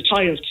not hold a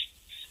child.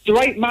 The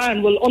right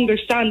man will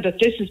understand that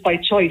this is by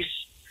choice.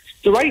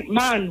 The right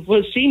man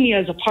will see me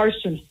as a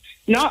person,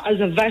 not as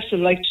a vessel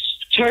like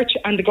the church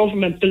and the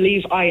government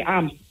believe I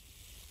am.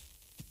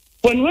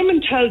 When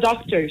women tell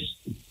doctors,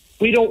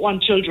 we don't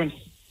want children,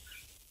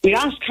 we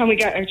ask, can we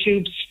get our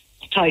tubes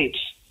tied?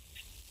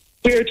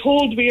 We are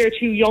told we are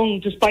too young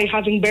despite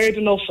having bared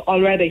enough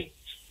already.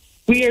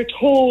 We are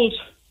told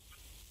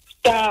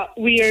that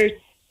we are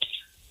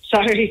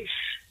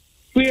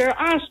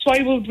asked,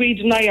 why would we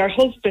deny our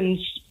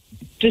husbands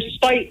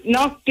despite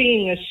not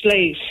being a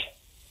slave?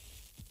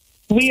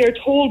 We are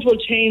told we'll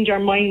change our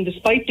mind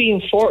despite being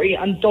 40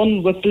 and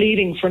done with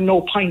bleeding for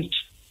no pint.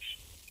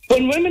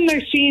 When women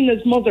are seen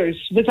as mothers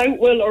without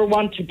will or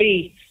want to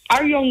be,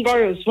 our young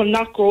girls will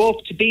not grow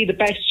up to be the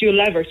best you'll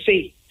ever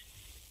see.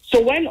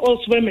 So when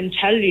us women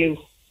tell you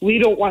we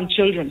don't want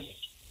children,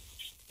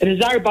 it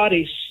is our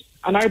bodies,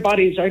 and our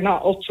bodies are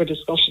not up for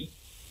discussion.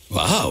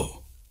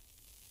 Wow.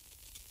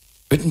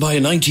 Written by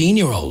a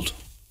 19-year-old.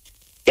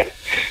 Yeah.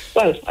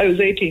 Well, I was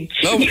 18.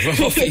 No,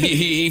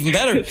 even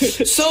better.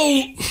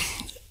 So,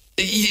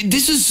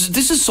 this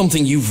is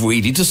something you've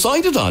really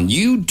decided on.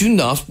 You do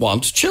not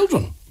want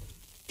children.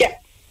 Yeah.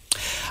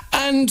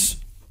 And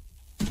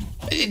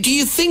Do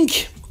you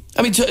think,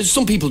 I mean,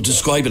 some people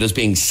describe it as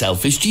being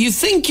selfish. Do you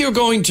think you're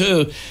going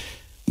to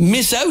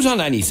miss out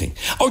on anything?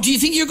 Or do you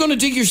think you're going to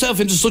dig yourself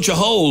into such a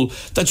hole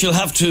that you'll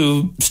have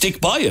to stick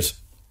by it?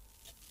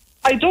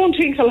 I don't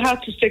think I'll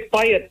have to stick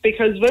by it,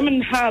 because women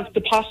have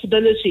the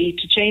possibility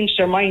to change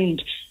their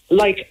mind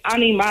like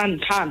any man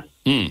can.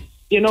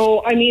 You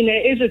know, I mean,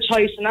 it is a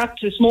choice, and at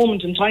this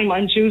moment in time,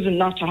 I'm choosing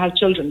not to have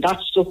children.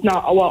 That's just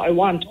not what I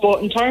want.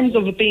 But in terms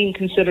of it being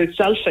considered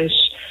selfish,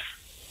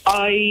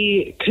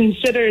 I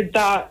considered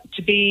that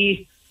to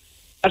be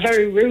a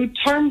very rude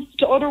term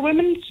to other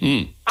women.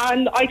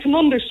 And I can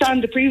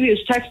understand the previous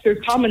texter's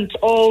comment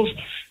of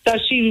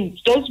that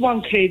she does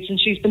want kids and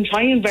she's been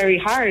trying very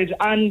hard.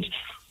 And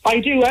I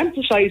do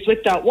empathise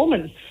with that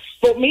woman.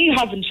 But me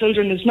having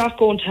children is not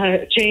going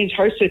to change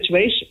her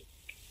situation.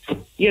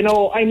 You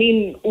know, I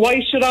mean,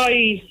 why should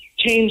I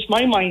change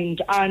my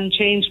mind and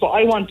change what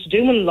I want to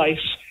do in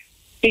life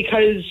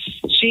because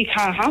she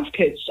can't have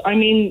kids? I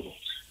mean,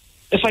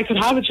 if I could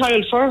have a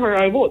child for her,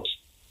 I would,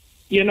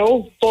 you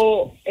know,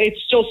 but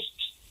it's just,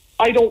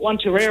 I don't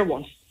want to rear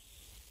one.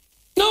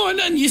 No,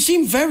 and you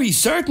seem very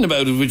certain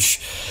about it,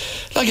 which,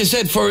 like I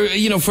said, for a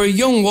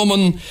young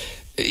woman,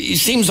 it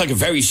seems like a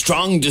very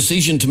strong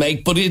decision to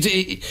make, but is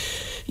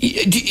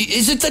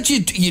it that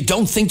you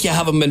don't think you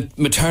have a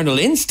maternal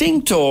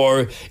instinct,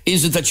 or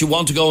is it that you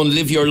want to go and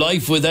live your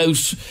life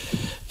without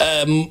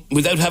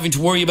having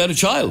to worry about a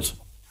child?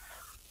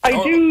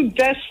 I do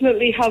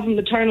definitely have a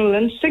maternal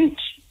instinct,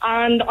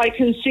 and I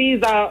can see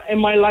that in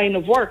my line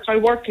of work. I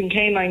work in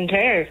canine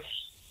care,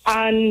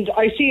 and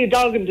I see a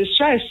dog in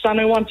distress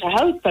and I want to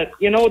help it.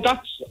 You know,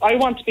 I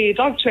want to be a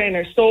dog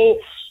trainer, so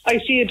I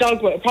see a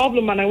dog with a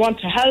problem and I want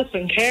to help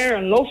and care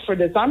and love for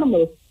this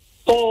animal.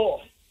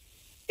 But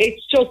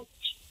it's just,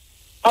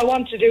 I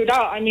want to do that.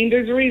 I mean,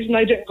 there's a reason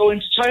I didn't go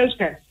into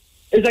childcare,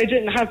 is I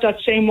didn't have that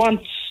same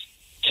want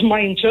to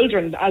mind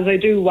children as I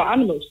do with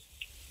animals.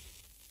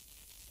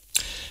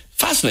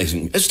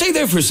 Fascinating. Stay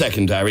there for a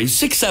second, Darry.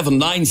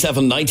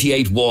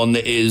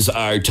 6797981 is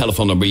our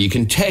telephone number. You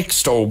can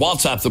text or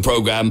WhatsApp the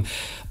programme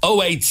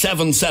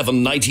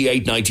 0877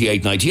 98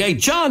 98 98.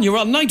 John, you're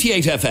on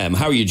 98 FM.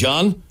 How are you,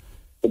 John?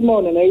 Good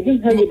morning,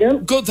 Adrian. How are you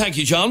doing? Good, thank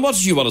you, John. What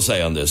did you want to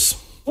say on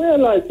this?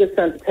 Well, I just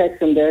sent a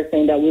text in there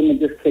saying that women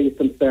just please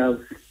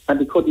themselves and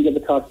they couldn't give a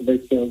toss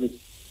about children.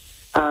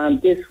 And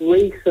this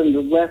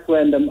recent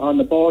referendum on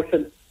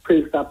abortion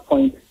proves that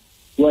point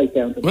right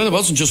down to Well, it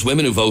wasn't just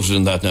women who voted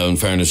in that now, in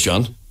fairness,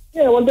 John.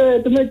 Yeah, well,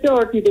 the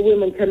majority of the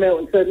women came out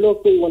and said,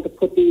 look, we want to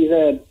put these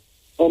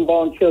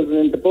unborn children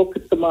in the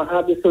buckets and what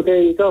have you, so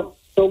there you go.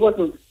 So it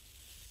wasn't.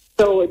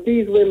 So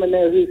these women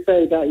now who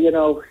say that, you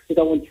know, you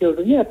don't want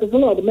children, yeah, there's a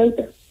lot of them out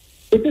there.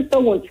 They just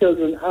don't want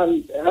children,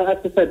 and as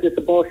I said, this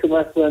abortion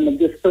referendum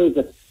just proves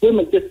it.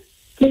 Women just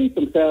please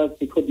themselves,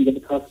 they couldn't give a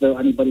toss about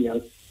anybody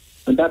else.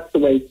 And that's the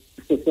way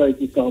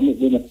society's gone with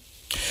women.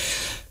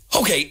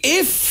 Okay,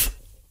 if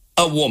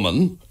a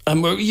woman,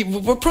 and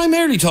we're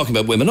primarily talking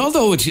about women,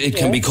 although it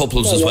can be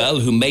couples as well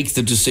who make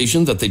the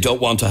decision that they don't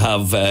want to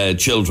have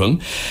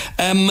children.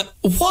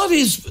 What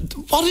is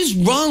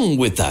wrong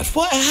with that?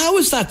 How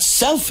is that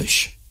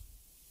selfish?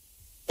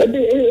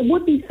 It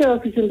would be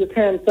selfish in the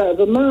sense that if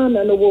a man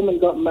and a woman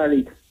got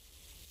married,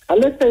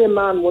 and let's say a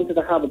man wanted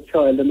to have a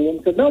child, and the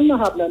woman said, no, I'm not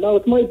having it, no,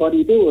 it's my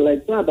body, do it,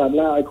 like, blah, blah,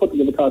 blah, I couldn't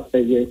give a toss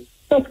about you.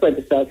 That's where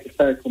the selfish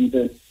part comes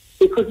in.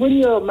 Because when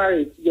you're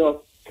married, you're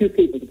two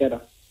people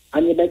together,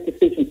 and you make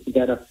decisions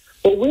together.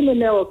 But women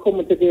now are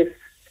coming to this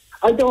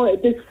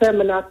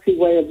feminazi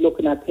way of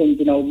looking at things,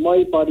 you know,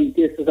 my body,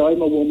 this is,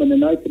 I'm a woman,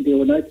 and I can do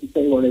it, and I can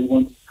say what I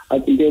want, I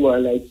can do what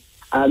I like,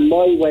 and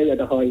my way or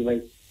the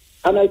highway.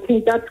 And I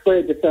think that's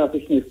where the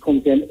selfishness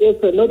comes in.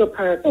 If another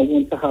partner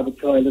wants to have a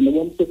child and the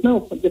woman says,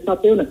 no, I'm just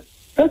not doing it,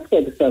 that's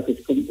where the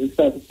selfishness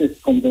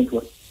comes into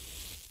it.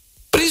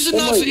 But is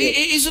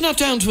it not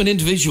down to an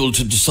individual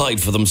to decide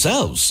for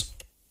themselves?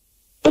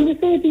 Well, you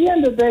see, at the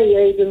end of the day,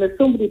 Aidan, as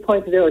somebody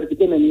pointed out at the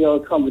beginning of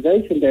your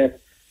conversation there,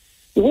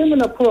 the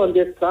women are put on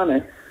this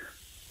planet,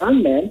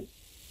 and men,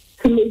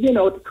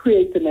 to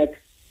create the next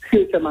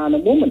future man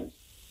and woman.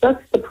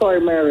 That's the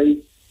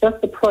primary. Well,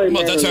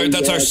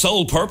 that's our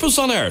sole purpose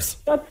on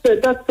Earth. That's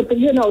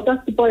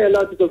the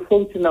biological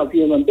function of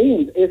human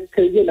beings, is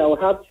to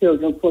have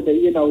children for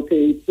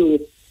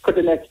for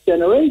the next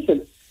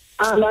generation.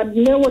 And I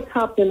know what's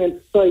happening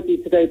in society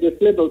today, this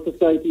liberal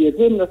society, is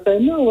women are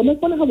saying, no, we're not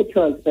going to have a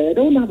child today. I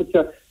don't want to have a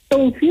child.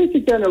 So in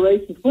future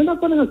generations, we're not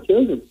going to have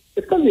children.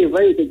 It's going to be a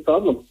very big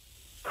problem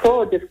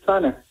for this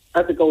planet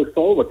as it goes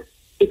forward,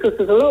 because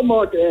there's a lot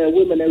more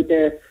women out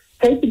there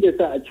taking this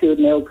attitude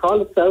now.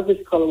 Call it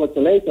selfish, call it what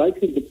you like. I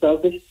think it's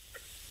selfish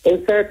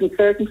in certain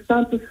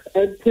circumstances.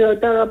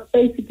 They're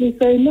basically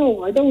saying,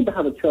 no, I don't want to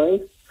have a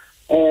child.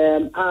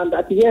 And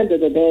at the end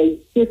of the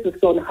day, this is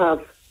going to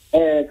have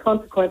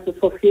consequences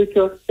for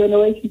future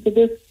generations of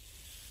this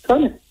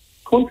planet,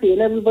 country,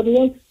 and everybody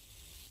else.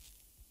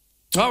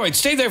 All right,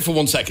 stay there for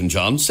 1 second,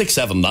 John.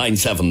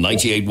 6797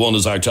 981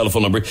 is our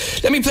telephone number.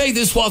 Let me play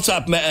this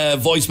WhatsApp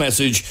voice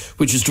message,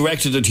 which is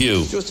directed at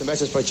you. Just a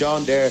message for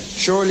John there.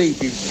 Surely,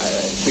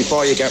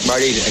 before you get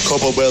married, a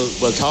couple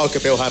will talk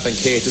about having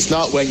kids. It's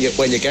not when you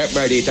get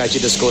married that you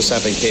discuss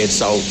having kids.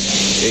 So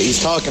he's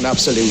talking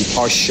absolute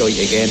horse shite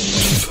again.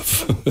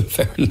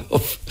 Fair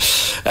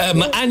enough.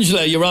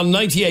 Angela, you're on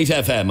 98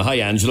 FM. Hi,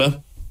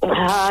 Angela.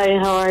 Hi,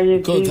 how are you?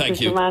 Good, Jesus,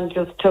 thank you. The man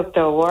just took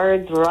the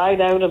words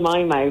right out of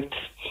my mouth.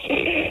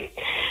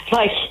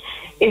 Like,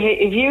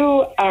 if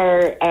you are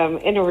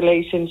in a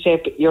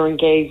relationship, you're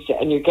engaged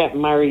and you're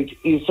getting married,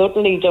 you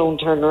suddenly don't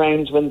turn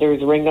around when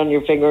there's a ring on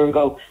your finger and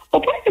go, oh,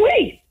 by the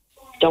way,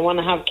 don't want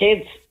to have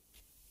kids.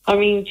 I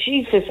mean,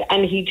 Jesus,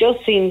 and he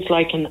just seems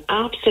like an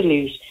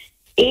absolute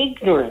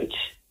ignorant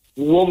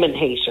woman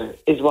hater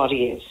is what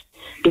he is.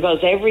 Because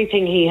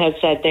everything he has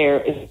said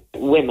there is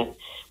women.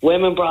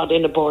 Women brought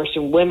in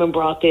abortion, women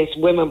brought this,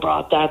 women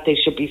brought that. They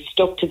should be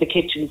stuck to the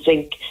kitchen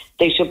sink.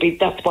 They should be,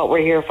 that's what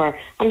we're here for.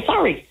 I'm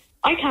sorry,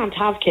 I can't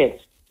have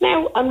kids.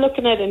 Now, I'm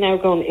looking at it now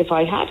going, if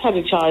I had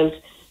a child,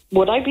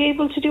 would I be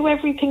able to do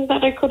everything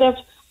that I could have?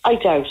 I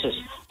doubt it.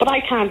 But I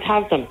can't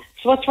have them.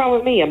 So what's wrong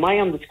with me? Am I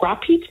on the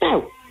scrap heap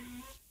now?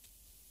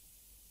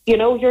 You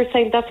know, you're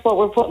saying that's what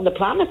we're putting the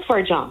planet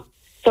for, John.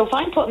 So if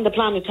I'm putting the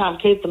planet to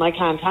have kids and I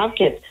can't have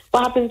kids,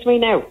 what happens to me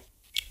now?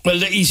 Well,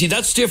 you see,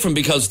 that's different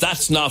because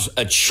that's not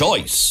a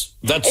choice.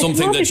 That's It's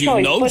something not that a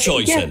you've no but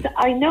choice yes, in.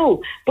 I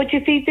know. But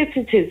you see, this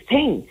is his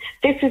thing.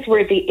 This is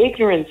where the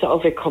ignorance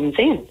of it comes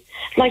in.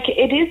 Like,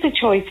 it is a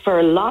choice for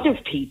a lot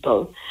of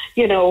people,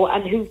 you know,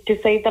 and who's to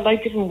say that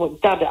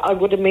that I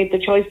would have made the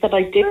choice that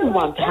I didn't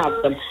want to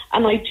have them.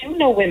 And I do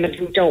know women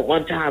who don't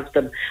want to have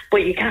them.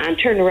 But you can't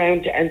turn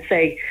around and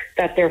say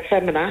that they're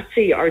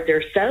feminazi or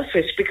they're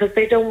selfish because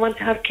they don't want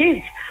to have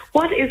kids.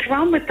 What is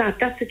wrong with that?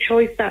 That's a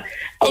choice that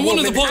One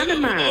of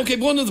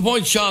the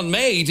points John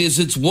made is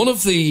it's one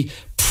of the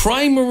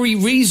primary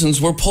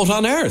reasons we're put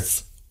on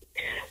earth.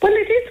 Well,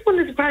 it is one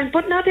of the prime,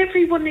 but not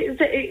everyone is,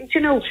 you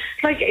know,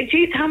 like,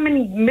 geez, how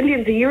many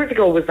millions of years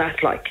ago was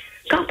that like?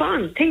 Cop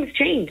on, things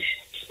change.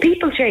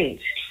 People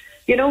change.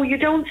 You know, you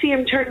don't see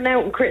him turning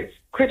out and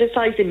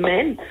criticising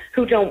men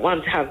who don't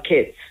want to have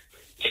kids.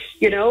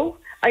 You know?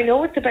 I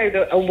know it's about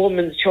a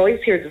woman's choice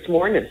here this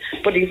morning,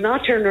 but he's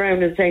not turning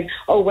around and saying,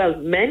 oh, well,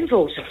 men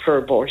voted for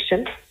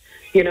abortion.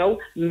 You know,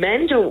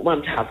 men don't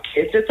want to have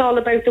kids. It's all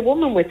about the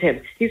woman with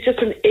him. He's just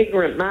an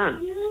ignorant man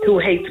who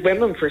hates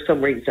women for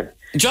some reason.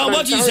 John,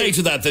 what do you say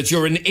to that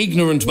you're an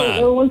ignorant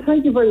man? Well,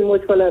 thank you very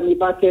much for letting me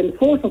back in.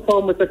 First and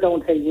foremost, I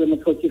don't hate women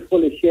because you're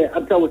full of shit.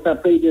 And so was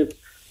that previous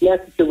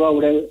message you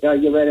wrote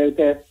out, you read out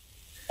there.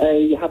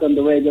 You had on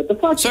the radio.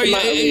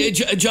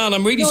 John,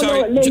 I'm really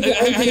sorry.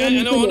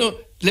 No.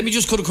 Let me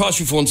just cut across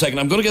you for 1 second.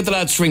 I'm going to get the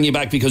lads to ring you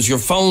back because your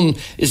phone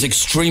is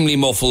extremely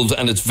muffled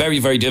and it's very,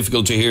 very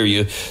difficult to hear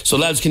you. So,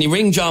 lads, can you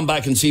ring John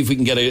back and see if we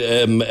can get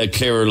a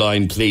clearer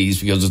line,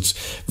 please? Because it's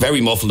very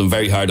muffled and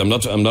very hard. I'm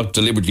not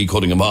deliberately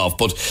cutting him off.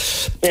 But,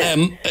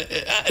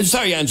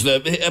 sorry,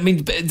 Angela. I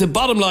mean, the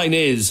bottom line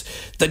is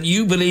that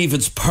you believe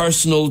it's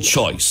personal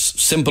choice.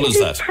 Simple as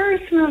that. It's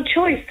personal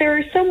choice. There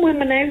are some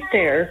women out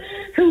there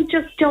who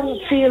just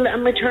don't feel a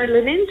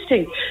maternal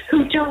instinct,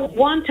 who don't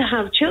want to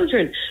have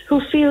children, who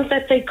feel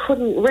that they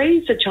couldn't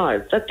raise a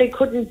child, that they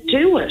couldn't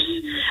do it.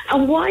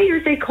 And why are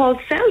they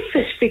called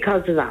selfish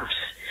because of that?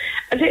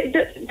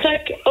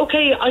 Like,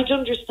 okay, I'd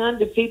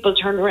understand if people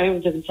turn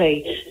around and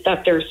say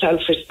that they're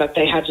selfish, that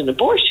they had an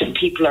abortion.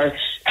 People are,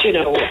 you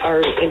know,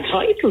 are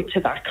entitled to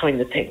that kind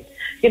of thing,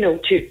 you know,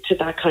 to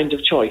that kind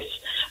of choice.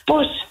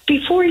 But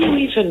before you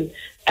even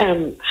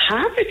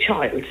have a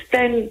child,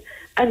 then,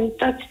 and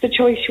that's the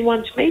choice you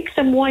want to make,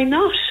 then why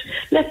not?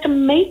 Let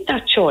them make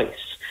that choice.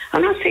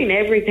 I'm not saying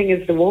everything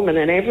is the woman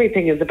and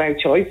everything is about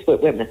choice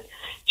with women.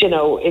 You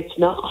know, it's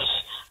not.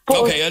 But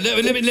okay,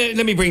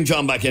 let me bring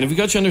John back in. Have you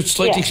got you on a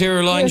slightly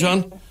clearer line,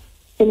 John?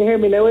 Can you hear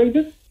me now,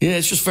 Adrian? Yeah,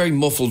 it's just very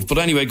muffled. But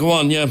anyway, go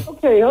on, yeah.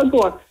 Okay, I'll go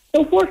on.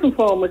 So first and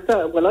foremost,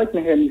 well, I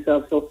can hear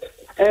myself, so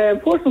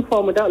first and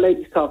foremost, that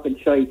lady's talking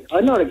shite.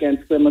 I'm not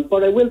against women,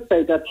 but I will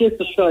say that this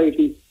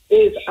society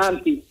is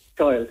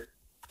anti-child.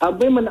 And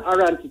women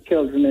are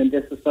anti-children in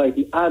this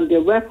society, and the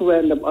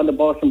referendum on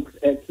abortion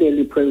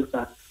clearly proves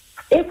that.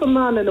 If a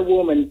man and a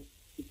woman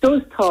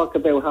does talk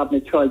about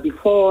having a child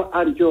before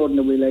and during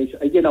a relation,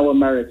 you know, a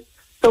marriage,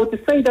 so to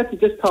say that you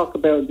just talk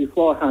about it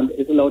beforehand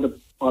is a load of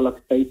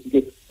bollocks,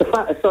 basically.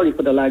 Sorry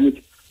for the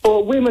language,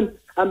 but women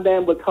and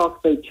men will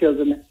talk about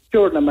children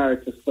during a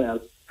marriage as well.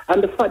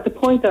 And the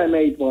point I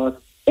made was,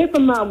 if a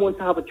man wants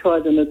to have a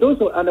child and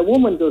a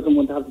woman doesn't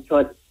want to have a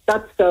child,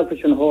 that's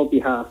selfish on her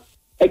behalf.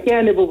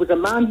 Again, if it was a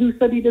man who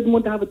said he didn't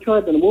want to have a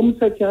child and a woman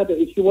said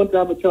she wanted to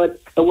have a child,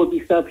 it would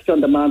be selfish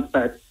on the man's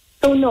part.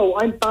 So no,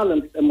 I'm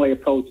balanced in my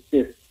approach to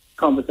this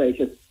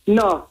conversation.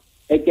 Not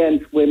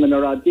against women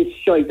or this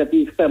shite that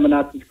these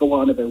feminazis go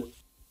on about.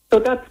 So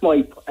that's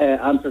my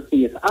answer to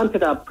you. And to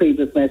that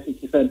previous message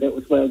you sent out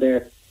as well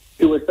there,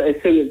 it was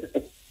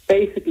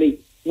basically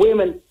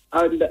women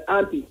are the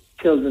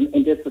anti-children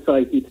in this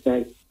society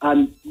today.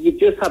 And you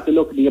just have to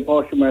look at the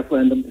abortion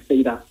referendum to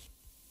see that.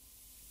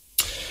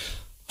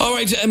 All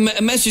right, a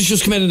message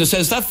just come in and it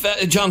says,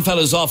 that John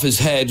fella's off his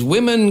head.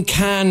 Women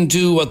can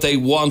do what they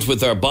want with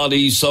their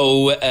bodies,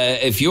 so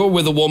if you're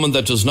with a woman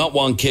that does not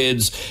want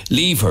kids,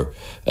 leave her.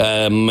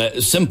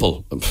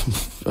 Simple.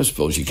 I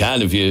suppose you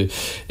can if you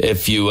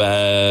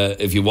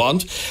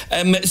want.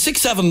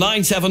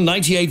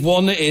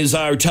 6797981 is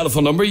our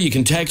telephone number. You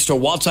can text or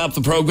WhatsApp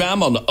the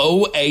programme on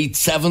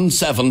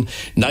 0877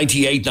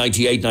 98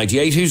 98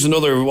 98. Here's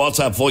another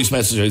WhatsApp voice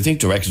message, I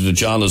think, directed to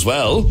John as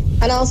well.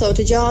 And also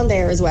to John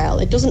there as well.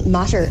 It doesn't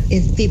matter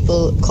if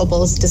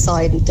couples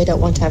decide they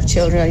don't want to have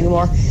children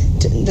anymore.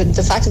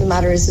 The fact of the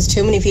matter is there's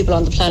too many people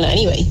on the planet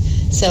anyway.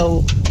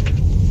 So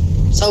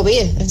be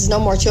it. If there's no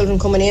more children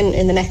coming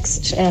in the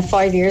next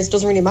 5 years, it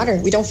doesn't really matter.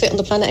 We don't fit on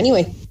the planet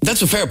anyway.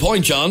 That's a fair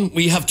point, John.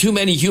 We have too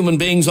many human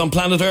beings on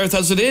planet Earth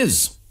as it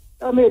is.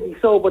 Maybe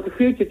so, but the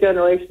future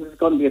generation is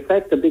going to be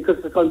affected because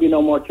there's going to be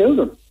no more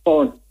children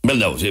born. Well,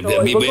 no,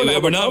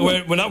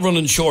 we're not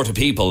running short of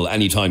people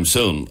anytime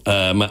soon.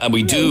 And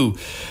we do,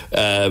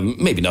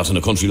 maybe not in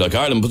a country like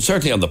Ireland, but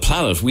certainly on the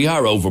planet, we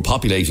are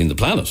overpopulating the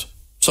planet.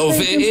 So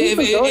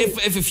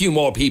if a few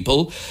more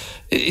people,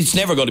 it's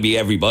never going to be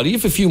everybody.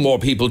 If a few more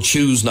people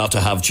choose not to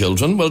have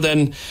children, well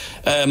then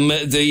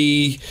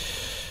the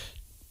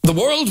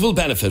world will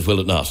benefit, will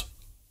it not?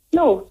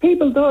 No,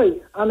 people die.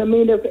 And I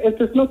mean, if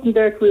there's nothing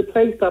there to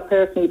replace that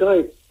person who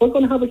died, we're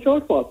going to have a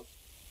shortfall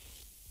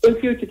in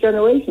future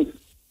generations.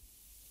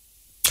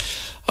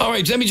 All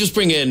right, let me just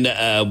bring in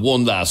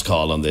one last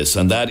call on this,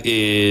 and that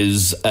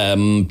is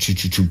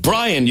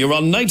Brian. You're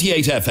on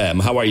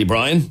 98FM. How are you,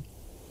 Brian?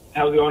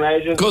 How's it going,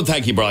 Adrian? Good,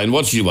 thank you, Brian.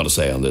 What do you want to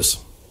say on this?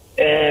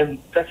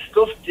 That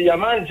stuff, your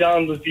man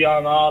John was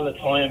beyond all the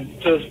time.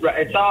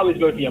 It's always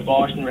about the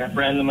abortion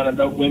referendum and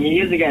about women. He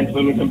is against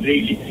women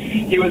completely.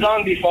 He was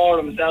on before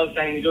himself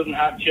saying he doesn't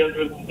have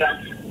children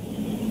himself.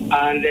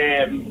 And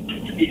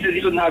he says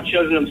he doesn't have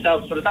children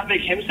himself. So does that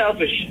make him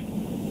selfish? Do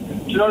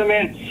you know what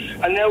I mean?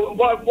 And now,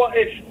 what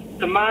if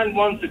the man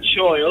wants a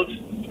child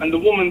and the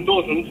woman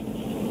doesn't,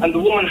 and the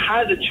woman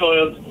has a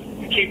child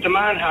to keep the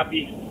man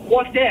happy?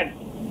 What then?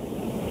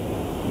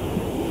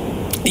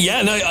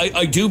 Yeah, and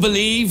I do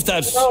believe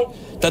that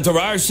there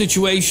are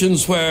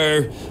situations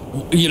where,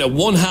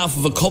 one half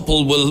of a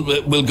couple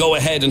will go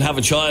ahead and have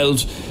a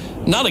child,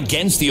 not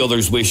against the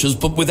other's wishes,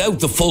 but without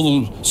the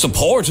full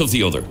support of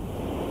the other.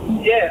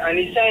 Yeah, and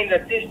he's saying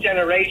that this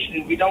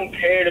generation, we don't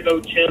care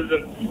about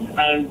children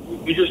and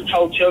we just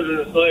throw children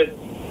aside.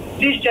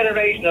 This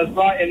generation has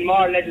brought in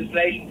more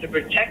legislation to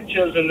protect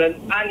children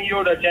than any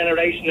other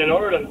generation in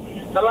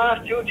Ireland. The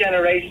last two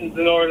generations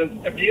in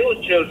Ireland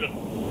abused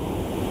children.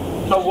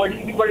 So what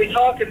he's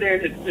talking there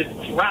is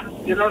crap,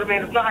 you know what I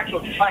mean? It's not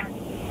actual fact.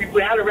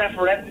 We had a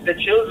referendum, the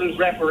children's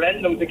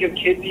referendum, to give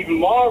kids even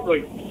more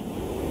rights.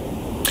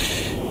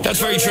 That's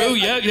very true,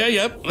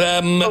 yeah.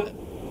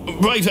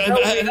 Right,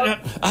 I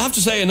have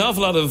to say, an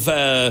awful lot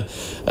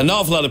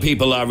of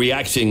people are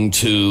reacting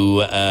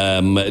to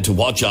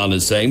what John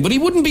is saying, but he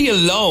wouldn't be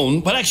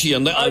alone. Well, actually,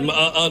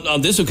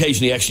 on this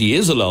occasion, he actually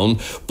is alone.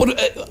 But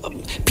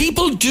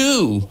people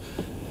do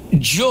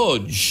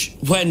judge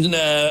when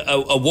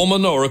a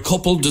woman or a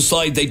couple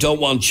decide they don't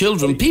want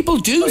children. People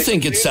do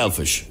think it's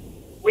selfish.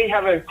 We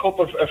have a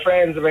couple of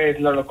friends of ours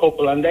and they're a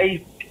couple and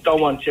they don't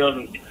want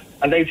children,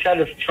 and they've said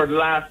it for the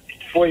last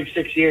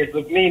 5-6 years.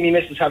 Look, me and my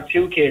missus have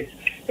 2 kids.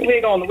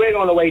 We're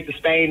going away to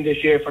Spain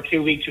this year for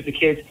 2 weeks with the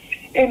kids.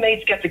 Hey,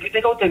 mates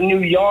they go to New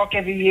York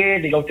every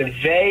year, they go to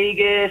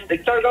Vegas, they're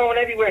going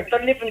everywhere.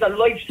 They're living their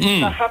lives.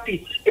 They're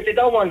happy. If they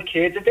don't want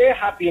kids, if they're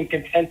happy and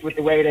content with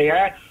the way they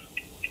are,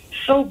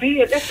 so be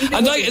it.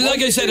 And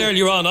like I said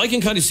earlier on, I can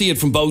kind of see it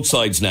from both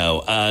sides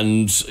now.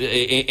 And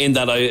in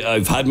that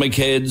I've had my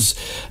kids,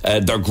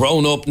 they're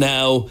grown up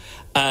now,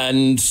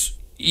 and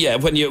yeah,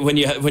 when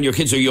your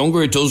kids are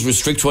younger, it does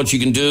restrict what you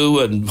can do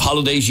and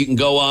holidays you can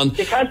go on.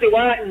 You can't do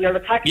that, and you're a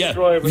taxi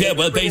driver. Yeah,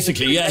 well,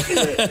 basically, yeah,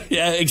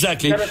 yeah,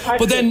 exactly.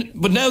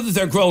 But now that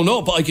they're grown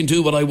up, I can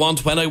do what I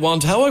want, when I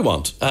want, how I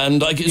want,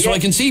 and so I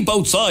can see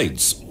both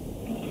sides.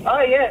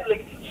 Oh yeah,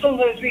 like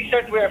sometimes we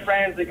start to wear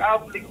friends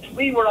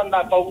we were on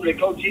that boat,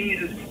 oh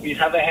Jesus, we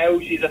have a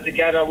house, we have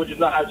together, we just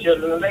not have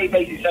children, and they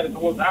basically said it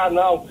to us,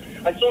 no.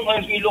 And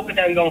sometimes we look at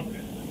them going,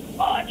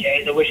 oh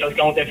jeez, I wish I was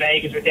going to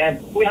Vegas with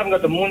them. We haven't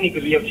got the money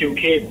because we have 2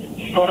 kids.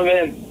 You know what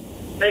I mean?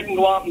 They can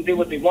go out and do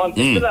what they want.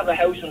 They still have a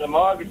house and a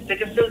mortgage. They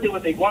can still do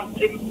what they want.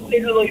 They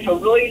live a life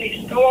of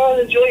Riley. Go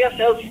on, enjoy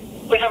yourself.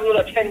 We have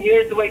another 10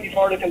 years to wait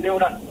before they can do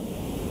that. Do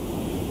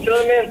you know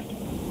what I mean?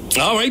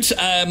 All right.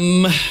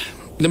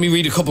 Let me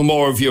read a couple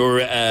more of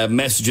your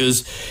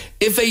messages.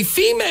 If a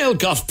female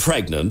got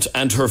pregnant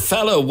and her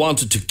fella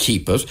wanted to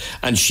keep it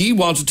and she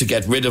wanted to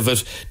get rid of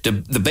it,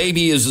 the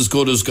baby is as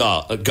good as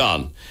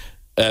gone.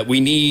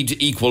 We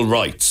need equal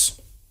rights.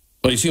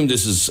 I assume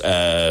this is...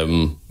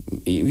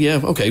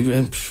 yeah, okay.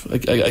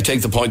 I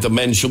take the point that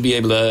men should be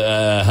able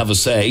to have a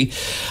say.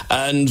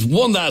 And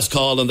one last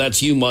call, and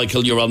that's you,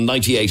 Michael. You're on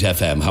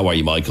 98FM. How are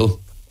you, Michael?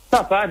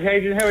 Not bad,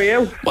 Adrian. How are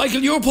you?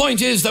 Michael, your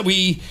point is that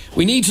we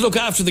need to look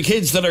after the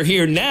kids that are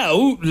here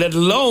now, let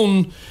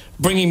alone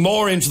bringing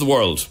more into the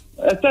world.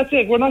 That's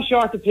it. We're not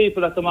short of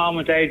people at the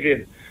moment,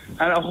 Adrian.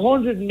 And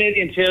 100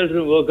 million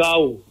children will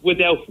go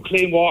without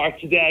clean water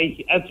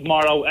today and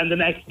tomorrow and the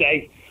next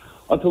day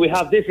until we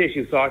have this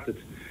issue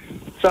sorted.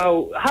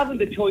 So having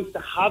the choice to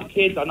have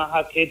kids or not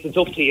have kids, it's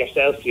up to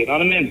yourself, you know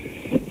what I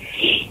mean?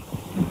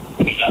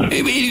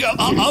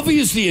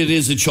 Obviously it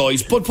is a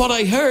choice, but what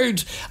I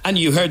heard, and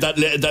you heard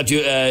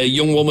that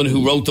young woman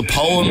who wrote the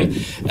poem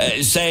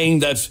saying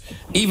that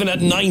even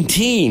at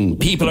 19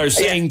 people are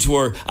saying to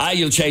her,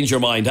 you'll change your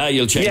mind,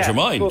 you'll change your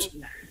mind.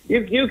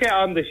 You get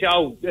on the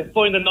show,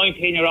 find a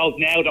 19-year-old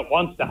now that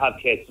wants to have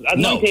kids. At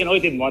 19, I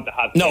didn't want to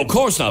have kids. No, of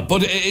course not.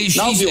 But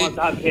nobody wants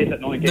to have kids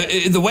at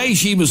 19. The way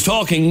she was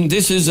talking,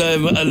 this is a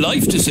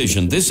life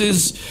decision. This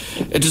is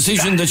a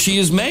decision that she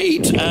has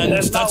made, and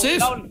that's it.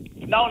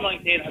 No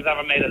 19 has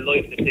ever made a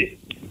life decision.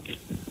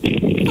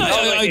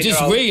 I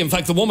disagree. In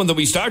fact, the woman that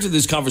we started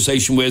this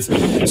conversation with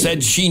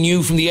said she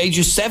knew from the age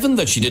of 7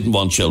 that she didn't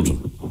want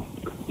children.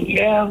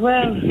 Yeah,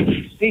 well,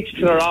 each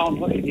to their own.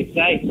 What can you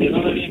say? You know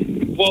what I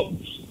mean? But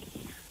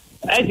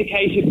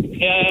education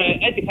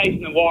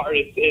and water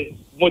is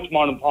much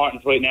more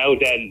important right now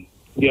than,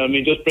 you know what I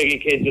mean, just bringing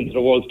kids into the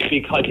world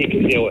because you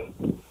can do it.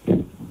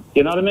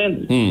 You know what I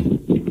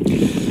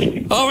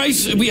mean? All right,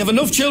 we have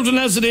enough children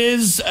as it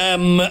is,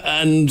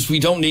 and we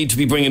don't need to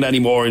be bringing any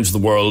more into the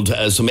world,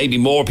 so maybe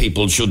more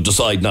people should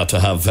decide not to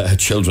have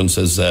children,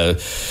 says that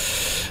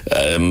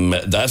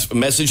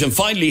message. And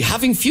finally,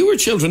 having fewer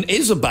children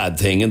is a bad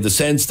thing in the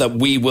sense that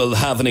we will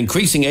have an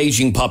increasing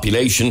ageing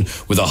population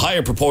with a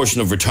higher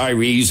proportion of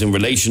retirees in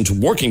relation to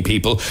working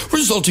people,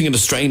 resulting in a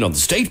strain on the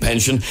state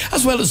pension,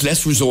 as well as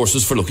less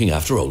resources for looking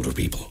after older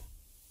people.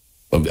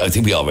 Well, I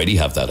think we already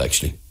have that,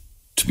 actually,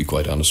 to be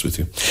quite honest with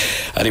you.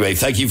 Anyway,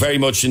 thank you very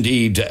much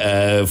indeed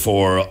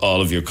for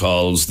all of your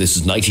calls. This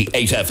is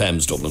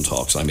 98FM's Dublin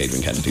Talks. I'm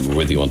Adrian Kennedy. We're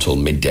with you until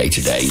midday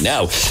today.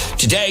 Now,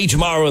 today,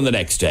 tomorrow and the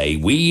next day,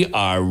 we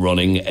are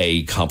running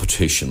a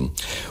competition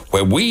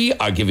where we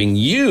are giving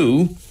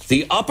you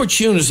the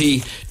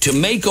opportunity to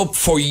make up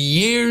for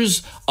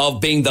years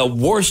of being the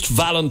worst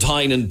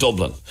Valentine in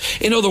Dublin.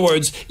 In other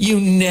words, you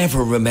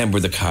never remember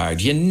the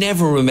card, you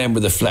never remember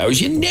the flowers,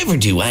 you never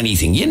do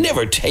anything, you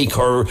never take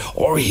her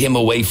or him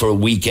away for a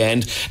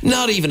weekend,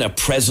 not even a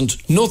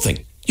present,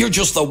 nothing. You're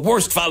just the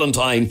worst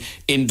Valentine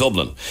in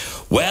Dublin.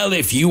 Well,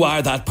 if you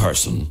are that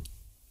person,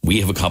 we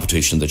have a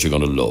competition that you're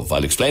going to love.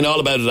 I'll explain all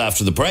about it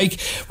after the break.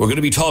 We're going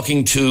to be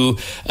talking to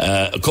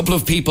a couple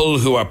of people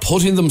who are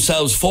putting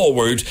themselves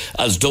forward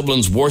as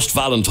Dublin's worst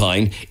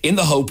Valentine in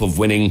the hope of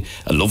winning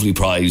a lovely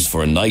prize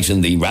for a night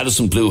in the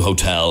Radisson Blu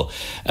Hotel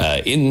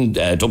in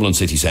Dublin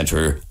City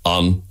Centre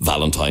on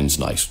Valentine's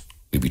night.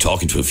 We'll be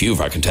talking to a few of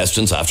our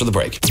contestants after the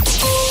break.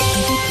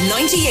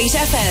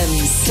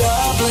 98FM's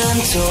Dublin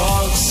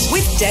Talks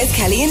with Des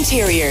Kelly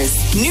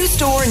Interiors. New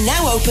store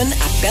now open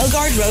at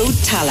Belgard Road,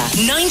 Tala.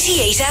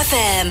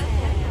 98FM.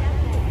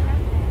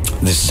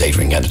 This is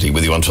Adrian Kennedy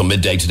with you until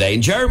midday today,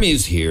 and Jeremy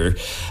is here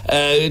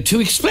to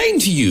explain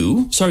to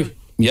you... Sorry.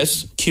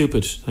 Yes?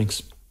 Cupid,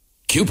 thanks.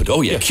 Cupid,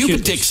 oh yeah,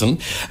 Cupid Dixon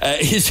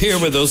is here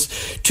with us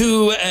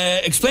to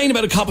explain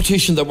about a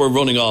competition that we're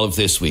running all of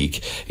this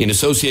week in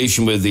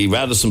association with the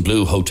Radisson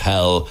Blu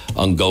Hotel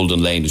on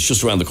Golden Lane. It's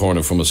just around the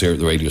corner from us here at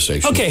the radio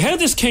station. Okay, how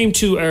this came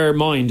to our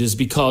mind is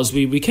because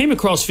we came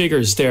across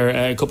figures there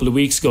a couple of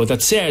weeks ago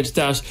that said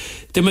that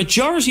the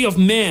majority of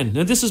men,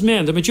 now this is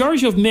men, the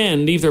majority of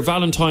men leave their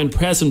Valentine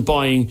present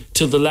buying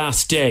till the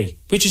last day.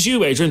 Which is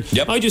you, Adrian.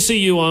 Yep. I just see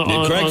you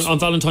on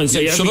Valentine's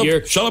Day every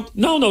year. Shut up.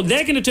 No,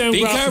 legging it down.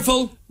 Be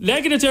careful.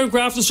 Legging it down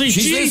Grafton Street.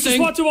 She's Jesus,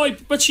 listening. what do I...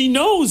 But she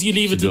knows you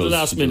leave it to the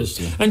last minute.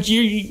 Yeah. And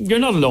you're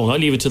not alone. I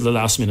leave it to the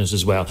last minute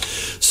as well.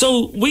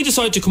 So we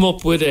decided to come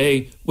up with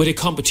a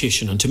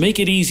competition and to make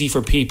it easy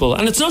for people.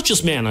 And it's not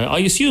just men. I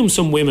assume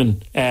some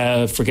women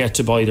forget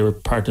to buy their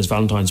partner's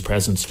Valentine's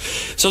presents.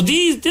 So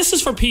this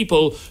is for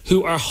people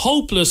who are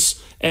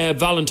hopeless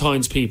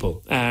Valentine's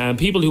people.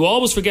 People who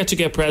always forget to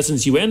get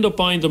presents. You end up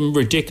buying them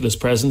ridiculous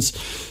presents.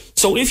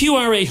 So if you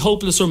are a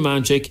hopeless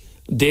romantic,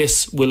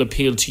 this will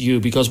appeal to you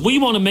because we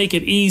want to make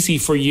it easy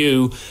for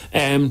you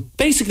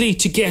basically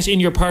to get in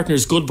your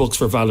partner's good books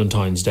for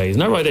Valentine's Day. Isn't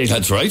that right, Adrian?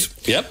 That's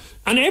right, yep.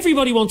 And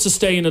everybody wants to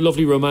stay in a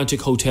lovely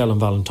romantic hotel on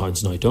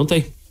Valentine's night, don't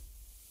they?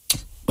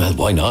 Well,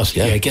 why not?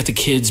 Yeah, get the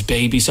kids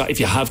babysat. If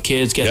you have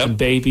kids, get them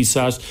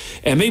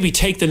babysat. Maybe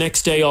take the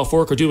next day off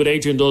work or do what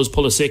Adrian does,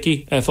 pull a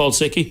sickie, fall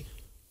sickie.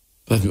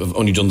 I've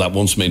only done that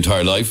once in my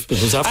entire life.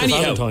 It was after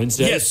Valentine's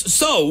Day. Yes,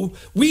 so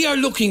we are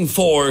looking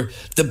for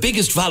the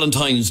biggest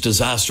Valentine's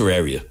disaster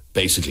area,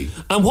 basically.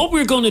 And what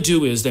we're going to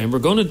do is then we're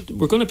going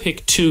to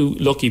pick two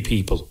lucky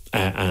people.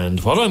 And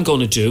what I'm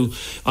going to do,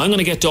 I'm going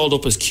to get dolled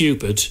up as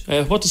Cupid.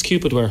 What does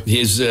Cupid wear?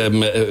 He's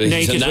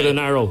naked with an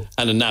arrow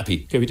and a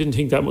nappy. Okay, we didn't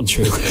think that one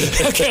through.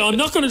 Okay, I'm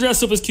not going to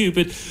dress up as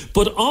Cupid,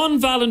 but on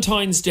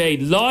Valentine's Day,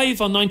 live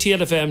on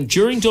 98FM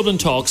during Dublin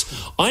Talks,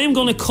 I am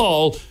going to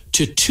call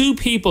to two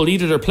people,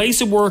 either their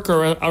place of work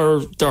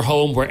or their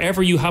home,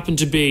 wherever you happen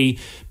to be,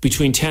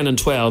 between 10 and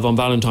 12 on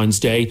Valentine's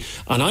Day.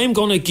 And I'm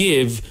going to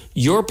give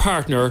your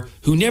partner,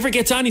 who never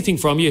gets anything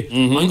from you,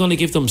 I'm going to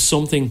give them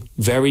something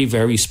very,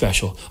 very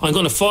special. I'm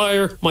going to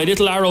fire my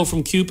little arrow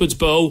from Cupid's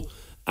bow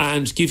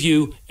and give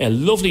you a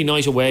lovely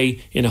night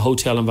away in a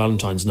hotel on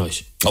Valentine's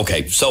night.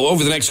 Okay, so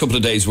over the next couple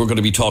of days, we're going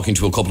to be talking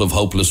to a couple of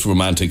hopeless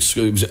romantics,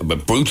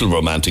 brutal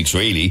romantics,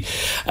 really,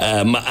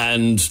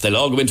 and they'll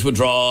all go into a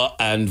draw,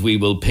 and we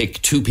will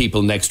pick 2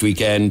 people next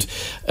weekend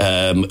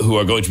who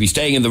are going to be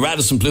staying in the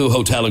Radisson Blu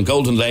Hotel in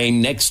Golden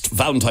Lane next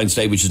Valentine's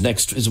Day, which is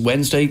is it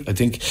Wednesday, I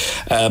think.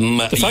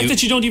 The fact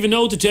that you don't even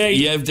know the day,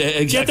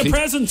 exactly. Get the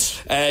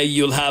presents.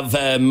 You'll have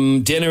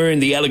dinner in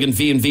the elegant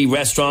V&V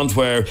restaurant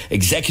where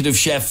executive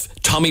chef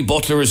Tommy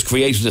Butler has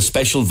created a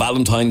special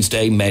Valentine's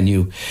Day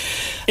menu.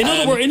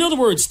 In other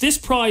words, this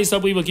prize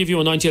that we will give you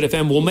on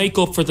 98FM will make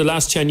up for the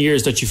last 10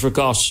 years that you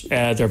forgot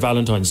their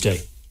Valentine's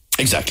Day.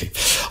 Exactly.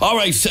 All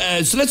right, so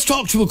let's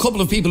talk to a couple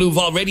of people who've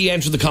already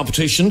entered the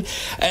competition.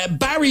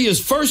 Barry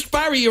is first.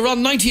 Barry, you're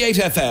on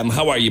 98FM.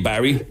 How are you,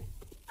 Barry?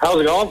 How's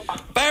it going?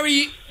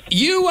 Barry,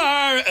 you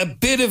are a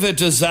bit of a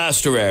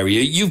disaster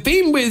area. You've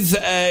been with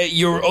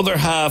your other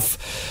half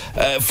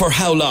for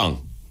how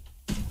long?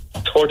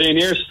 13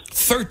 years.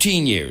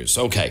 13 years,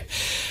 okay.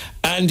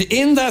 And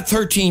in that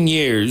 13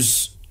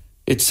 years,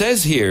 it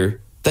says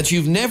here that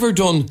you've never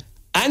done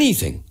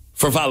anything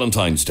for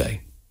Valentine's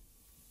Day.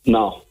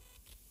 No.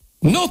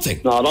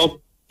 Nothing? No, I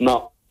don't.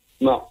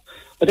 No.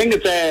 I think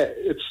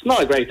it's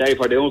not a great day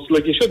for doing.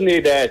 Like, you shouldn't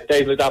need a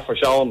day like that for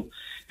showing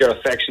your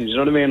affection, you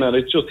know what I mean? And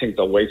I just think it's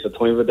a waste of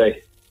time of a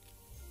day.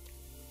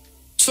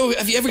 So,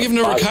 have you ever given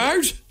her a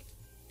card?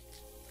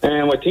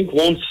 I think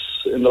once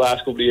in the last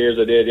couple of years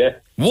I did, yeah.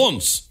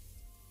 Once?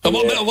 And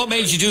what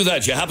made you do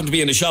that? You happened to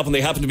be in a shop and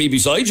they happened to be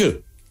beside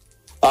you?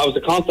 I was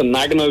the constant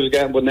nagging I was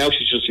getting, but now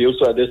she's just used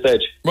to it at this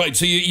stage. Right,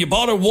 so you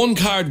bought her one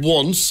card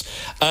once,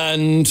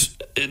 and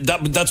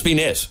that's been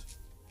it?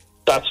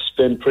 That's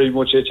been pretty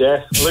much it,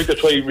 yeah. I like to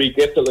try and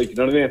re-gift it, like, you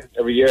know what I mean,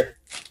 every year.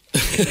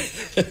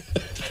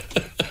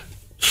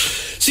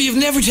 So you've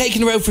never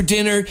taken her out for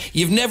dinner,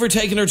 you've never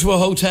taken her to a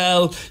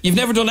hotel, you've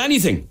never done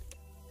anything?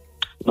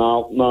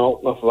 No,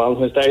 not for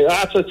Valentine's Day.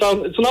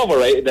 It's an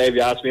overrated day, if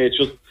you ask me. It's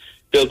just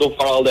built up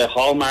for all the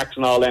hallmarks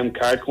and all them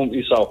card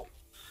companies, so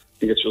I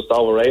think it's just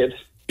overrated.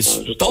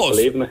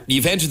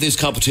 You've entered this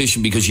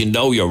competition because you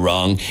know you're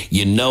wrong,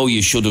 you know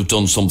you should have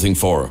done something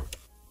for her.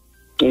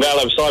 Well,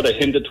 I've sort of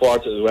hinted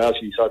towards it as well.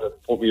 She sort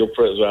of put me up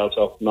for it as well,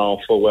 so no,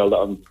 full well that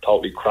I'm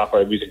totally crap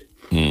at everything.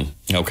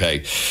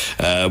 Okay.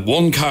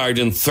 One card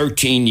in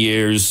 13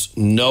 years,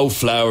 no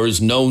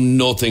flowers, no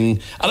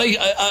nothing. And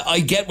I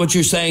get what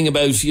you're saying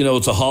about, you know,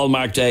 it's a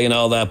Hallmark day and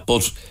all that,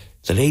 but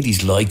the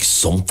ladies like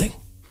something.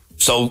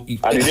 So,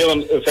 and you know,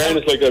 in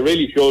fairness, like, I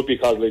really should,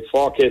 because like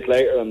 4 kids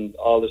later and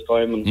all this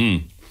time.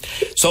 And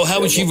so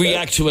how would she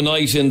react to a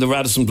night in the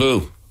Radisson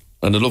Blu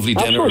and a lovely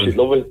dinner? Sure she'd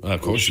love it.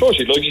 Of course. Sure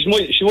she'd like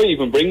it. She might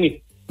even bring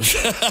me.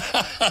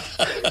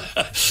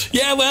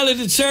 Yeah, well,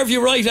 it'd serve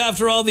you right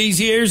after all these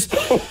years.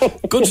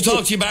 Good to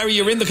talk to you, Barry.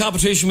 You're in the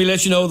competition. We'll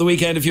let you know the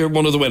weekend if you're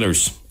one of the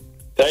winners.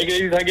 Thank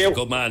you.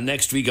 Good man.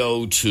 Next we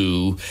go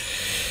to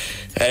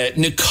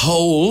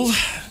Nicole.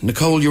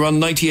 Nicole, you're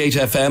on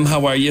 98FM.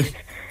 How are you?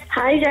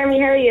 Hi, Jeremy,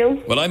 how are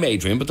you? Well, I'm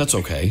Adrian, but that's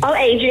okay. Oh,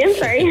 Adrian,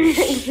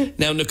 sorry.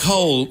 Now,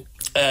 Nicole,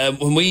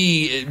 when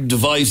we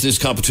devised this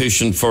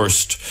competition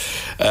first,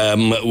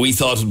 we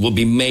thought it would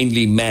be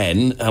mainly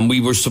men, and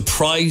we were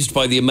surprised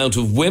by the amount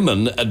of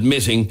women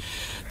admitting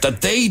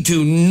that they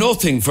do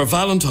nothing for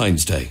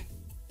Valentine's Day.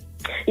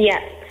 Yeah,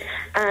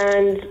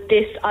 and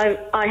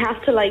I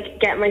have to, like,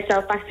 get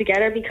myself back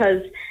together,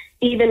 because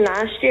even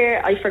last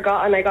year I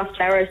forgot and I got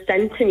flowers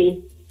sent to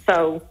me,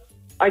 so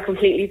I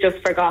completely just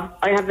forgot.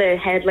 I have a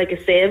head like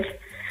a sieve.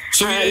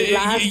 So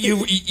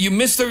you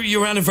missed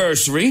your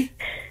anniversary?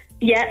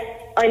 Yeah,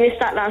 I missed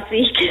that last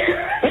week.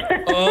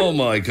 Oh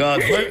my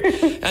God.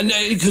 And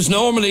because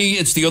normally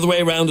it's the other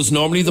way around. It's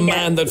normally the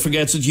man that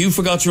forgets it. You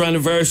forgot your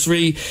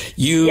anniversary.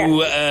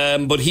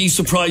 But he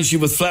surprised you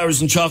with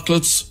flowers and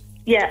chocolates.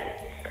 Yeah,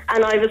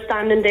 and I was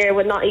standing there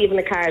with not even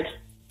a card,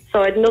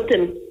 so I had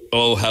nothing.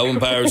 Oh, how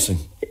embarrassing.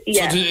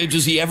 Yeah. So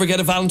does he ever get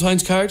a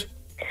Valentine's card?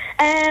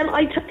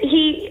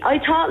 I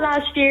thought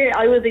last year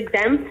I was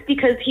exempt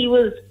because he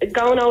was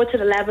going over to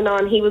the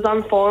Lebanon. He was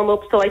on form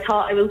up, so I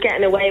thought I was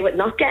getting away with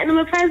not getting him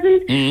a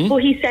present. But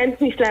he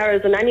sent me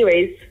flowers, and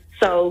anyways,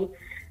 so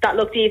that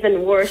looked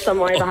even worse on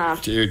my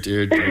behalf. Dear.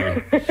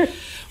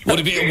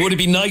 Would it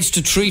be nice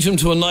to treat him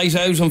to a night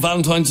out on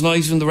Valentine's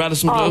night in the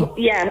Radisson Blu? Oh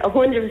yeah,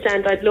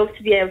 100%. I'd love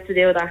to be able to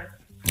do that.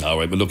 All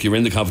right, but look, you're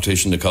in the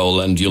competition,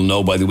 Nicole, and you'll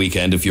know by the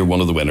weekend if you're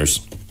one of the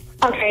winners.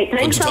 Okay,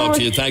 thanks so much. Good to talk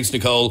to you. Thanks,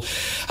 Nicole.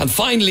 And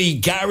finally,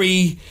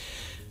 Gary.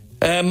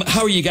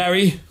 How are you,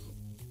 Gary?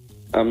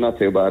 I'm not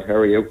too bad. How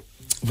are you?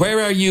 Where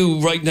are you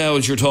right now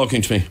as you're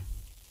talking to me?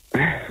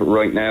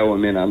 Right now,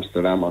 I'm in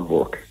Amsterdam on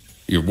work.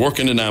 You're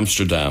working in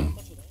Amsterdam?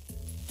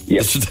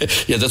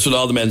 Yes. Yeah, that's what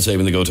all the men say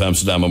when they go to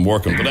Amsterdam. I'm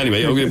working. But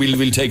anyway, okay,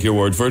 we'll take your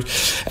word for it.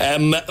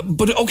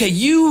 But okay,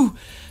 you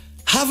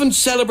haven't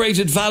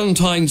celebrated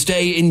Valentine's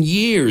Day in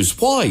years.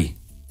 Why?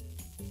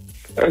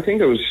 I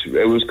think it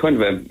was kind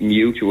of a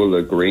mutual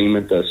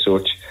agreement as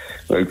such.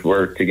 Like,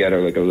 we're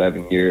together like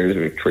 11 years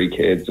with 3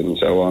 kids and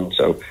so on.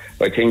 So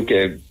I think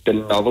the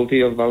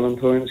novelty of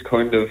Valentine's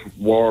kind of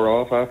wore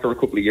off after a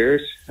couple of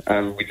years,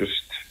 and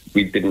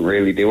we didn't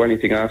really do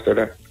anything after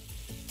that.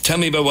 Tell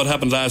me about what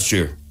happened last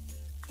year.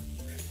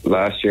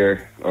 Last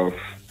year,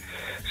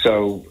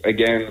 so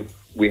again,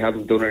 we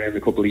hadn't done it in a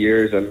couple of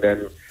years, and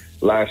then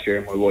last year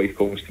my wife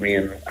comes to me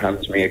and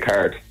hands me a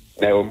card.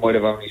 Now, it might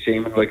have only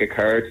seemed like a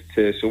card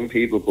to some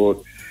people,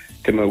 but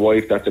to my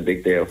wife, that's a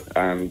big deal.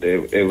 And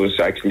it was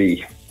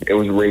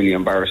really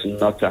embarrassing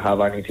not to have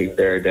anything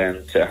there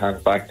then to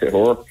hand back to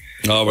her.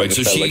 All right,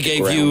 so she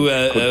gave you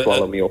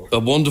a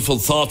wonderful,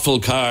 thoughtful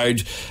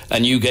card,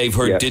 and you gave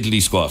her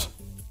diddly squat.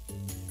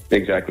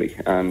 Exactly,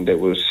 and it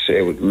was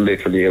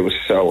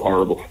so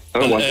horrible.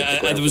 And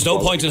there was no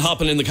point in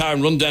hopping in the car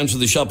and run down to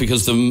the shop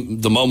because the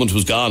moment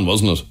was gone,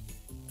 wasn't it?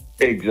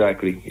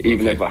 Exactly.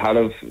 Even if I had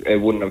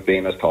it wouldn't have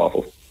been as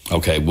thoughtful.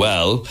 Okay,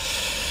 well,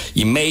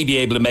 you may be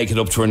able to make it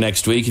up to her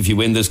next week if you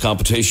win this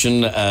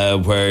competition,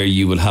 where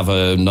you will have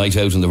a night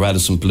out in the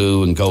Radisson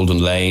Blu and Golden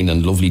Lane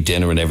and lovely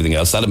dinner and everything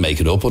else. That'd make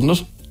it up, wouldn't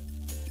it?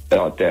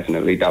 Oh,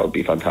 definitely. That would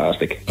be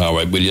fantastic. All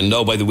right. Well, you'll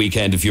know by the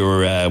weekend if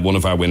you're one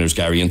of our winners,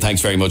 Gary. And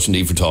thanks very much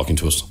indeed for talking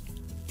to us.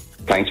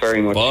 Thanks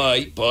very much.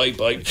 Bye. Thank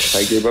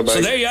you. Bye-bye. So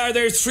there you are.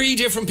 There's 3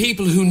 different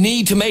people who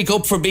need to make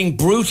up for being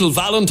brutal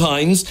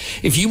Valentines.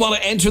 If you want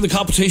to enter the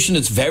competition,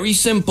 it's very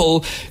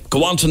simple.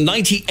 Go on to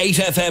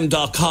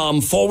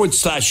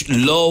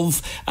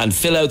 98fm.com/love and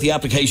fill out the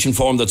application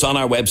form that's on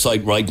our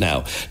website right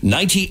now.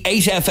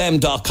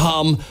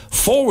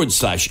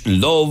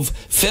 98fm.com/love.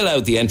 Fill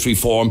out the entry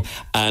form,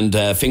 and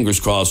fingers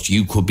crossed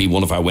you could be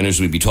one of our winners.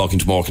 We'll be talking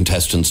to more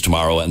contestants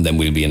tomorrow, and then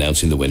we'll be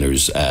announcing the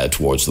winners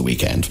towards the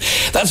weekend.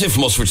 That's it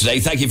from us for today.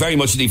 Thank you very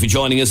much indeed for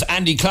joining us.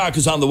 Andy Clark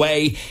is on the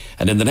way,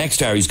 and in the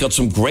next hour he's got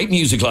some great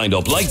music lined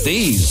up like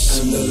these.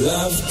 And the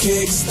love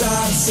kick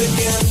starts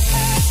again.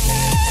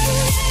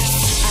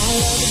 I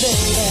love you,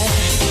 baby.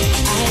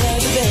 I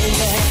love you, baby.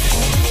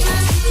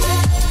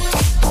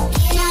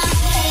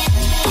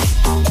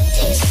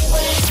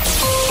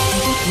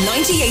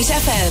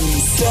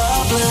 98FM's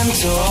Dublin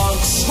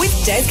Talks with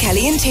Des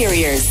Kelly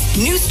Interiors.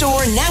 New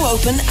store now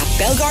open at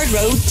Belgard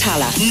Road,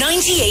 Tala.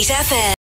 98FM.